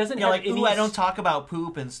like she doesn't yeah, have like, any ooh, I don't talk about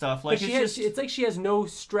poop and stuff. Like But it's it's like she has no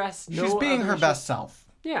stress. No She's being other her issues. best self.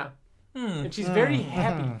 Yeah. And she's very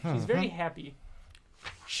happy. She's very happy.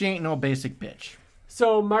 She ain't no basic bitch.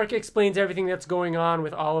 So Mark explains everything that's going on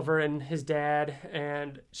with Oliver and his dad,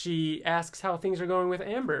 and she asks how things are going with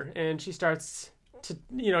Amber, and she starts to,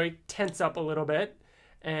 tense up a little bit.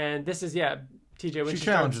 And this is, TJ, when She she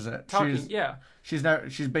challenges starts it. talking,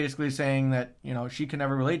 She's basically saying that, she can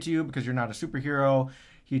never relate to you because you're not a superhero.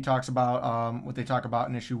 He talks about what they talk about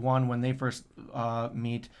in issue 1 when they first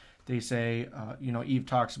meet. They say, Eve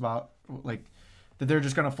talks about like that they're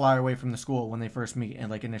just going to fly away from the school when they first meet, and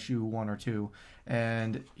like in issue 1 or 2.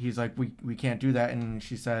 And he's like, we can't do that. And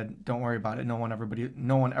she said, don't worry about it. No one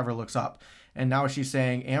ever looks up. And now she's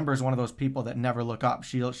saying Amber's one of those people that never look up.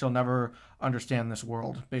 She'll never understand this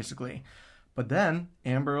world, basically. But then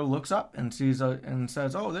Amber looks up and sees and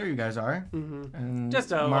says, "Oh, there you guys are." Mm-hmm. And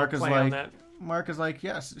just a Mark is play like, on that. Mark is like,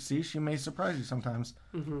 "Yes, see, she may surprise you sometimes."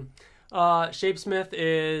 Mm-hmm. Shapesmith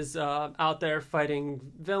is out there fighting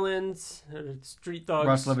villains, street thugs.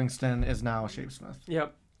 Russ Livingston is now Shapesmith.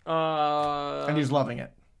 Yep. And he's loving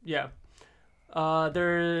it. Yeah.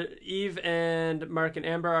 Eve and Mark and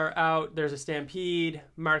Amber are out. There's a stampede.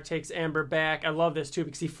 Mark takes Amber back. I love this too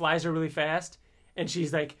because he flies her really fast, and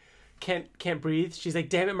she's like, can't breathe. She's like,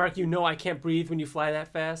 damn it, Mark, you know I can't breathe when you fly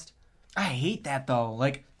that fast. I hate that though.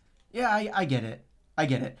 Like, yeah, I get it. I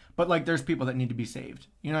get it. But like, there's people that need to be saved.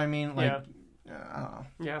 You know what I mean? Like, I don't know.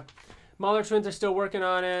 Yeah. Mahler twins are still working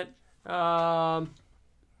on it. Wow,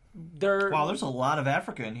 there's a lot of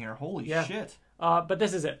Africa in here. Holy shit. But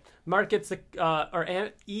this is it. Mark gets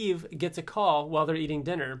Eve gets a call while they're eating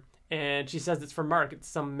dinner, and she says it's for Mark. It's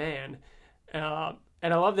some man.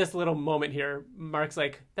 And I love this little moment here. Mark's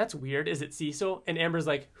like, that's weird. Is it Cecil? And Amber's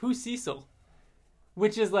like, who's Cecil?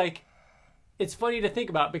 Which is like, it's funny to think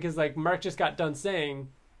about because like Mark just got done saying,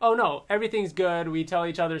 oh no, everything's good. We tell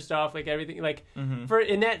each other stuff, like everything. Like for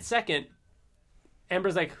in that second,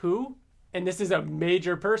 Amber's like, who? And this is a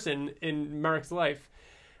major person in Mark's life.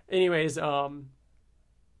 Anyways, someone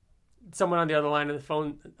on the other line of the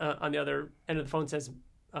phone, on the other end of the phone says,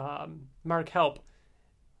 Mark, help.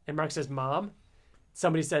 And Mark says, Mom?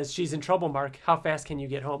 Somebody says, she's in trouble, Mark. How fast can you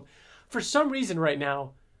get home? For some reason right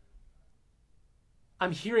now,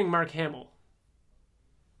 I'm hearing Mark Hamill.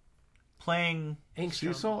 Playing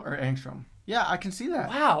Angstrom. Cecil or Angstrom? Yeah, I can see that.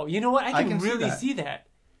 Wow, you know what? I can really that. see that.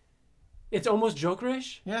 It's almost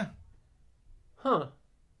Jokerish? Yeah. Huh.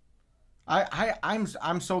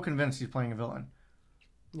 I'm so convinced he's playing a villain.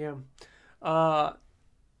 Yeah.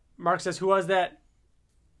 Mark says, who was that?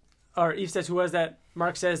 Or Eve says, who was that?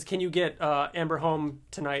 Mark says, can you get Amber home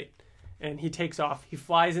tonight? And he takes off. He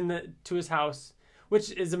flies to his house,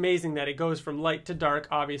 which is amazing that it goes from light to dark,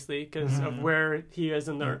 obviously, because of where he is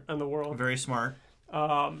in the world. Very smart.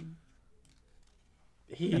 And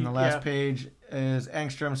the last page is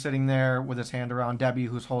Angstrom sitting there with his hand around Debbie,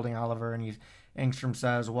 who's holding Oliver, and Angstrom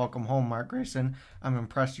says, welcome home, Mark Grayson. I'm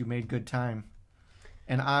impressed you made good time.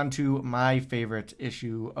 And on to my favorite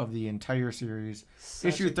issue of the entire series.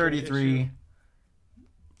 Issue 33.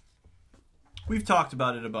 We've talked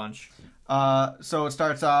about it a bunch. So it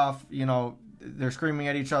starts off, they're screaming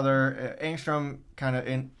at each other. Angstrom kind of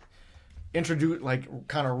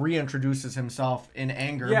reintroduces himself in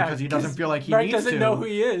anger because he doesn't feel like he Mark needs to. doesn't know who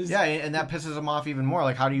he is. Yeah, and that pisses him off even more.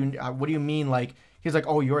 Like, what do you mean? Like, he's like,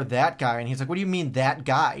 oh, you're that guy, and he's like, what do you mean that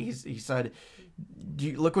guy? He said,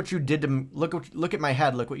 look what you did to me. Look at my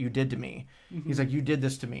head. Look what you did to me. Mm-hmm. He's like, you did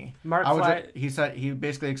this to me. He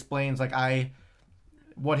basically explains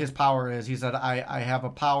what his power is. He said, I have a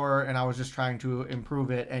power, and I was just trying to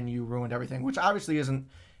improve it, and you ruined everything, which obviously isn't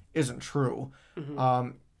true. Mm-hmm.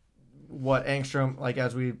 What Angstrom, like,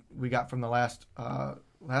 as we got from the last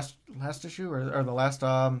issue or the last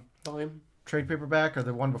volume trade paperback or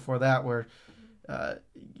the one before that, where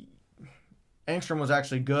Angstrom was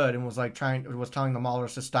actually good and was telling the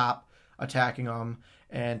Maulers to stop attacking him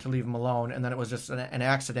and to leave him alone, and then it was just an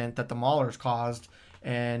accident that the Maulers caused.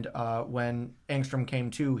 And when Angstrom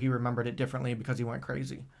came to, he remembered it differently because he went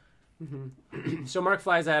crazy. Mm-hmm. So Mark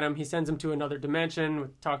flies at him. He sends him to another dimension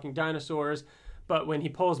with talking dinosaurs. But when he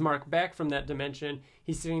pulls Mark back from that dimension,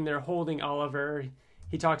 he's sitting there holding Oliver.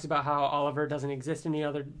 He talks about how Oliver doesn't exist in any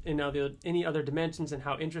other dimensions and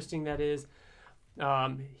how interesting that is.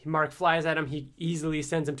 Mark flies at him. He easily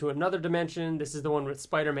sends him to another dimension. This is the one with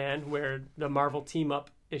Spider-Man where the Marvel team-up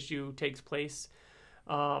issue takes place.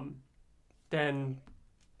 Then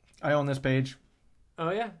I own this page. Oh,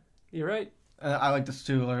 yeah. You're right. I like this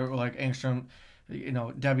too. Like Angstrom,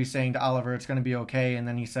 Debbie's saying to Oliver, it's going to be okay. And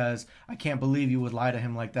then he says, I can't believe you would lie to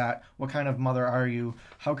him like that. What kind of mother are you?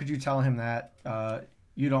 How could you tell him that?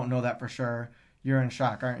 You don't know that for sure. You're in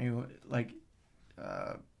shock, aren't you? Like,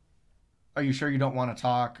 are you sure you don't want to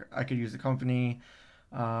talk? I could use the company.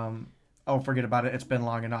 Oh, forget about it. It's been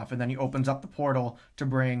long enough. And then he opens up the portal to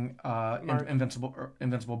bring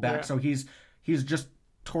Invincible back. Yeah. So he's just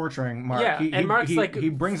torturing Mark. Yeah, and Mark's he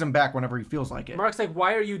brings him back whenever he feels like it. Mark's like,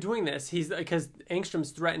 why are you doing this? He's because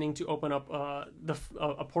Angstrom's threatening to open up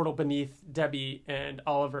a portal beneath Debbie and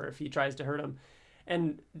Oliver if he tries to hurt him.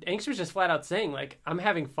 And Angstrom's just flat out saying, like, I'm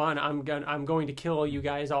having fun. I'm going to kill you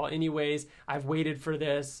guys all anyways. I've waited for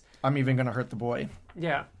this. I'm even going to hurt the boy.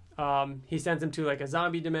 Yeah. He sends him to like a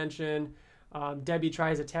zombie dimension. Debbie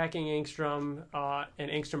tries attacking Angstrom,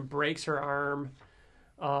 and Angstrom breaks her arm.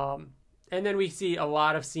 And then we see a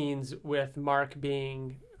lot of scenes with Mark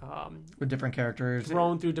being with different characters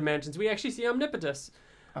thrown through dimensions. We actually see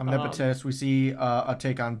Omnipotus. We see a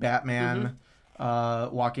take on Batman,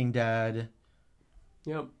 Walking Dead.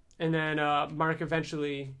 Yep. And then Mark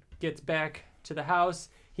eventually gets back to the house.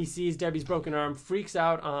 He sees Debbie's broken arm, freaks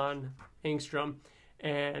out on Angstrom,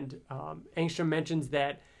 and Angstrom mentions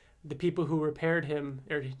that the people who repaired him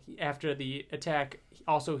after the attack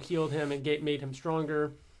also healed him and made him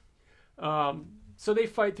stronger. So they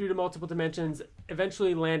fight through to multiple dimensions,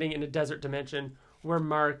 eventually landing in a desert dimension where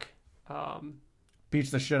Mark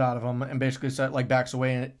beats the shit out of him and basically backs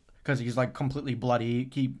away because he's like completely bloody.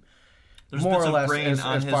 There's more bits or of less brain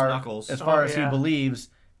on his knuckles. as far as yeah. he believes,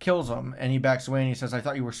 kills him, and he backs away and he says, "I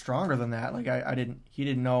thought you were stronger than that. Like he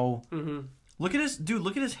didn't know." Mm-hmm. Look at his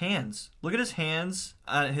hands. Look at his hands,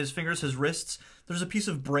 his fingers, his wrists. There's a piece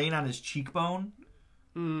of brain on his cheekbone.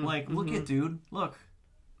 Look at dude. Look.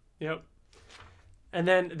 Yep. And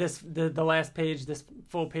then the last page, this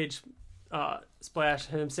full page splash,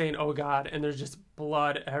 him saying, "Oh God," and there's just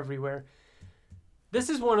blood everywhere. This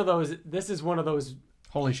is one of those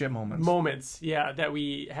holy shit moments. Yeah, that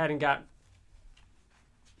we hadn't got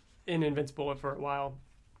in Invincible for a while.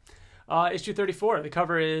 Issue 34. The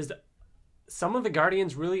cover is some of the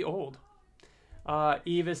Guardians really old.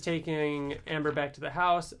 Eve is taking Amber back to the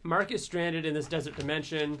house. Mark is stranded in this desert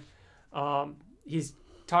dimension. He's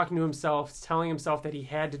talking to himself, telling himself that he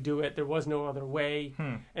had to do it. There was no other way.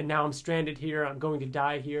 And now I'm stranded here. I'm going to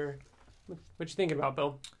die here. What you thinking about,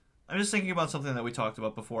 Bill? I'm just thinking about something that we talked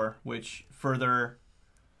about before, which further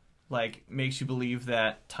makes you believe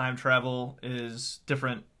that time travel is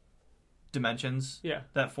different dimensions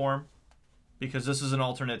that form, because this is an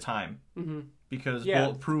alternate time. Because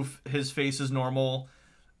Bulletproof, his face is normal.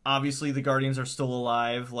 Obviously, the Guardians are still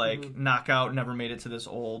alive. Knockout never made it to this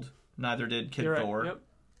old. Neither did Kid Thor. Right. Yep.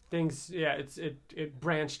 Things, it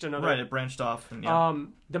branched another. Right, it branched off. And,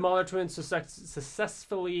 the Mahler twins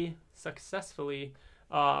successfully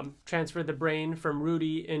transferred the brain from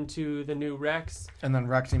Rudy into the new Rex. And then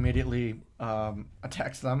Rex immediately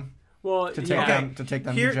attacks them. Well, to take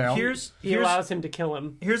them to jail. He allows him to kill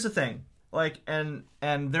him. Here's the thing. And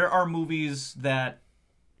there are movies that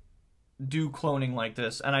do cloning like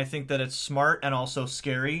this, and I think that it's smart and also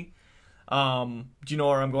scary. Do you know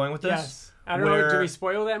where I'm going with this? Yes. I don't know. Do we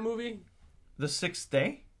spoil that movie? The Sixth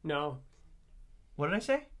Day? No. What did I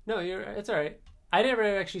say? No, it's all right. I never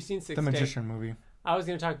actually seen Sixth Day. The Magician movie. I was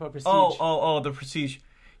going to talk about Prestige. The Prestige.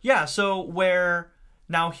 Yeah, so where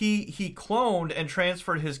now he cloned and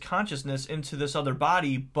transferred his consciousness into this other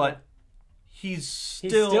body, but he's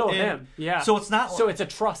still him. Yeah. So it's not. So it's a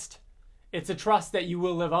trust. It's a trust that you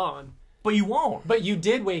will live on. But you won't. But you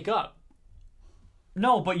did wake up.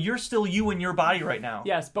 No, but you're still you in your body right now.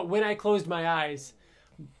 Yes, but when I closed my eyes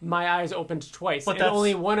opened twice, but and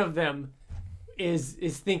only one of them is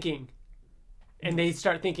thinking. And they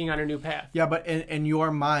start thinking on a new path. Yeah, but in your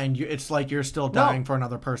mind, it's like you're still dying for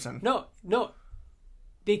another person. No.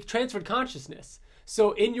 They transferred consciousness.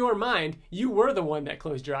 So in your mind, you were the one that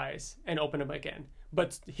closed your eyes and opened them again.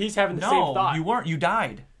 But he's having the same thought. No, you weren't. You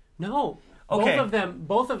died. No. Okay.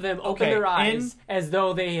 Both of them opened their eyes as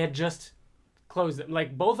though they had just closed them.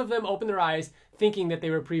 Like, both of them opened their eyes thinking that they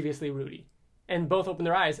were previously Rudy. And both open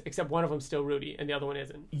their eyes, except one of them's still Rudy, and the other one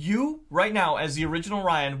isn't. You, right now, as the original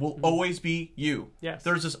Ryan, will always be you. Yes.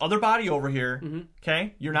 There's this other body over here.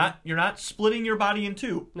 Okay? You're not splitting your body in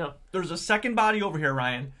two. No. There's a second body over here,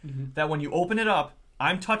 Ryan, that when you open it up,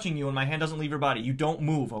 I'm touching you and my hand doesn't leave your body. You don't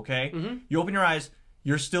move, okay? You open your eyes,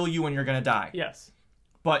 you're still you and you're going to die. Yes.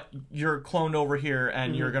 But you're cloned over here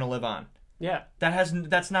and you're going to live on. Yeah.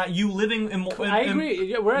 That's not you living I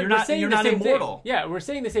agree. We're saying you're the not same immortal. thing. Yeah, we're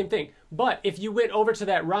saying the same thing. But if you went over to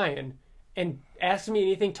that Ryan and asked me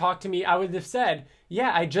anything, talked to me, I would have said,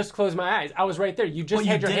 yeah, I just closed my eyes. I was right there. You just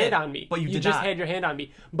had your hand on me. But you just had your hand on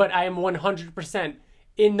me. But I am 100%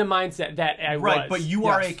 in the mindset that I was. Right, but you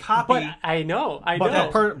are a copy. But I know.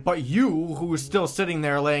 But you, who is still sitting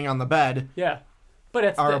there laying on the bed,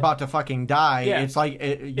 but are about to fucking die. Yeah. It's like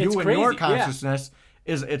you and crazy. your consciousness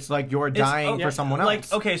it's like you're dying for someone else.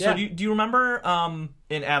 Like, okay, so do you remember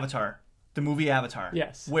in Avatar, the movie Avatar?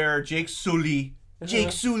 Yes. Where Jake Sully,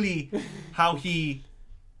 how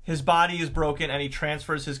his body is broken and he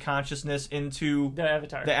transfers his consciousness into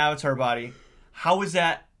the Avatar body. How is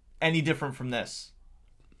that any different from this?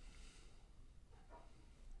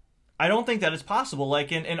 I don't think that it's possible.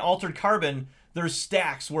 Like in Altered Carbon, there's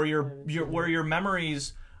stacks where your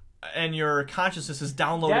memories and your consciousness is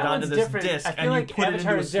downloaded onto this disc, I feel and like you put Avatar it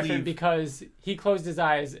into a is different sleeve. because he closed his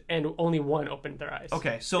eyes and only one opened their eyes.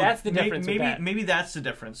 Okay, so that's the difference. Maybe that's the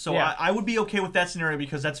difference. So I would be okay with that scenario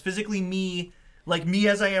because that's physically me, like me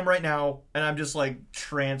as I am right now, and I'm just like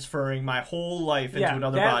transferring my whole life into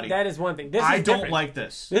another body. That is one thing. I don't like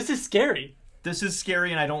this. This is scary. This is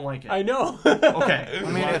scary, and I don't like it. I know. Okay.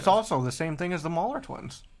 I mean, it's also the same thing as the Mahler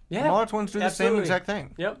twins. Yeah, the Mahler twins do the same exact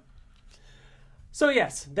thing. Yep. So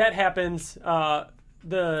yes, that happens.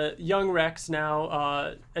 the young Rex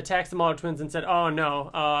now attacks the Mauler twins and said, "Oh no,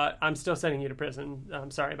 I'm still sending you to prison.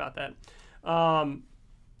 I'm sorry about that.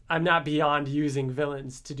 I'm not beyond using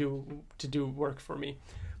villains to do work for me."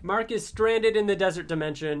 Mark is stranded in the desert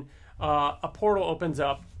dimension. A portal opens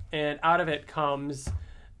up, and out of it comes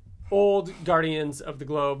old Guardians of the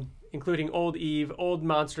Globe, including old Eve, old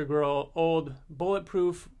Monster Girl, old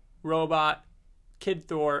Bulletproof Robot, Kid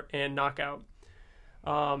Thor, and Knockout.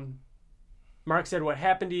 Mark said, "What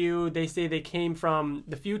happened to you?" They say they came from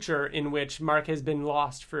the future in which Mark has been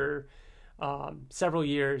lost for several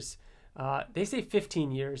years. They say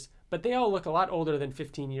 15 years, but they all look a lot older than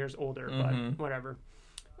 15 years older, but whatever.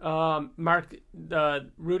 Mark,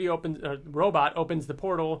 Rudy Robot opens the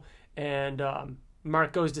portal, and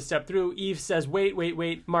Mark goes to step through. Eve says,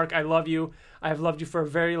 wait, Mark, I love you. I have loved you for a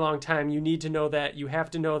very long time. You need to know that. You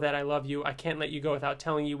have to know that I love you. I can't let you go without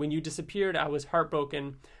telling you. When you disappeared, I was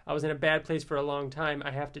heartbroken. I was in a bad place for a long time.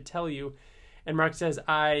 I have to tell you. And Mark says,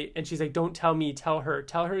 and she's like, don't tell me, tell her.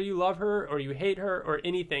 Tell her you love her or you hate her or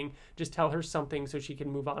anything. Just tell her something so she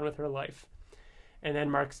can move on with her life. And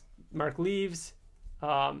then Mark leaves.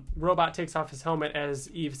 Robot takes off his helmet as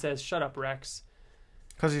Eve says, shut up, Rex.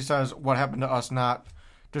 Because he says, what happened to us not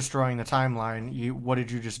destroying the timeline? What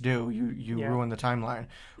did you just do? You ruined the timeline.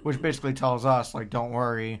 Which basically tells us, like, don't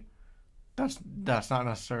worry. That's not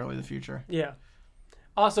necessarily the future. Yeah.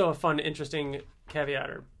 Also a fun, interesting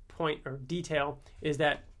caveat or point or detail is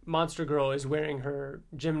that Monster Girl is wearing her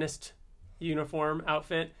gymnast uniform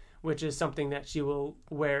outfit, which is something that she will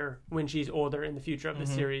wear when she's older in the future of the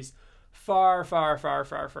series. Far, far, far,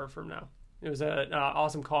 far, far from now. It was an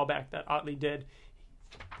awesome callback that Otley did.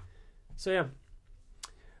 So yeah,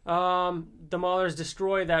 the Maulers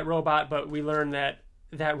destroy that robot, but we learn that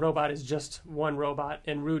robot is just one robot,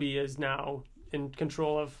 and Rudy is now in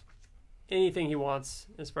control of anything he wants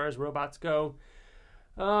as far as robots go.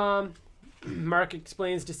 Mark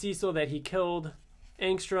explains to Cecil that he killed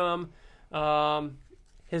Angstrom.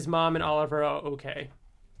 His mom and Oliver are okay.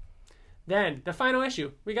 Then the final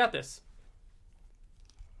issue. We got this.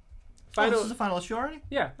 This is the final issue already?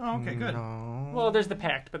 Yeah. Oh, okay, good. No. Well, there's the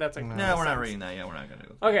Pact, but that's like... No, we're not reading that yet. We're not going to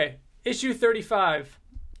go. Okay. Issue 35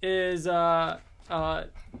 is,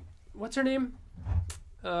 what's her name?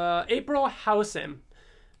 April Howsam.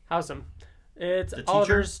 It's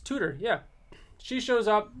Oliver's tutor, yeah. She shows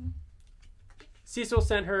up. Cecil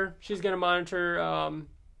sent her. She's going to monitor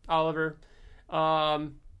Oliver.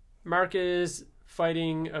 Mark is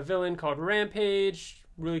fighting a villain called Rampage.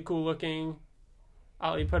 Really cool looking.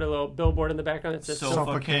 Ollie put a little billboard in the background that says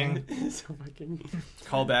Sofa King. Sofa King.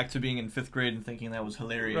 Call back to being in 5th grade and thinking that was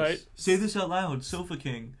hilarious. Right. Say this out loud, Sofa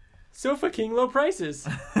King. Sofa King, low prices.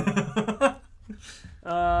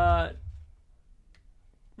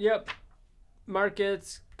 Yep. Mark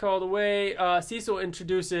gets called away. Cecil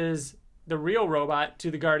introduces the real robot to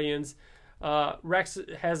the Guardians. Rex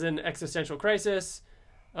has an existential crisis.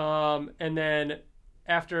 And then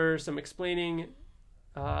after some explaining,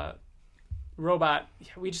 Robot,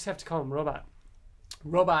 we just have to call him Robot.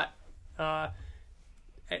 Robot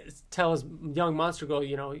tells young Monster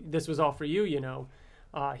Girl, this was all for you,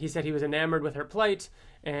 He said he was enamored with her plight,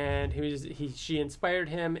 and she inspired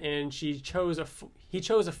him, and he chose a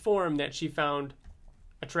form that she found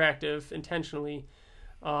attractive intentionally.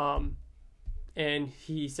 And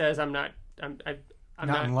he says, I'm not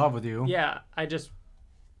in love with you. Yeah,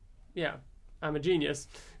 I'm a genius.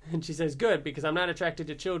 And she says, good, because I'm not attracted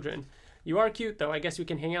to children. You are cute, though. I guess we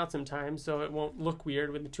can hang out sometime, so it won't look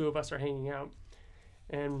weird when the two of us are hanging out.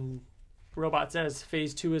 And Robot says,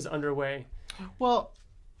 Phase 2 is underway. Well,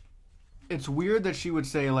 it's weird that she would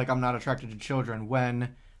say, like, I'm not attracted to children,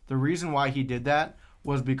 when the reason why he did that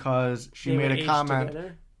was because she made a comment.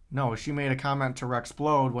 Together? No, she made a comment to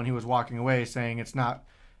Rexplode when he was walking away, saying it's not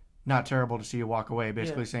terrible to see you walk away,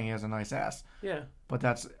 basically saying he has a nice ass. Yeah. But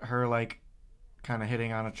that's her, like, kind of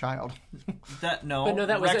hitting on a child. But no,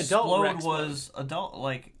 that was adult Rexplode. Was adult,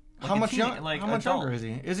 how much younger is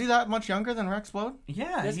he? Is he that much younger than Rexplode?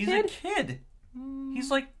 Yeah, this he's kid? a kid. He's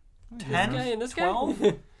like 10, this guy and this 12.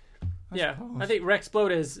 Guy? Yeah, I think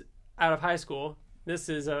Rexplode is out of high school. This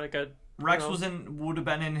is Rex would have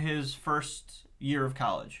been in his first year of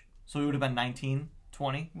college, so he would have been 19,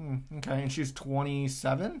 20. Okay, and she's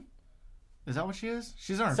 27. Is that what she is?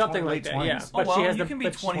 She's in her something late like that. 20s. Yeah, but well, she has you can be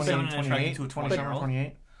 27 and attracted to a 27 or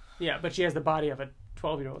 28. Yeah, but she has the body of a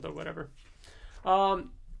 12-year-old or whatever.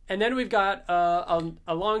 And then we've got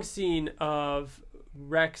a long scene of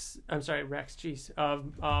Mark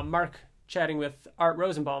chatting with Art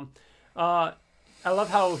Rosenbaum. I love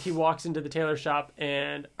how he walks into the tailor shop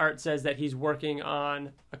and Art says that he's working on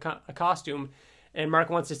a costume, And Mark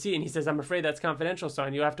wants to see it, and he says, I'm afraid that's confidential,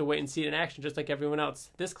 son. You have to wait and see it in action just like everyone else.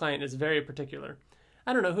 This client is very particular.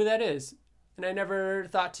 I don't know who that is. And I never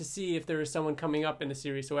thought to see if there is someone coming up in the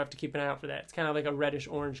series, so we'll have to keep an eye out for that. It's kind of like a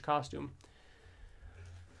reddish-orange costume.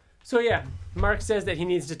 So yeah, Mark says that he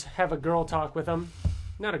needs to have a girl talk with him.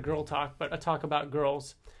 Not a girl talk, but a talk about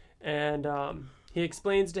girls. And he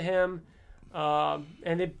explains to him,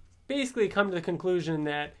 and they basically come to the conclusion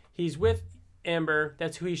that he's with Amber,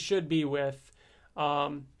 that's who he should be with,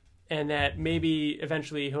 and that maybe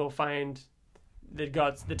eventually he'll find the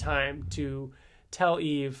guts, the time to tell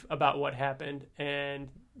Eve about what happened and,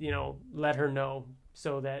 let her know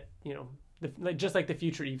so that, just like the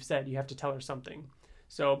future Eve said, you have to tell her something.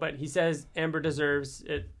 So, but he says Amber deserves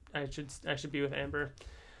it. I should be with Amber.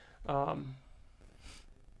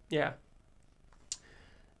 Yeah.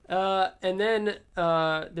 And then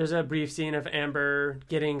there's a brief scene of Amber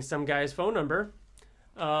getting some guy's phone number.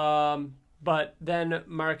 But then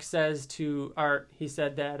Mark says to Art, he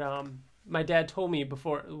said that my dad told me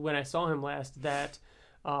before, when I saw him last, that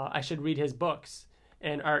I should read his books.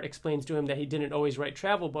 And Art explains to him that he didn't always write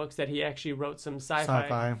travel books, that he actually wrote some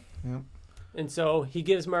sci-fi. Yep. And so he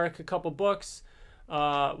gives Mark a couple books,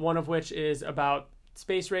 one of which is about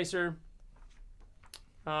Space Racer,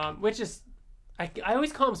 which is... I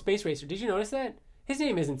always call him Space Racer. Did you notice that? His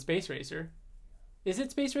name isn't Space Racer. Is it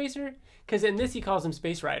Space Racer? Because in this he calls him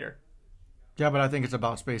Space Rider. Yeah, but I think it's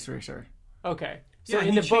about Space Racer. Okay. So Yeah,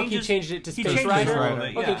 in the book he changed it to Space Rider.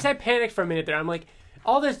 Rider. Okay, because I panicked for a minute there. I'm like,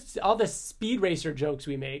 all the Speed Racer jokes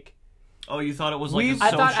we make. Oh, you thought it was like a I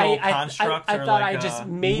social thought construct? I or thought like I just a...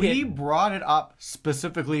 made We it. brought it up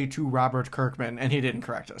specifically to Robert Kirkman, and he didn't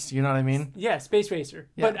correct us. You know what I mean? Yeah, Space Racer.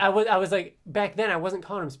 Yeah. But I was like, back then I wasn't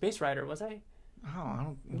calling him Space Rider, was I? Oh, I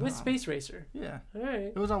don't. It was Space Racer. Yeah, All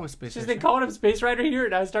right. it was always Space Just Racer. they called him Space Rider here,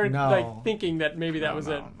 and I started No. thinking that maybe that was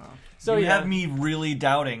it. No. So you yeah, have me really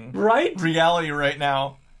doubting right? reality right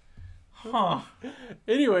now. Huh.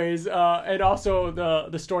 Anyways, and also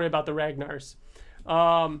the story about the Ragnars.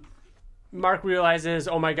 Mark realizes,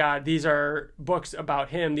 oh my God, these are books about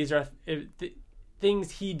him. These are things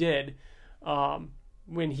he did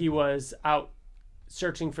when he was out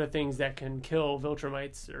searching for things that can kill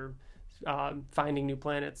Viltrumites or finding new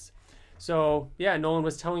planets. So yeah, Nolan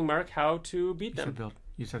was telling Mark how to beat them.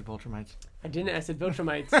 You said Viltrumites. I didn't. I said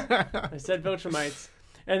Viltrumites. I said Viltrumites.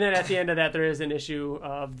 And then at the end of that, there is an issue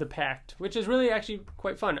of the Pact, which is really actually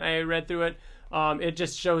quite fun. I read through it. It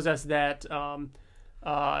just shows us that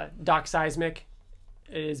Doc Seismic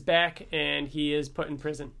is back and he is put in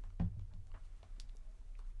prison.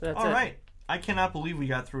 That's All it. right. I cannot believe we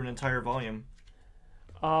got through an entire volume.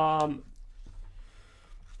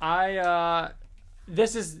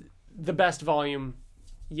 This is the best volume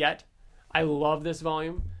yet. I love this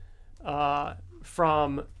volume.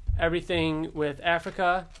 From everything with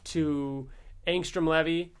Africa to Angstrom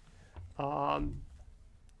Levy,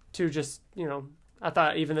 to just, I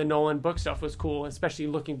thought even the Nolan book stuff was cool, especially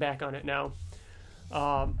looking back on it now.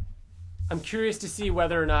 I'm curious to see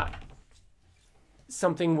whether or not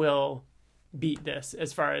something will beat this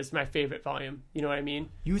as far as my favorite volume. You know what I mean?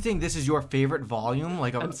 You think this is your favorite volume?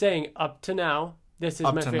 I'm saying up to now, this is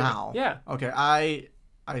up my to favorite. now. Yeah. Okay. I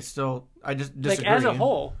just disagree. Like as a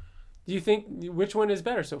whole, do you think which one is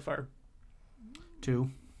better so far? 2.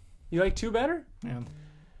 You like 2 better? Yeah.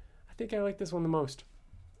 I think I like this one the most.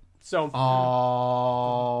 So,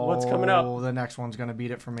 what's coming up? The next one's gonna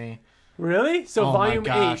beat it for me. Really? So oh volume my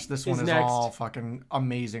gosh, 8 this one is next. all fucking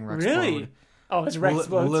amazing. Rex Really? Oh, it's Rex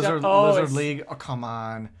Lizard it's, League. Oh, come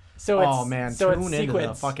on. So it's, oh man, so tune it's into the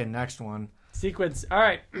sequence. fucking next one. Sequence. All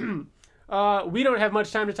right. We don't have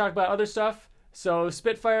much time to talk about other stuff. So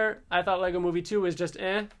Spitfire, I thought Lego Movie 2 was just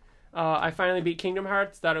eh. I finally beat Kingdom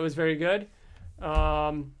Hearts. Thought it was very good.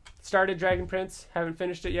 Started Dragon Prince. Haven't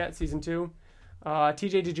finished it yet. Season 2.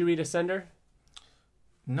 TJ, did you read Ascender?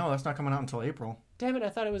 No, that's not coming out until April. Damn it, I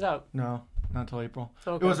thought it was out. No, not until April.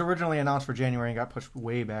 Okay. It was originally announced for January and got pushed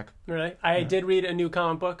way back. Really? I did read a new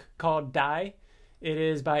comic book called Die. It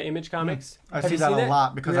is by Image Comics. I Have see you that seen a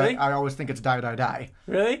lot because Really? I always think it's Die, Die, Die.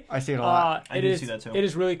 Really? I see it a lot. I did see that too. It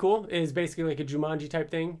is really cool. It is basically like a Jumanji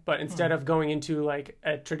type thing, but instead of going into like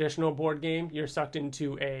a traditional board game, you're sucked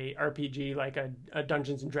into a RPG, like a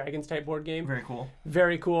Dungeons and Dragons type board game. Very cool.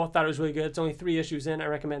 Very cool. Thought it was really good. It's only 3 issues in. I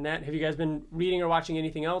recommend that. Have you guys been reading or watching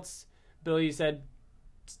anything else? Billy, you said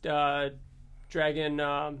Dragon,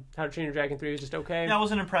 How to Train Your Dragon 3 was just okay. Yeah, I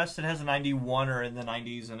wasn't impressed. It has a 91 or in the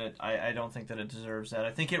 90s, and I don't think that it deserves that.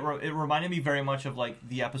 I think it reminded me very much of like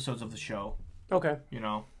the episodes of the show. Okay.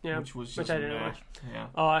 Yeah, which was just which I didn't watch. Yeah.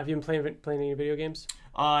 Have you been playing any video games?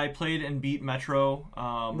 I played and beat Metro.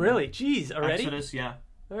 Really? Jeez, already? Exodus, yeah.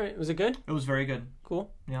 All right. Was it good? It was very good. Cool.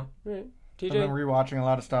 Yeah. All right. I've been TJ? rewatching a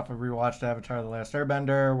lot of stuff. I've rewatched Avatar: The Last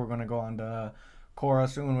Airbender. We're going to go on to Korra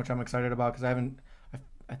soon, which I'm excited about because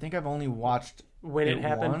I think I've only watched When it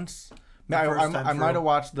happened? once. The first time I might through. have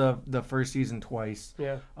watched the first season twice.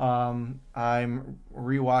 Yeah. I'm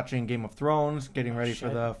rewatching Game of Thrones, getting ready for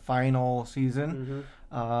shit. the final season.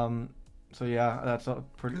 Mm-hmm. So yeah, that's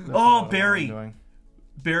pretty. That's Oh, what I'm Barry. doing.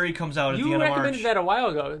 Barry comes out at the You end of recommended March. that a while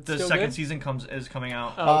ago. It's The still second good? season is coming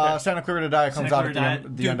out. Oh, okay. Santa Clara to Die comes Santa out at Clara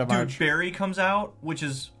the end of March. Dude, Barry comes out, which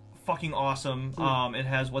is fucking awesome. It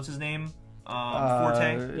has what's his name?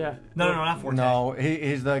 Forte. Yeah. No, not Forte. No,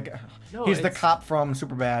 he's the No, he's the it's- cop from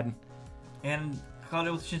Superbad. And caught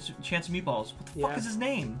it with Chance of Meatballs. What the Yeah. fuck is his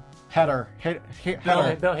name? Header. Bill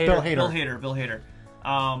Hader. Bill Hader.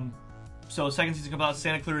 So second season comes out.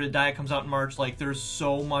 Santa Clara to Die comes out in March. Like, there's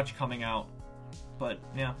so much coming out. But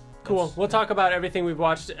yeah. Cool. that's- We'll talk about everything we've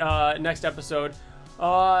watched next episode.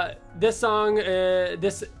 This song,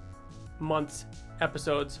 this month's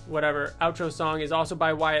episodes, whatever, outro song is also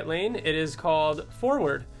by Wyatt Lane. It is called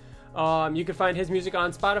Forward. You can find his music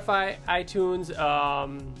on Spotify, iTunes,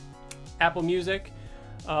 Apple Music.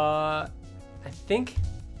 I think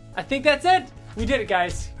that's it. We did it,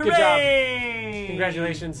 guys. Good job. Hooray!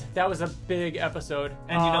 Congratulations. That was a big episode.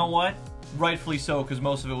 And you know what? Rightfully so, because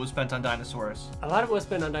most of it was spent on Dinosaurus. A lot of it was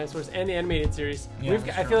spent on Dinosaurs and the animated series. Yeah, I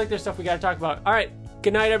that's feel true. like there's stuff we got to talk about. All right.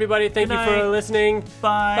 Good night, everybody. Thank Good you for night. listening.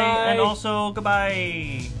 Bye. Bye. And also,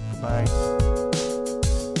 goodbye. Bye.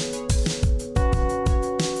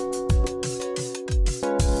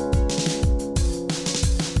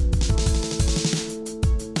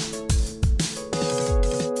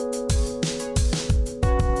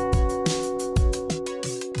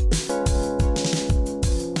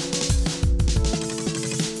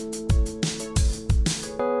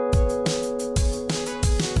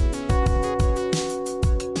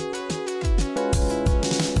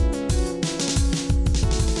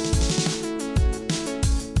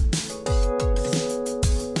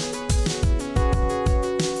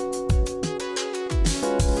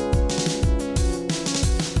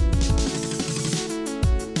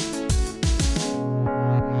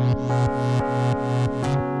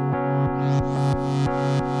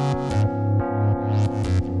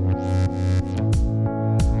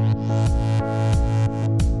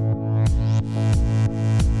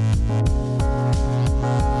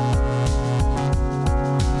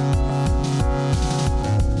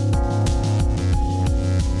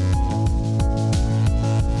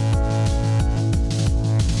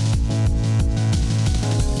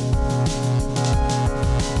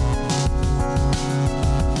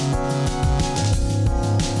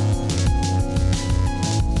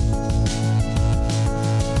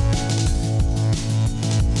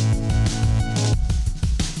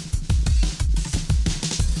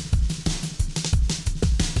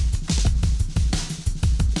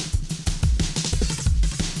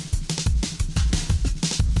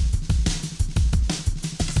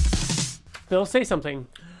 Bill, say something.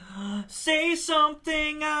 Say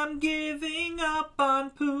something, I'm